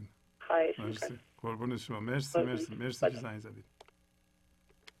فرمودین. خواهش می‌کنم. قربون شما. مرسی که زنگ زدید.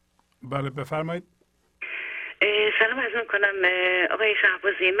 بله بفرمایید. سلام عرض می‌کنم آقای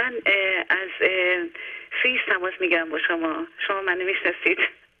شهبازی، من از سوئیس تماس میگیرم با شما منو میشناسید؟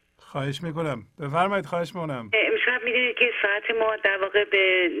 خواهش میکنم بفرمایید. خواهش میکنم. امشب میدونید که ساعت ما در واقع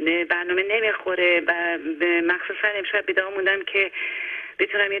به برنامه نمیخوره و مخصوصا امشب بیدار موندم که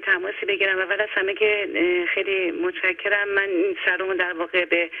بتونم یه تماسی بگیرم. اول از همه که خیلی متشکرم. من این سلام در واقع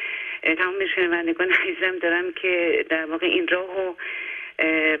به تمام شنوندگان عزیزم دارم که در واقع این راهو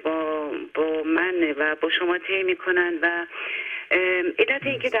با من و با شما طی میکنن و علت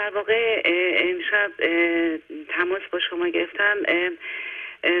این که در واقع امشب تماس با شما گرفتم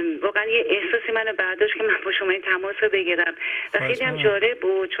واقعا یه احساسی منو برداشت که من با شما این تماس رو بگیرم و خیلی هم جالب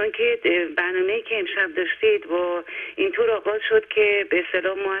بود، چون که برنامه‌ای که امشب داشتید با اینطور آغاز شد که به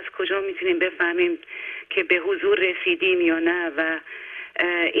اصطلاح ما از کجا میتونیم بفهمیم که به حضور رسیدیم یا نه و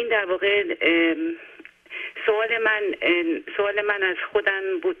این در واقع سوال من از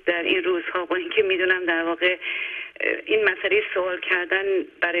خودم بود در این روزها، با اینکه میدونم در واقع این مسئله سوال کردن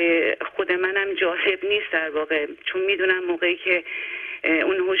برای خود منم جالب نیست در واقع، چون میدونم موقعی که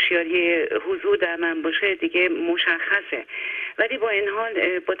اون هوشیاری حضور در من باشه دیگه مشخصه. ولی با این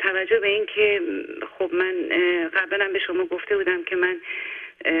حال با توجه به این که خب من قبلا به شما گفته بودم که من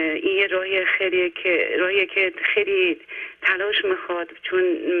این یه راهیه که خیلی تلاش میخواد، چون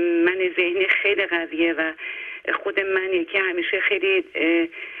من ذهنی خیلی قویه و خود منی که همیشه خیلی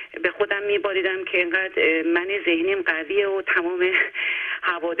به خودم میباریدم که اینقدر من ذهنیم قویه و تمام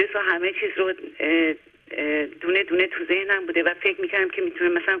حوادث و همه چیز رو دونه دونه تو ذهنم بوده و فکر میکردم که میتونه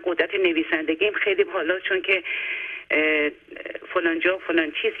مثلا قدرت نویسندگیم خیلی بالا، چون که فلان جا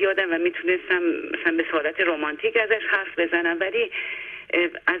فلان چیز یادم و میتونستم مثلا به حالت رمانتیک ازش حرف بزنم. ولی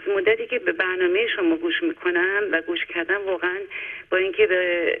از مدتی که به برنامه شما گوش میکنم و گوش کردم واقعا با اینکه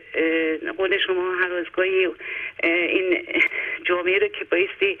به قول شما هر روزگاهی این جامعه رو که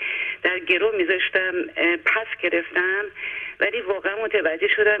بایستی در گرو میذاشتم پس گرفتم، ولی واقعا متوجه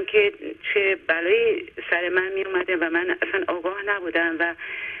شدم که چه بلایی سر من می اومده و من اصلا آگاه نبودم و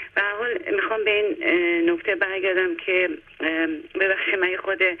به هر حال میخوام به این نکته برگردم که ببخشید من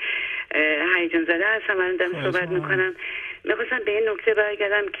خود هیجان زده هستم الان دارم صحبت میکنم. میخواستم به این نکته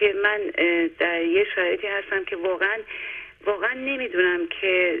برگردم که من در یه شرایطی هستم که واقعا نمیدونم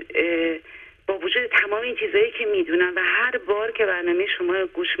که با وجود تمام این چیزایی که میدونم و هر بار که برنامه شما رو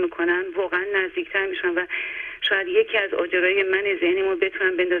گوش میکنم واقعا نزدیکتر میشم و شاید یکی از آجرهای من ذهنیمو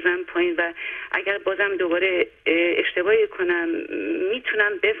بتونم بندازم پایین و اگر بازم دوباره اشتباهی کنم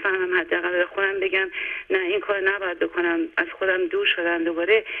میتونم بفهمم، حداقل به خودم بگم نه این کار نباید بکنم، از خودم دور شدم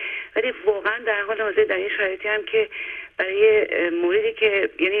دوباره. ولی واقعا در حال حاضر در این شرایطی هم که برای موردی که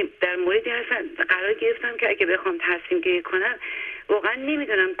یعنی در موردی هستن قرار گرفتم که اگه بخوام تصمیم گیری کنم واقعا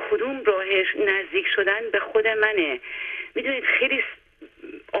نمیدونم کدوم راهش نزدیک شدن به خود منه. میدونید خیلی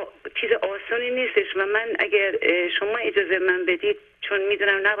چیز آسانی نیستش و من اگر شما اجازه من بدید، چون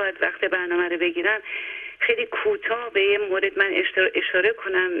میدونم نباید وقت برنامه رو بگیرم، خیلی کوتاه به یه مورد من اشاره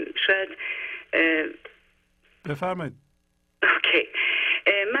کنم. شاید بفرمایید. اوکی.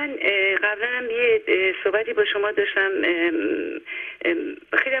 من قبلا هم یه صحبتی با شما داشتم،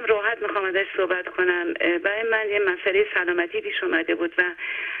 خیلی راحت میخوام ازش صحبت کنم. برای من یه مسئله سلامتی پیش اومده بود و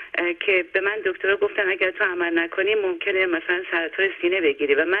که به من دکترها گفتن اگر تو عمل نکنی ممکنه مثلا سرطان سینه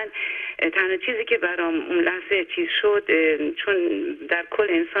بگیری و من تنها چیزی که برام اون لحظه چیز شد، چون در کل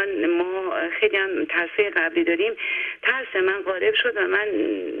انسان ما خیلی هم ترس قبلی داریم، ترس من غالب شد و من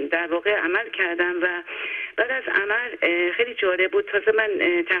در واقع عمل کردم و بعد از عمل خیلی جالب بود. تازه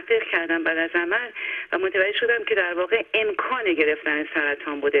من تحقیق کردم بعد از عمل و متوجه شدم که در واقع امکان گرفتن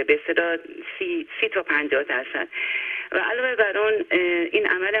سرطان بوده، به اصطلاح 30 تا 50%. و علاوه بر اون این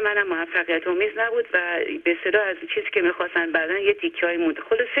عمل منم موفقیت آمیز نبود و به اصطلاح از چیزی که می‌خواستن بعدن یه تیکه‌ای موند.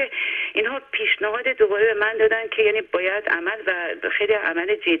 خلاصه اینها پیشنهاد دوباره به من دادن که یعنی باید عمل و خیلی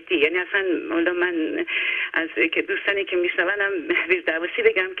عمل جدی، یعنی اصلا من از که دوستانی که میشنونم ویردوسی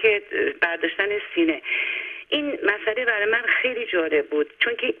بگم که برداشتن سینه، این مسئله برای من خیلی جالب بود،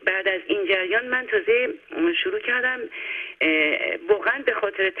 چون که بعد از این جریان من تازه شروع کردم واقعا به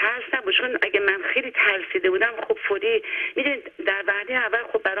خاطر ترس نبود، چون اگه من خیلی ترسیده بودم خب فوری میدونید در وهله اول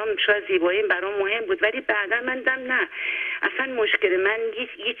خب برام شاید زیبایی برام مهم بود، ولی بعدا من دیدم نه، اصلا مشکل من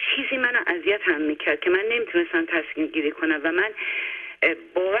یه چیزی منو اذیت هم میکرد که من نمیتونستم تصمیم گیری کنم و من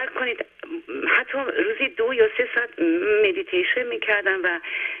باور کنید حتی روزی 2 یا 3 ساعت مدیتیشن میکردم و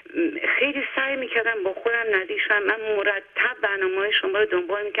خیلی سعی میکردم با خودم نزدیک شم. من مرتب برنامه‌های شما رو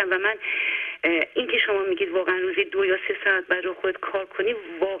دنبال میکردم و من این که شما میگید واقعا روزی 2 یا 3 ساعت برای خودت کار کنی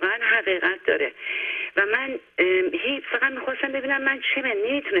واقعا حقیقت داره و من فقط میخواستم ببینم من چه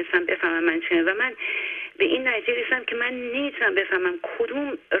نمیتونستم بفهمم من چه و من به این نتیجه رسیدم که من نمیتونم بفهمم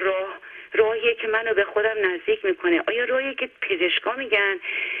کدوم راهیه که منو به خودم نزدیک میکنه. آیا راهی که پزشکا میگن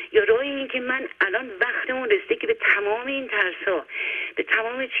یا راهی این که من الان وقتمون رسیده که به تمام این ترسا، به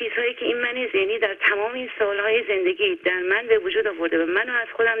تمام چیزهایی که این من ذهنی در تمام این سالهای زندگی در من به وجود آورده و منو از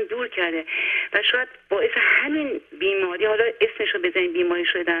خودم دور کرده و شاید باعث همین بیماری، حالا اسمشو بزنید بیماری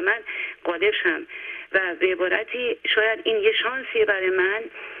شده در من، غالب شم و به عبارتی شاید این یه شانسیه برای من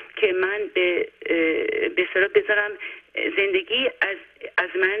که من به اصطلاح بذارم زندگی از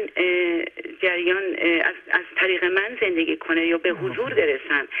من جریان از طریق من زندگی کنه یا به حضور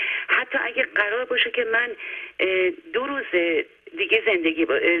برسم. حتی اگه قرار باشه که من 2 روز دیگه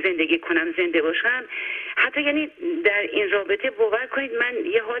زندگی کنم، زنده باشم، حتی یعنی در این رابطه باور کنید من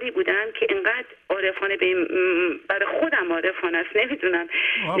یه حالی بودم که انقدر عارفانه برای خودم عارفانه است نمیدونم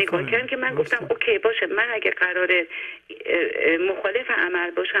نگاه کردم که من گفتم اوکی باشه، من اگه قراره مخالف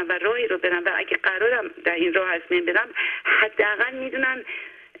عمل باشم و راهی رو برم و اگه قرارم در این راه از من برم، حداقل میدونم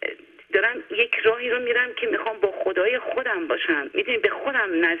دارم یک راهی رو میرم که میخوام با خدای خودم باشم، میدونی به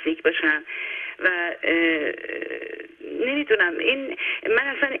خودم نزدیک باشم و نمیدونم این من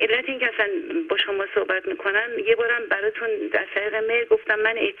اصلا علت این که اصلا با شما صحبت میکنم، یه بارم براتون در طریق میل گفتم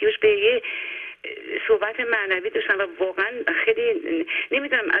من احتیاج به یه صحبت معنوی داشتم و واقعا خیلی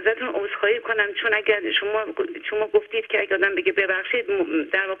نمیدونم ازتون عذرخواهی کنم، چون اگر شما گفتید که اگر آدم بگه ببخشید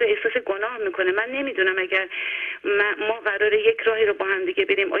در واقع احساس گناه میکنه. من نمیدونم اگر ما قراره یک راهی رو با هم دیگه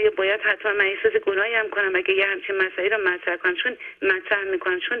بریم آیا باید حتما من احساس گناهی هم کنم اگه یه همچین مسائلی رو مطرح کنم، چون مطرح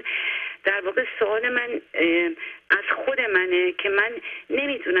میکنم چون در واقع سوال من از خود منه که من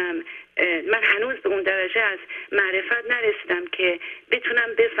نمیدونم، من هنوز به اون درجه از معرفت نرسیدم که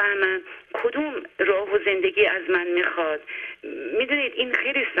بتونم بفهمم کدوم راه و زندگی از من میخواد. میدونید این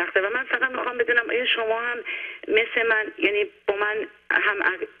خیلی سخته و من فقط میخوام بدونم آیا شما هم مثل من، یعنی با من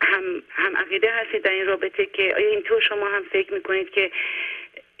هم عقیده هستید در این رابطه که آیا اینطور شما هم فکر میکنید که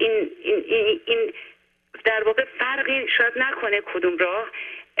این در واقع فرقی شاید نکنه کدوم راه،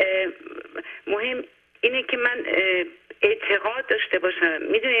 مهم اینه که من اعتقاد داشته باشم.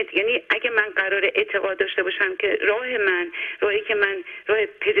 میدونید یعنی اگه من قرار اعتقاد داشته باشم که راهی که من راه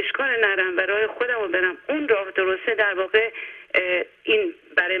پزشکان نرم و راه خودم رو برم اون راه درسته، در واقع این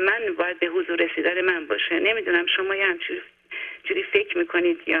برای من باید به حضور رسیدن من باشه. نمیدونم شما یه همچوری فکر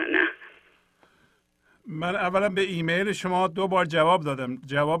میکنید یا نه؟ من اولا به ایمیل شما 2 بار جواب دادم،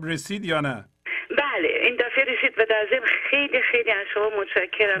 جواب رسید یا نه؟ بله این دفعه رسید و در ضمن خیلی خیلی از شما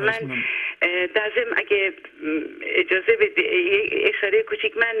متشکرم. من در ضمن اگه اجازه بدید اشاره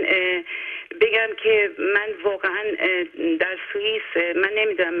کوچیک من بگم که من واقعا در سوئیس من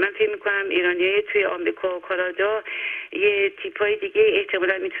نمیدونم، من فکر میکنم ایرانیای توی آمریکا و کانادا یه تیپای دیگه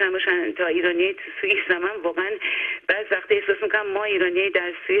احتمالاً میتونن باشن تا ایرانیای تو سوئیس و من واقعا بعض وقت احساس میکنم ما ایرانیای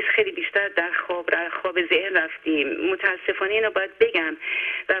در سوئیس خیلی بیشتر در خواب ذهن رفتیم. متاسفانه اینو باید بگم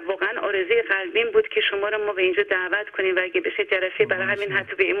و واقعا آرزوی قلبیم بود که شما رو ما به اینجا دعوت کنیم و اگه بشه جلسه برای همین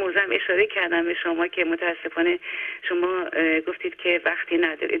حتی به این موضوع اشاره کردم به شما که متاسفانه شما گفتید که وقتی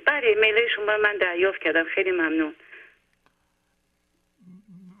ندارید. بله میل شما من دریافت کردم، خیلی ممنون.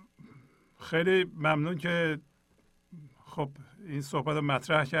 خیلی ممنون که خب این صحبت رو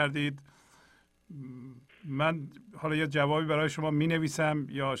مطرح کردید. من حالا یه جوابی برای شما می نویسم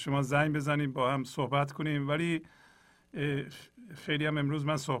یا شما زنگ بزنیم با هم صحبت کنیم، ولی خیلی هم امروز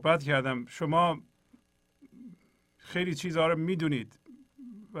من صحبت کردم. شما خیلی چیزها رو میدونید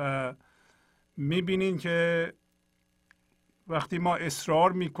و میبینین که وقتی ما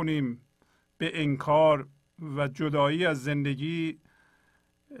اصرار میکنیم به انکار و جدایی از زندگی،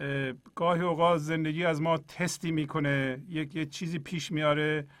 گاهی اوقات زندگی از ما تستی میکنه، یک چیزی پیش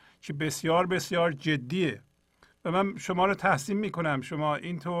میاره که بسیار بسیار جدیه و من شما رو تحسین میکنم. شما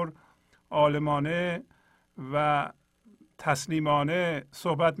اینطور عالمانه و تسلیمانه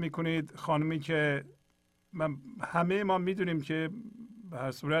صحبت میکنید، خانمی که همه ما میدونیم که به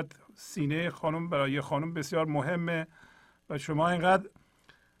هر صورت سینه خانم برای یه خانم بسیار مهمه و شما اینقدر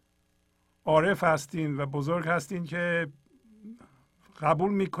عارف هستین و بزرگ هستین که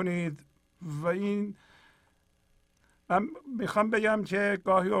قبول میکنید. و این من میخوام بگم که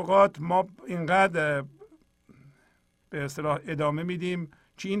گاهی اوقات ما اینقدر به اصطلاح ادامه میدیم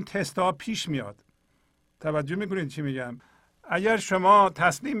که این تست ها پیش میاد. توجه میکنید چی میگم؟ اگر شما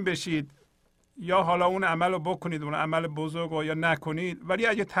تسلیم بشید یا حالا اون عمل رو بکنید، اون عمل بزرگ رو یا نکنید، ولی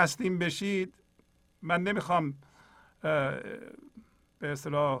اگه تسلیم بشید، من نمیخوام به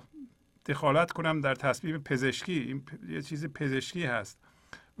اصطلاح دخالت کنم در تصمیم پزشکی، این یه چیز پزشکی هست،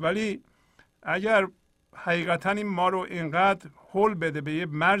 ولی اگر حقیقتا این ما رو اینقدر هول بده به یه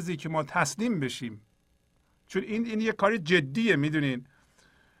مرزی که ما تسلیم بشیم، چون این یه کار جدیه، میدونین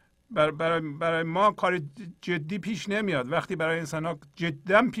برای ما کار جدی پیش نمیاد. وقتی برای انسان ها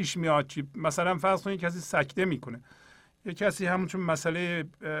جدا پیش میاد چی، مثلا فرض کنید کسی سکته میکنه، یه کسی همون چون مسئله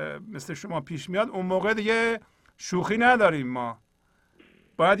مثل شما پیش میاد، اون موقع دیگه شوخی نداریم. ما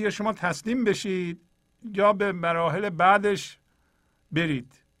باید یا شما تسلیم بشید یا به مراحل بعدش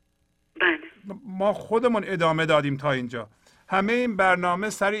برید. ما خودمون ادامه دادیم تا اینجا. همه این برنامه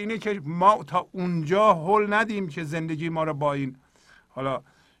سر اینه که ما تا اونجا هول ندیم که زندگی ما رو با این، حالا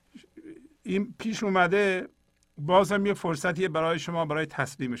این پیش اومده، بازم یه فرصتیه برای شما، برای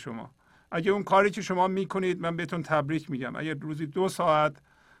تسلیم شما. اگه اون کاری که شما میکنید، من بهتون تبریک میگم. اگه روزی 2 ساعت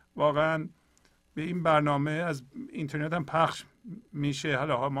واقعا به این برنامه از اینترنت هم پخش میشه،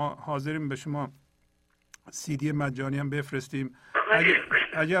 حالا ما حاضریم به شما CD مجانی هم بفرستیم.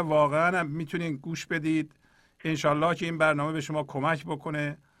 اگه واقعا هم میتونین گوش بدید، انشالله که این برنامه به شما کمک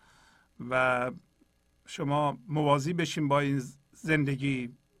بکنه و شما موازی بشین با این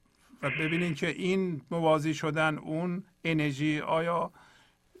زندگی و ببینین که این موازی شدن، اون انرژی، آیا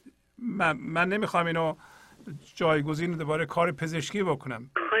من نمیخوام اینو جایگزین دوباره کار پزشکی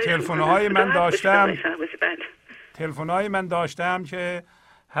بکنم. تلفن‌های من داشتم که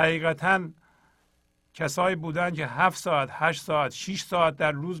حقیقتاً کسایی بودن که 7 ساعت، 8 ساعت، 6 ساعت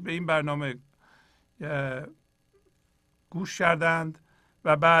در روز به این برنامه گوش کردند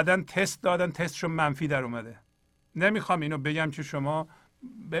و بعداً تست دادن، تستشون منفی در اومده. نمیخوام اینو بگم که شما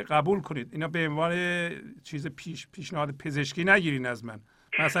قبول کنید، اینا به عنوان چیز پیشنهاد پزشکی نگیرین از من.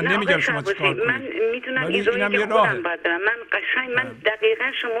 اصلا نمیگم شما چیکار کنید. من میدونم این راهی که خودم باید برم. من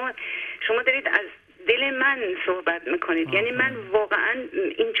دقیقا شما دارید از دل من صحبت میکنید. یعنی من واقعا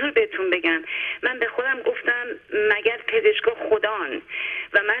اینجور بهتون بگم، من به خودم گفتم مگر پزشکا خدان،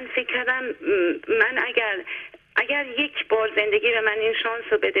 و من فکر کردم من اگر یک بار زندگی به من این شانس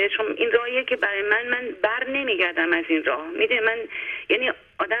رو بده، چون این راهیه که برای من بر نمیگردم از این راه. میده من، یعنی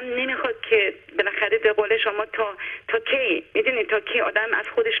آدم نمیخواد که بالاخره به قول شما تا کی، میدونی تا کی آدم از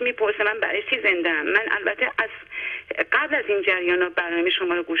خودش میپرسه من برای چی زنده‌ام. من البته از قبل از این جریانا برنامه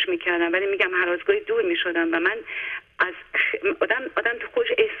شما رو گوش میکردم، ولی میگم هر روز گاهی دور میشدم و من از آدم تو خودش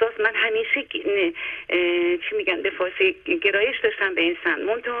احساس، من همیشه چی میگن به فارسی گرایش داشتم به این سمت،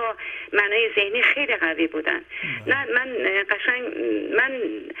 منتها معنای ذهنی خیلی قوی بودن. نه من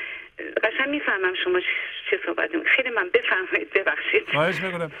قشنگ میفهمم شما چه صحبت می‌کنید. خیلی من بفرمایید، ببخشید. خواهش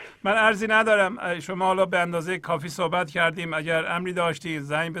میکنم. من عرضی ندارم. شما حالا به اندازه کافی صحبت کردیم. اگر امری داشتید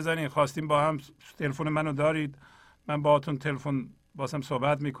زنگ بزنید، خواستیم با هم، تلفن منو دارید، من باهاتون تلفن واسم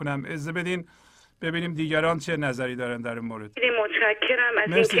صحبت میکنم. اجازه بدین ببینیم دیگران چه نظری دارن در این مورد. خیلی متشکرم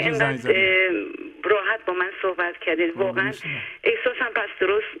از اینکه اینقدر راحت با من صحبت کردید. واقعا احساسم پس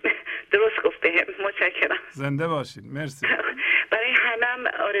درست گفته. متشکرم. زنده باشید. مرسی. برای همه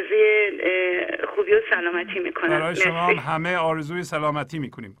آرزوی خوبی و سلامتی میکنم. برای شما هم همه آرزوی سلامتی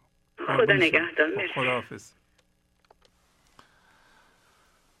میکنیم. خدا نگهدار. مرسی. خداحافظ.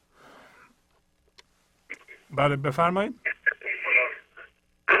 بله بفرمایید.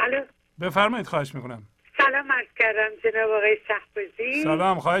 الو. بفرمایید، خواهش میکنم. سلام عرض کردم جناب آقای شهبازی.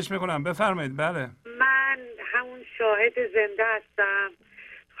 سلام، خواهش میکنم، بفرمایید. بله من همون شاهد زنده هستم.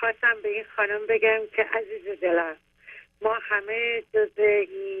 خواستم به این خانم بگم که عزیز دلم، ما همه جز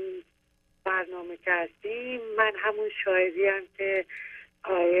این برنامه کردیم. من همون شاهدیم که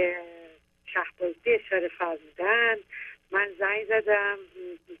آقای شهبازی اشاره فرمودن. من زنگ زدم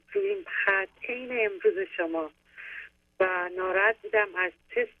تو این خط عین امروز شما و ناراحت بودم از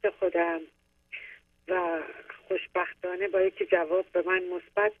تست خودم و خوشبختانه با اینکه جواب به من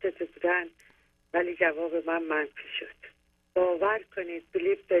مثبت داده بودن ولی جواب من منفی شد. باور کنید،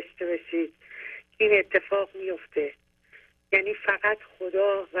 بلیف داشته باشید این اتفاق میفته. یعنی فقط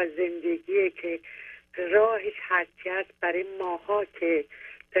خدا و زندگیه که راهش هرچی هست برای ماها که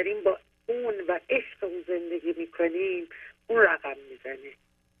داریم با اون و عشق اون زندگی میکنیم اون رقم میزنه.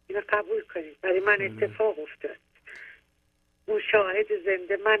 اینو قبول کنید، برای من اتفاق افتاد. اون شاهد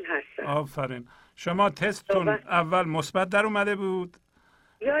زنده من هستم. آفرین. شما تستتون اول مثبت در اومده بود؟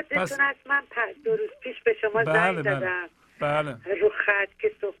 یادتون هست من 2 روز پیش به شما زنگ زدم. بله. رو خط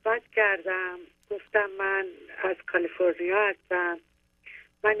که صحبت کردم گفتم من از کالیفرنیا هستم،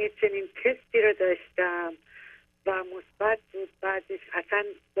 من یه چنین تستی رو داشتم و مثبت بود. بعدش اصلا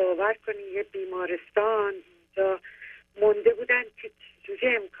باور کنی یه بیمارستان جا مونده بودن که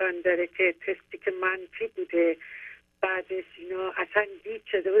چجوری امکان داره که تستی که منفی بوده بعدش اینا اصلا گیج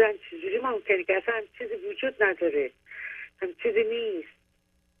شده بودن چجوری ممکنه که اصلا چیزی وجود نداره، هم چیزی نیست.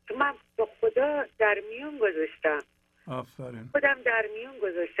 من با خدا در میون گذاشتم. آفرین. خودم در میون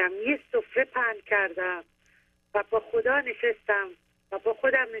گذاشتم، یه سفره پهن کردم و با خدا نشستم و با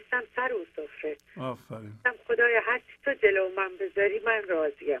خودم نشستم سر اون سفره. آفرین. خدایا هر چی تو جلو من بذاری من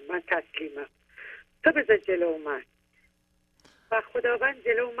راضیم، من تسلیمم، تو بذار جلو من. و خداوند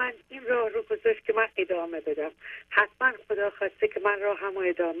جلو من این راه رو گذاشت که من ادامه بدم. حتما خدا خواسته که من راهم رو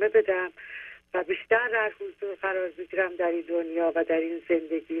ادامه بدم و بیشتر در حضور قرار بگیرم در این دنیا و در این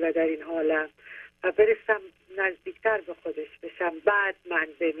زندگی و در این عالم و برسم نزدیکتر به خودش بشم. بعد من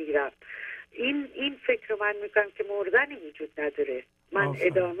بمیرم. این فکر رو من میکنم که مردنی وجود نداره. من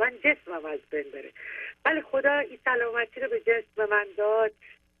ادامه جسمم از بین بره. ولی خدا این سلامتی رو به جسم من داد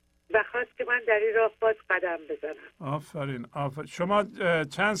و خواست که من در این راه باز قدم بزنم. آفرین. شما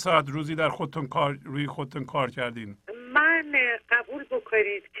چند ساعت روزی در خودتون روی خودتون کار کردین؟ من قبول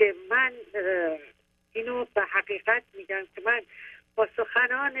بکنید که من اینو به حقیقت میگم که من با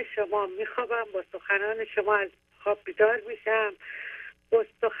سخنان شما میخوابم، با سخنان شما از خواب بیدار میشم، با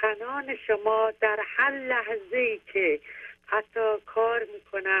سخنان شما در هر لحظه‌ای که حتی کار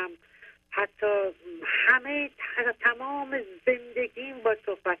میکنم، حتی تمام زندگیم با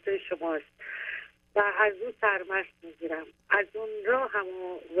صحبت شماست و از اون سرمست میگیرم، از اون راه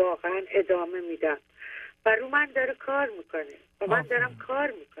همو واقعا ادامه میدم و رو من داره کار میکنه و من دارم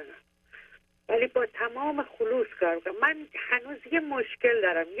کار میکنم ولی با تمام خلوص کار میکنم. من هنوز یه مشکل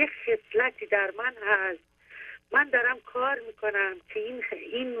دارم، یه خصلتی در من هست، من دارم کار میکنم که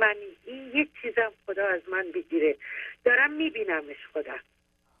این یه چیزم خدا از من بگیره. دارم میبینمش خودم.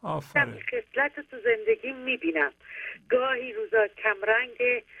 آفرین. خصلت تو زندگی میبینم. گاهی روزا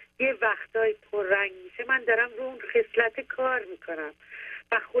کمرنگ، یه وقتای پررنگ میشه. من دارم رو اون خصلت کار میکنم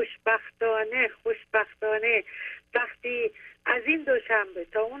و خوشبختانه وقتی از این دوشنبه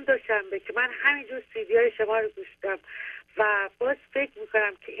تا اون دوشنبه که من همینجور سیدیای شما رو گوش دادم و باز فکر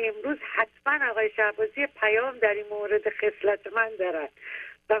میکنم که امروز حتما آقای شهبازی پیام در این مورد خصلت من دارن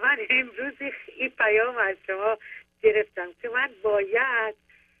و من امروز این پیام از شما گرفتم که من باید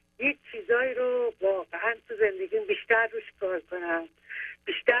یک چیزایی رو واقعا تو زندگیم بیشتر روش کار کنم،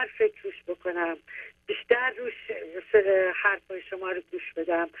 بیشتر فکرش بکنم، بیشتر روش حرفای شما رو گوش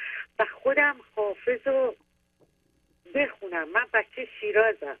بدم و خودم حافظ رو بخونم. من بچه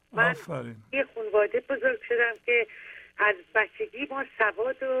شیرازم. من یه خانواده بزرگ شدم که از بچگی ما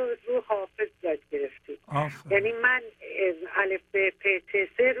سواد رو حافظ یاد گرفتیم. یعنی من الف ب پ ت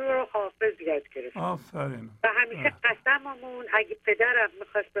س رو حافظ یاد گرفتم. آفرین. و همیشه قسممون اگه پدرم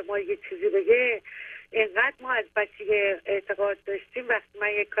میخواست به ما یه چیزی بگه، اینقدر ما از بچگی اعتقاد داشتیم وقتی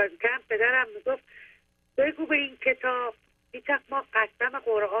من یه کار میکردم پدرم میگفت بگو به این کتاب هیچ وقت ما قسم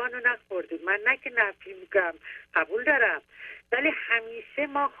قرآن رو نخوردیم. من نه که نفی میگم، قبول دارم، ولی همیشه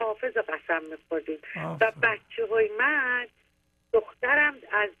ما حافظ و قسم میخوردیم و بچه های من، دخترم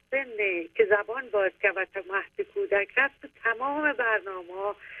از سن که زبان باز کرد و تا مهد کودک رفت تو تمام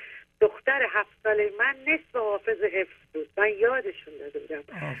برنامه. دختر 7 ساله من نصف حافظ حفظ بود، من یادشون داده بودم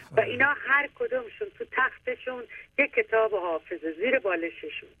و اینا هر کدومشون تو تختشون یک کتاب حافظه زیر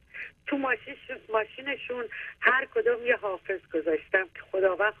بالششون، تو ماشینشون هر کدوم یه حافظ گذاشتم که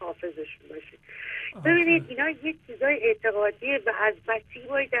خداوند حافظشون باشه. ببینید اینا یه چیزای اعتقادیه و از بچگی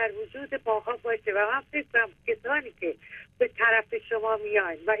باید در وجود ماها باشه و من فکر کنم کسانی که به طرف شما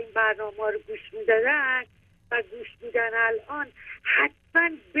میان و این برنامه رو گوش میدادن و گوش میدن الان حتما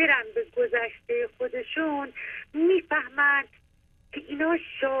برن به گذشته خودشون، میفهمند که اینا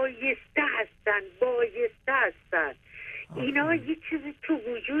شایسته هستن، بایسته هستن. اینا یه چیزی تو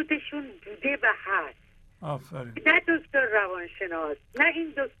وجودشون بوده و هست. آفرین. نه دکتر روانشناس، نه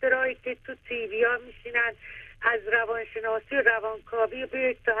این دکترهایی که تو تیویا میشینن از روانشناسی و روانکاوی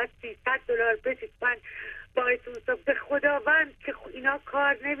به ساعت $300 بدید من باید به خداوند که اینا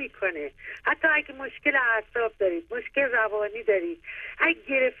کار نمیکنه. حتی اگه مشکل اعصاب دارید، مشکل روانی دارید، اگه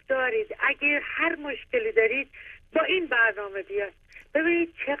گرفتارید، اگه هر مشکلی دارید، با این برنامه بیاد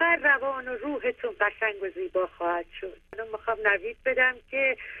ببینید چقدر روان و روحتون قشنگ و زیبا خواهد شد. من میخوام نوید بدم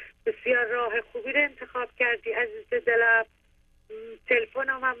که بسیار راه خوبی رو انتخاب کردی عزیز دلم.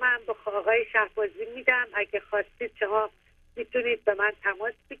 تلفنم من با آقای شهبازی میدم، اگه خواستید شما میتونید به من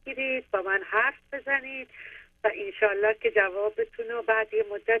تماس بگیرید، با من حرف بزنید و انشالله که جوابتون رو بعد یه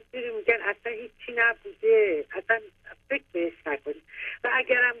مدت میگن اصلا هیچی نبوده، اصلا فکر بهش نکنید و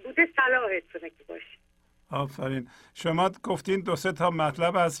اگرم بوده صلاحتونه که باشه. آفرین. شما گفتین 2-3 تا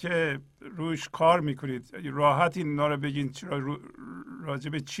مطلب هست که روش کار میکنید. راحت اینا رو بگین راجع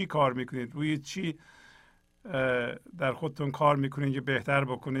به چی کار میکنید؟ روی چی در خودتون کار میکنید که بهتر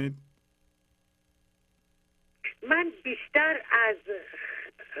بکنید؟ من بیشتر از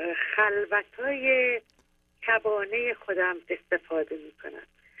خلوت‌های شبانه خودم استفاده میکنم.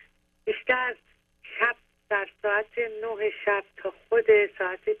 بیشتر شب در ساعت 9 شب تا خود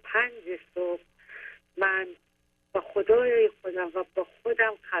ساعت 5 صبح من با خدای خودم و با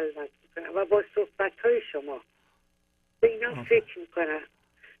خودم خلوت میکنم و با صحبت‌های شما به اینا فکر میکنم.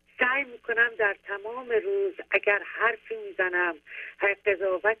 سعی میکنم در تمام روز اگر حرفی میزنم، اگر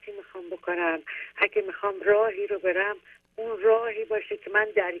قضاوتی میخوام بکنم، اگه میخوام راهی رو برم، اون راهی باشه که من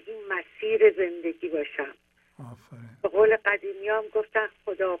در این مسیر زندگی باشم. آفرین. به قول قدیمیام گفتن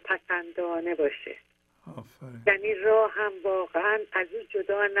خدا پسندانه باشه. آفرین. یعنی راه هم واقعا از اون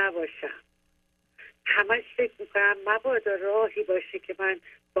جدا نباشم. همش فکر میکنم مبادا راهی باشه که من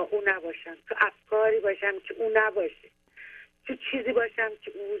با اون نباشم، تو افکاری باشم که اون نباشه، تو چیزی باشم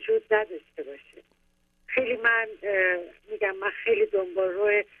که اون وجود نداشته باشه. خیلی من خیلی دنبال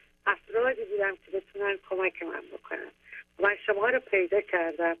روی افرادی بودم که بتونن کمک من بکنن. من شما رو پیدا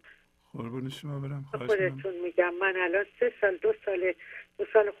کردم. قربون شما برم. خودتون میگم من الان 2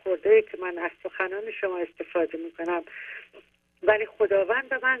 سال خورده که من از سخنان شما استفاده میکنم، ولی خداوند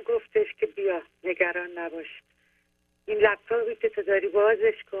به من گفتش که بیا نگران نباش، این لپتاپی که تو داری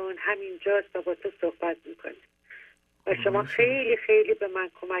بازش کن، همینجاست و با تو صحبت میکنه. و شما خیلی خیلی به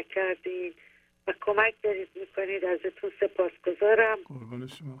من کمک کردین و کمک دارید میکنید، ازتون سپاسگزارم. قربون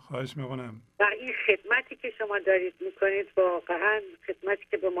شما. خواهش میکنم. و این خدمتی که شما دارید میکنید، واقعا خدمتی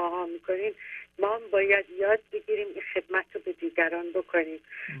که به ماها میکنید، ما هم باید یاد بگیریم این خدمت رو به دیگران بکنیم.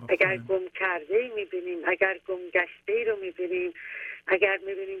 اگر گم کرده ای میبینیم، اگر گم گشته ای رو میبینیم، اگر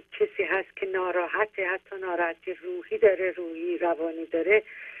میبینیم کسی هست که ناراحته، حتی ناراحتی روحی داره، روحی روانی داره،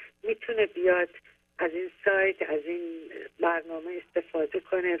 میتونه بیاد از این سایت، از این برنامه استفاده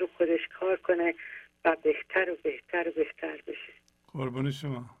کنه، رو خودش کار کنه و بهتر و بهتر و بهتر بشه. قربون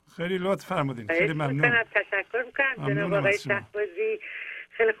شما. خیلی لطف فرمودین. خیلی ممنون. تشکر میکنم جناب آقای شهبازی.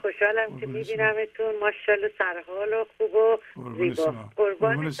 خیلی خوشحالم که میبینمتون. ماشاءالله سرحال و خوب و زیبا.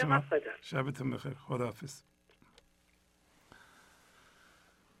 قربان شما. خدا. شبتون بخیر. خداحافظ.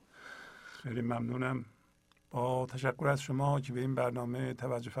 خیلی ممنونم. با تشکر از شما که به این برنامه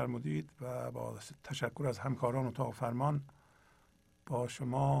توجه فرمودید و با تشکر از همکاران اتاق فرمان با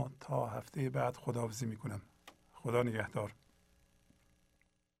شما تا هفته بعد خداحافظی میکنم. خدا نگهدار.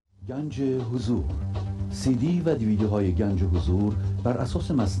 گنج حضور، CD و دیویدیوهای گنج حضور بر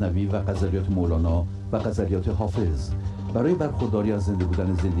اساس مثنوی و غزلیات مولانا و غزلیات حافظ برای برخورداری از زنده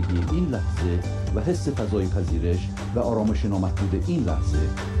بودن زندگی این لحظه و حس فضای پذیرش و آرامش نامحدود این لحظه،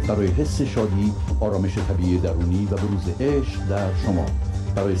 برای حس شادی، آرامش طبیعی درونی و بروز عشق در شما،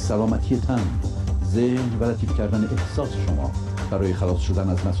 برای سلامتی تن، ذهن و لطیف کردن احساس شما، برای خلاص شدن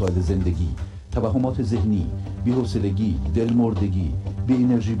از مسائل زندگی، توهمات ذهنی، بی‌حوصلگی، دلمردگی، بی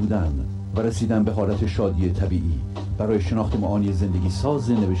انرژی بودن و رسیدن به حالت شادی طبیعی، برای شناخت معانی زندگی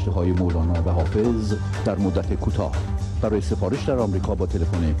ساز نوشته‌های مولانا و حافظ در مدت کوتاه. برای سفارش در آمریکا با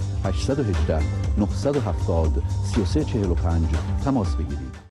تلفن 818 970 3345 تماس بگیرید.